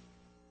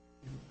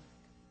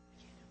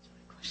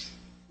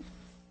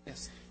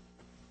 Yes.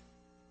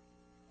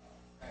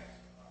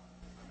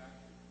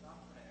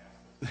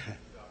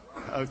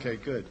 Okay,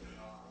 good.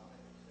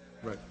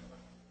 Right.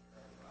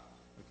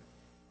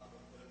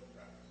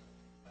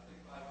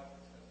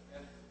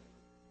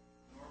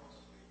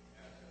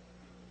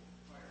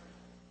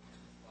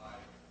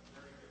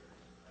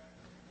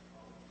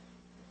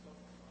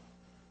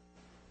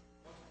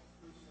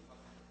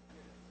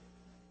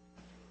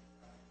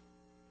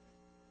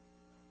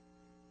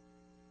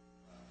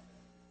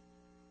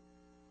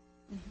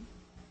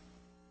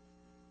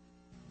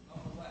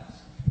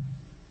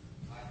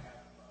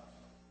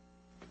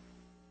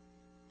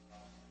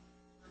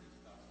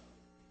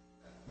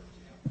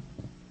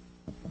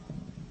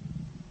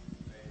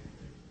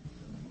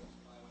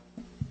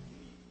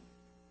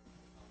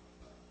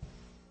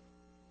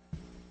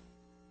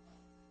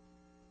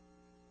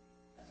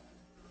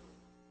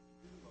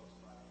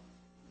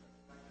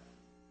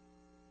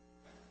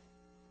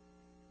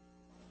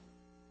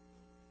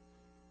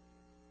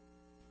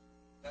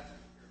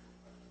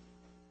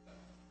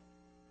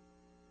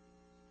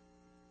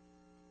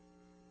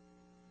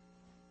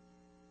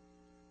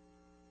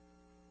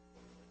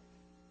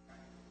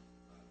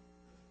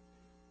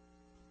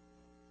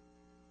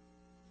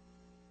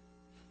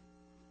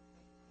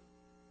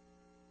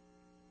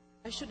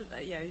 should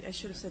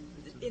have said,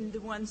 in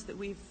the ones that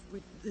the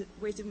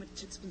ways in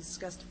which it's been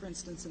discussed, for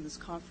instance, in this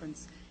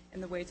conference,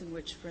 and the ways in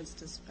which, for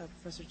instance,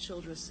 Professor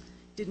Childress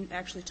didn't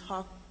actually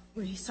talk,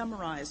 when he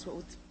summarized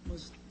what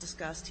was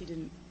discussed, he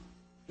didn't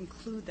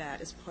include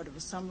that as part of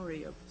a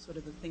summary of sort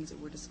of the things that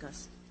were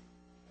discussed.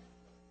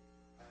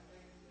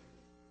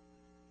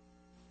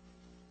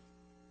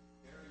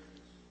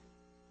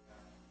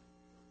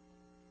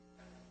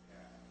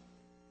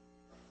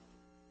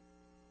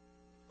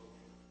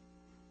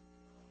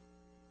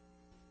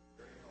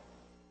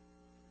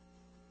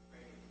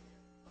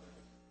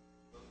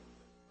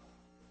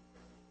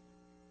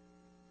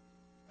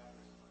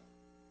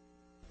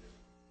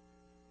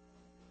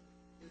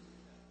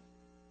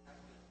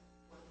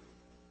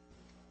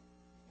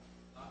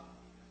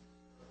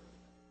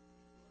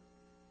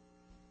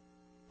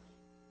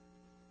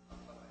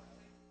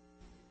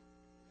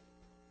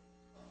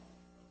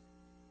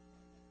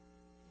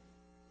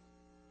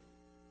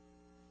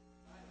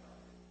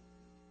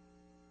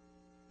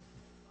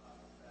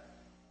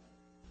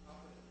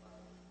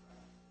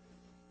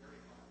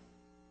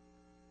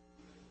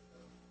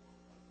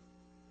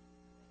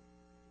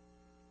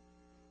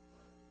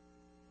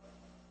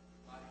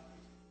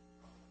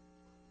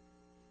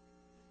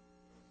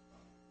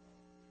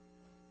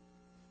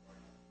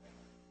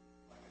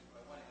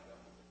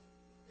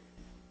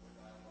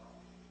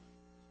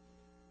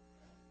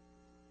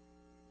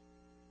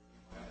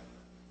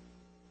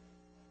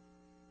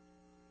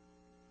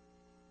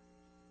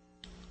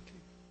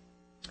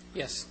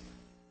 Yes.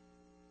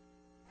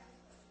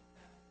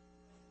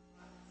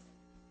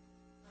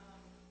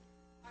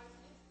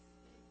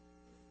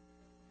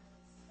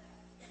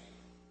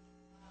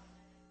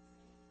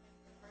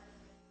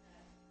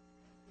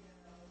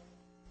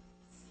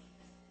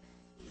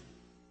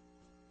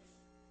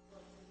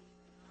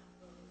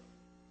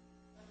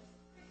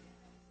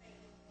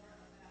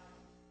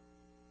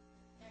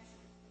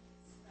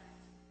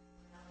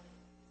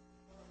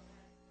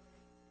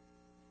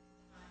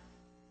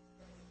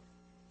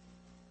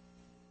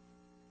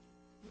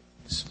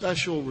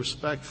 Special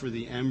respect for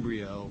the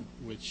embryo,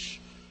 which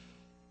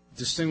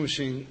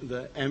distinguishing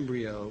the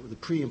embryo, the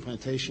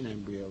pre-implantation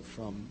embryo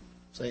from,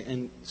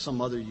 say,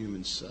 some other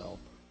human cell,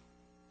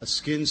 a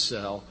skin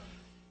cell,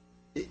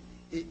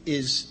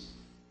 is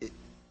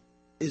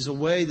a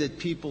way that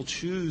people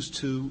choose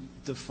to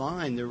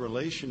define their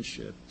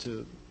relationship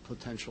to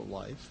potential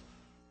life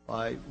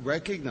by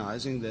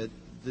recognizing that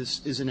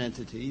this is an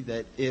entity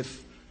that,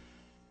 if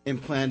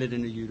implanted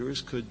in a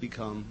uterus, could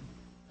become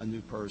a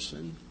new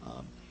person.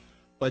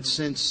 But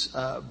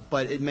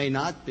it may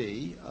not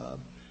be,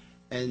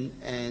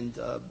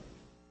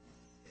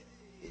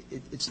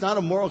 it's not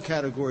a moral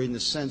category in the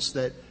sense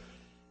that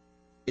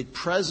it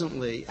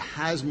presently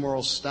has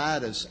moral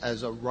status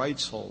as a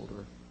rights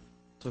holder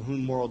to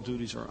whom moral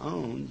duties are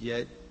owed,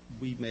 yet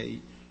we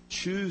may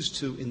choose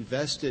to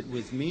invest it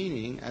with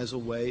meaning as a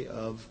way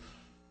of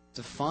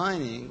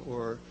defining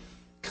or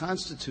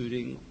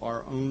constituting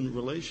our own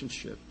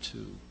relationship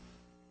to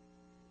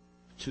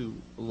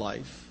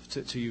life,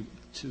 to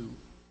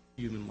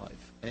human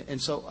life. And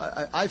so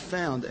I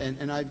found,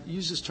 and I've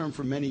used this term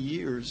for many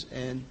years,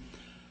 and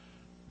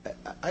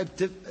I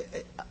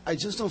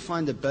just don't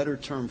find a better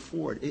term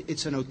for it.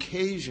 It's an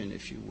occasion,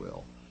 if you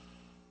will,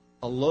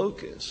 a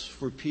locus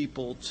for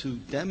people to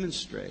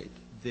demonstrate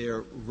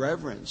their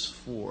reverence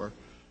for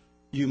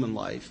human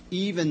life,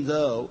 even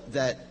though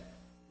that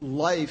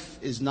life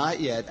is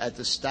not yet at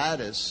the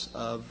status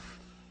of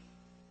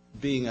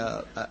being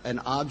an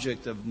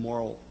object of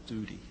moral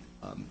duty.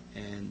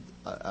 And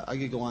I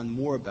could go on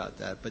more about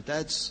that, but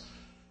that's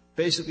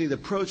basically the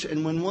approach.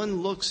 And when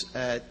one looks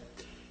at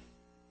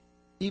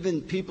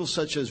even people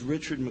such as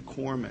Richard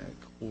McCormick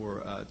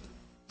or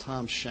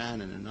Tom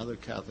Shannon and other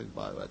Catholic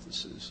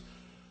bioethicists,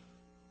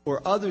 or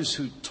others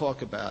who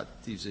talk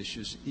about these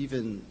issues,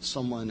 even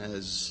someone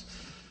as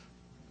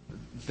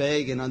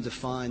vague and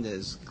undefined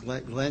as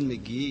Glenn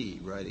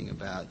McGee writing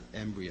about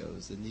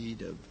embryos, the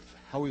need of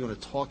how we're going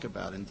to talk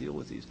about and deal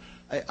with these,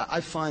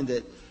 I find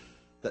that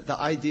the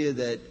idea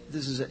that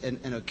this is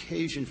an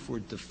occasion for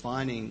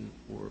defining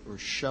or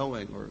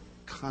showing or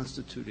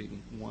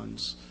constituting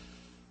one's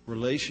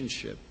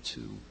relationship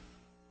to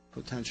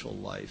potential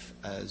life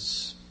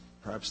as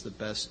perhaps the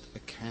best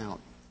account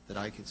that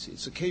I can see.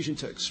 It's an occasion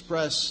to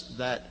express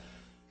that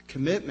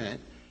commitment,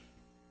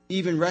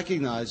 even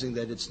recognizing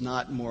that it's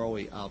not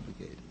morally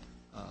obligated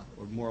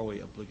or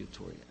morally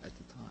obligatory at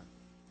the time.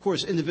 Of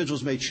course,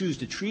 individuals may choose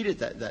to treat it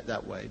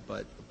that way,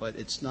 but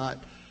it's not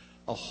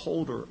a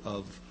holder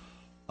of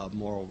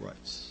moral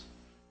rights.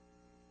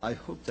 I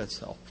hope that's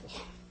helpful.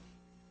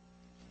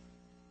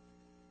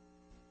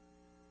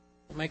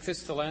 We'll make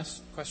this the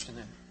last question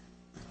then.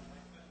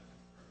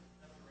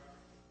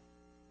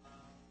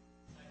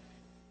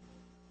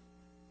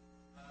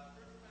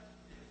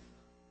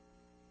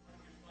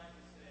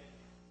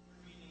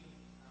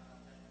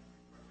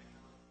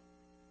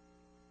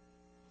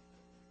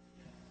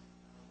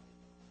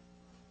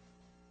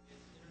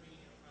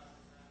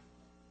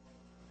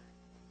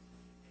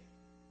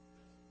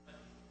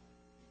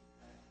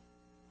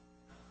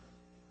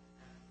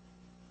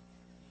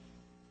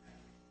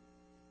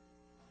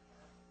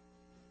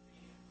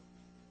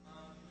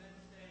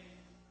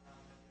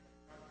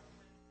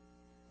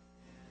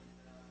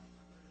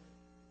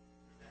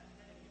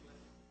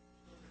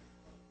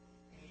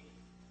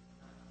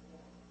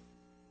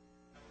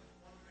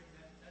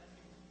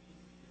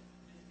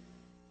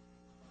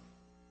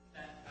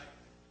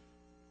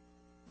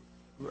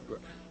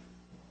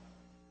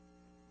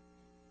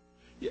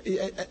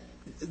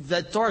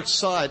 That dark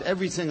side,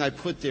 everything I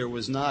put there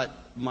was not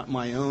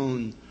my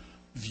own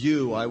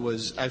view. I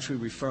was actually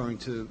referring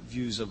to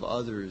views of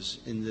others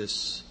in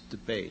this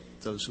debate,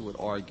 those who would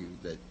argue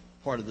that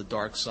part of the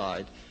dark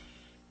side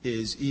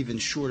is even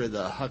short of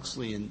the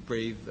Huxleyan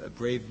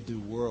brave new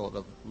world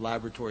of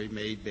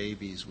laboratory-made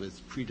babies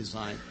with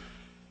pre-designed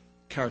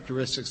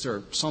characteristics. There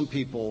are some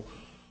people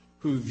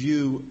who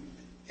view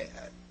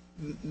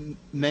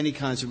many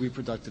kinds of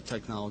reproductive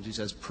technologies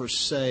as per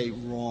se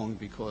wrong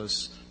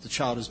because the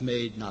child is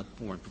made, not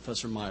born.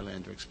 Professor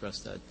Mailander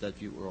expressed that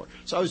view earlier.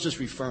 So I was just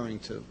referring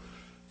to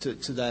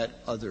that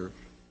other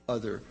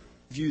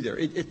view there.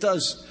 It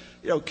does,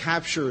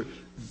 capture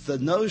the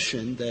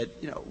notion that,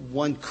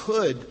 one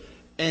could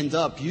end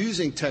up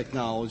using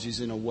technologies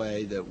in a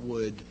way that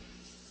would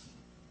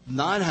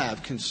not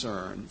have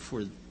concern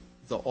for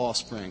the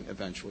offspring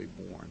eventually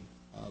born.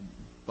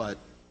 But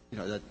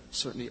that's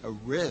certainly a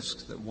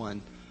risk that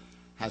one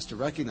has to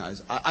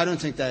recognize. I don't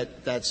think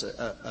that's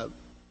a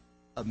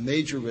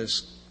major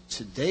risk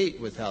to date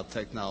with how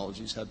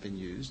technologies have been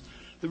used.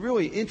 The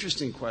really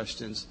interesting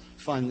questions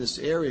I find in this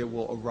area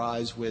will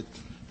arise with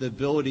the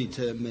ability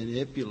to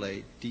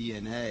manipulate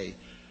DNA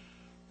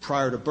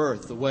prior to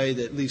birth, the way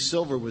that Lee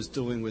Silver was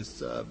doing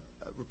with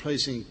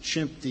replacing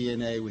chimp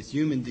DNA with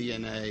human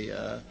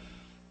DNA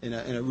in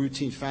a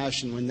routine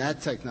fashion. When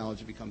that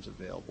technology becomes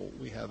available,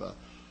 we have a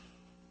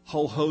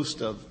whole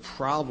host of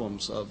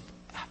problems of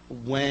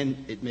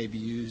when it may be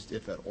used,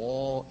 if at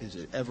all, is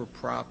it ever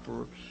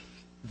proper.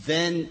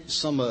 Then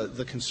some of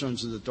the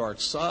concerns of the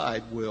dark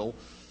side will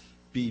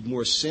be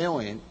more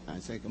salient, I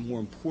think, and more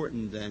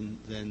important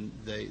than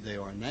they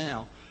are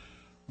now.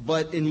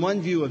 But in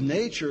one view of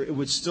nature, it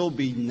would still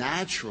be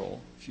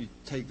natural, if you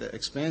take the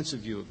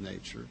expansive view of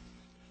nature,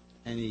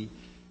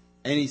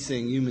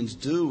 anything humans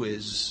do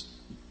is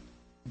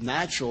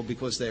natural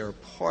because they are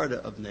part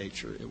of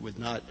nature. It would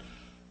not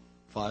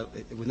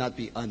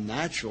be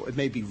unnatural. It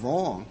may be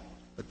wrong,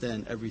 but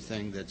then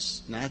everything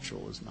that's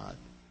natural is not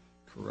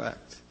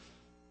correct.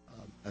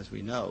 As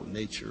we know,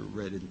 nature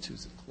read into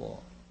the claw.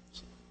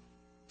 So,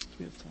 do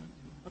we have time?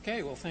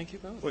 Okay, well, thank you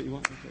both. What you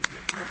want? Okay.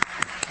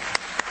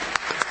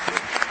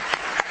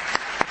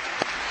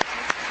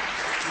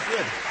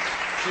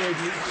 Good.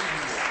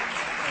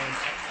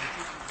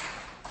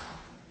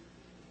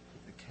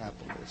 The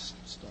capitalist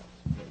stuff.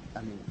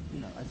 I mean,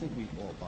 I think we all buy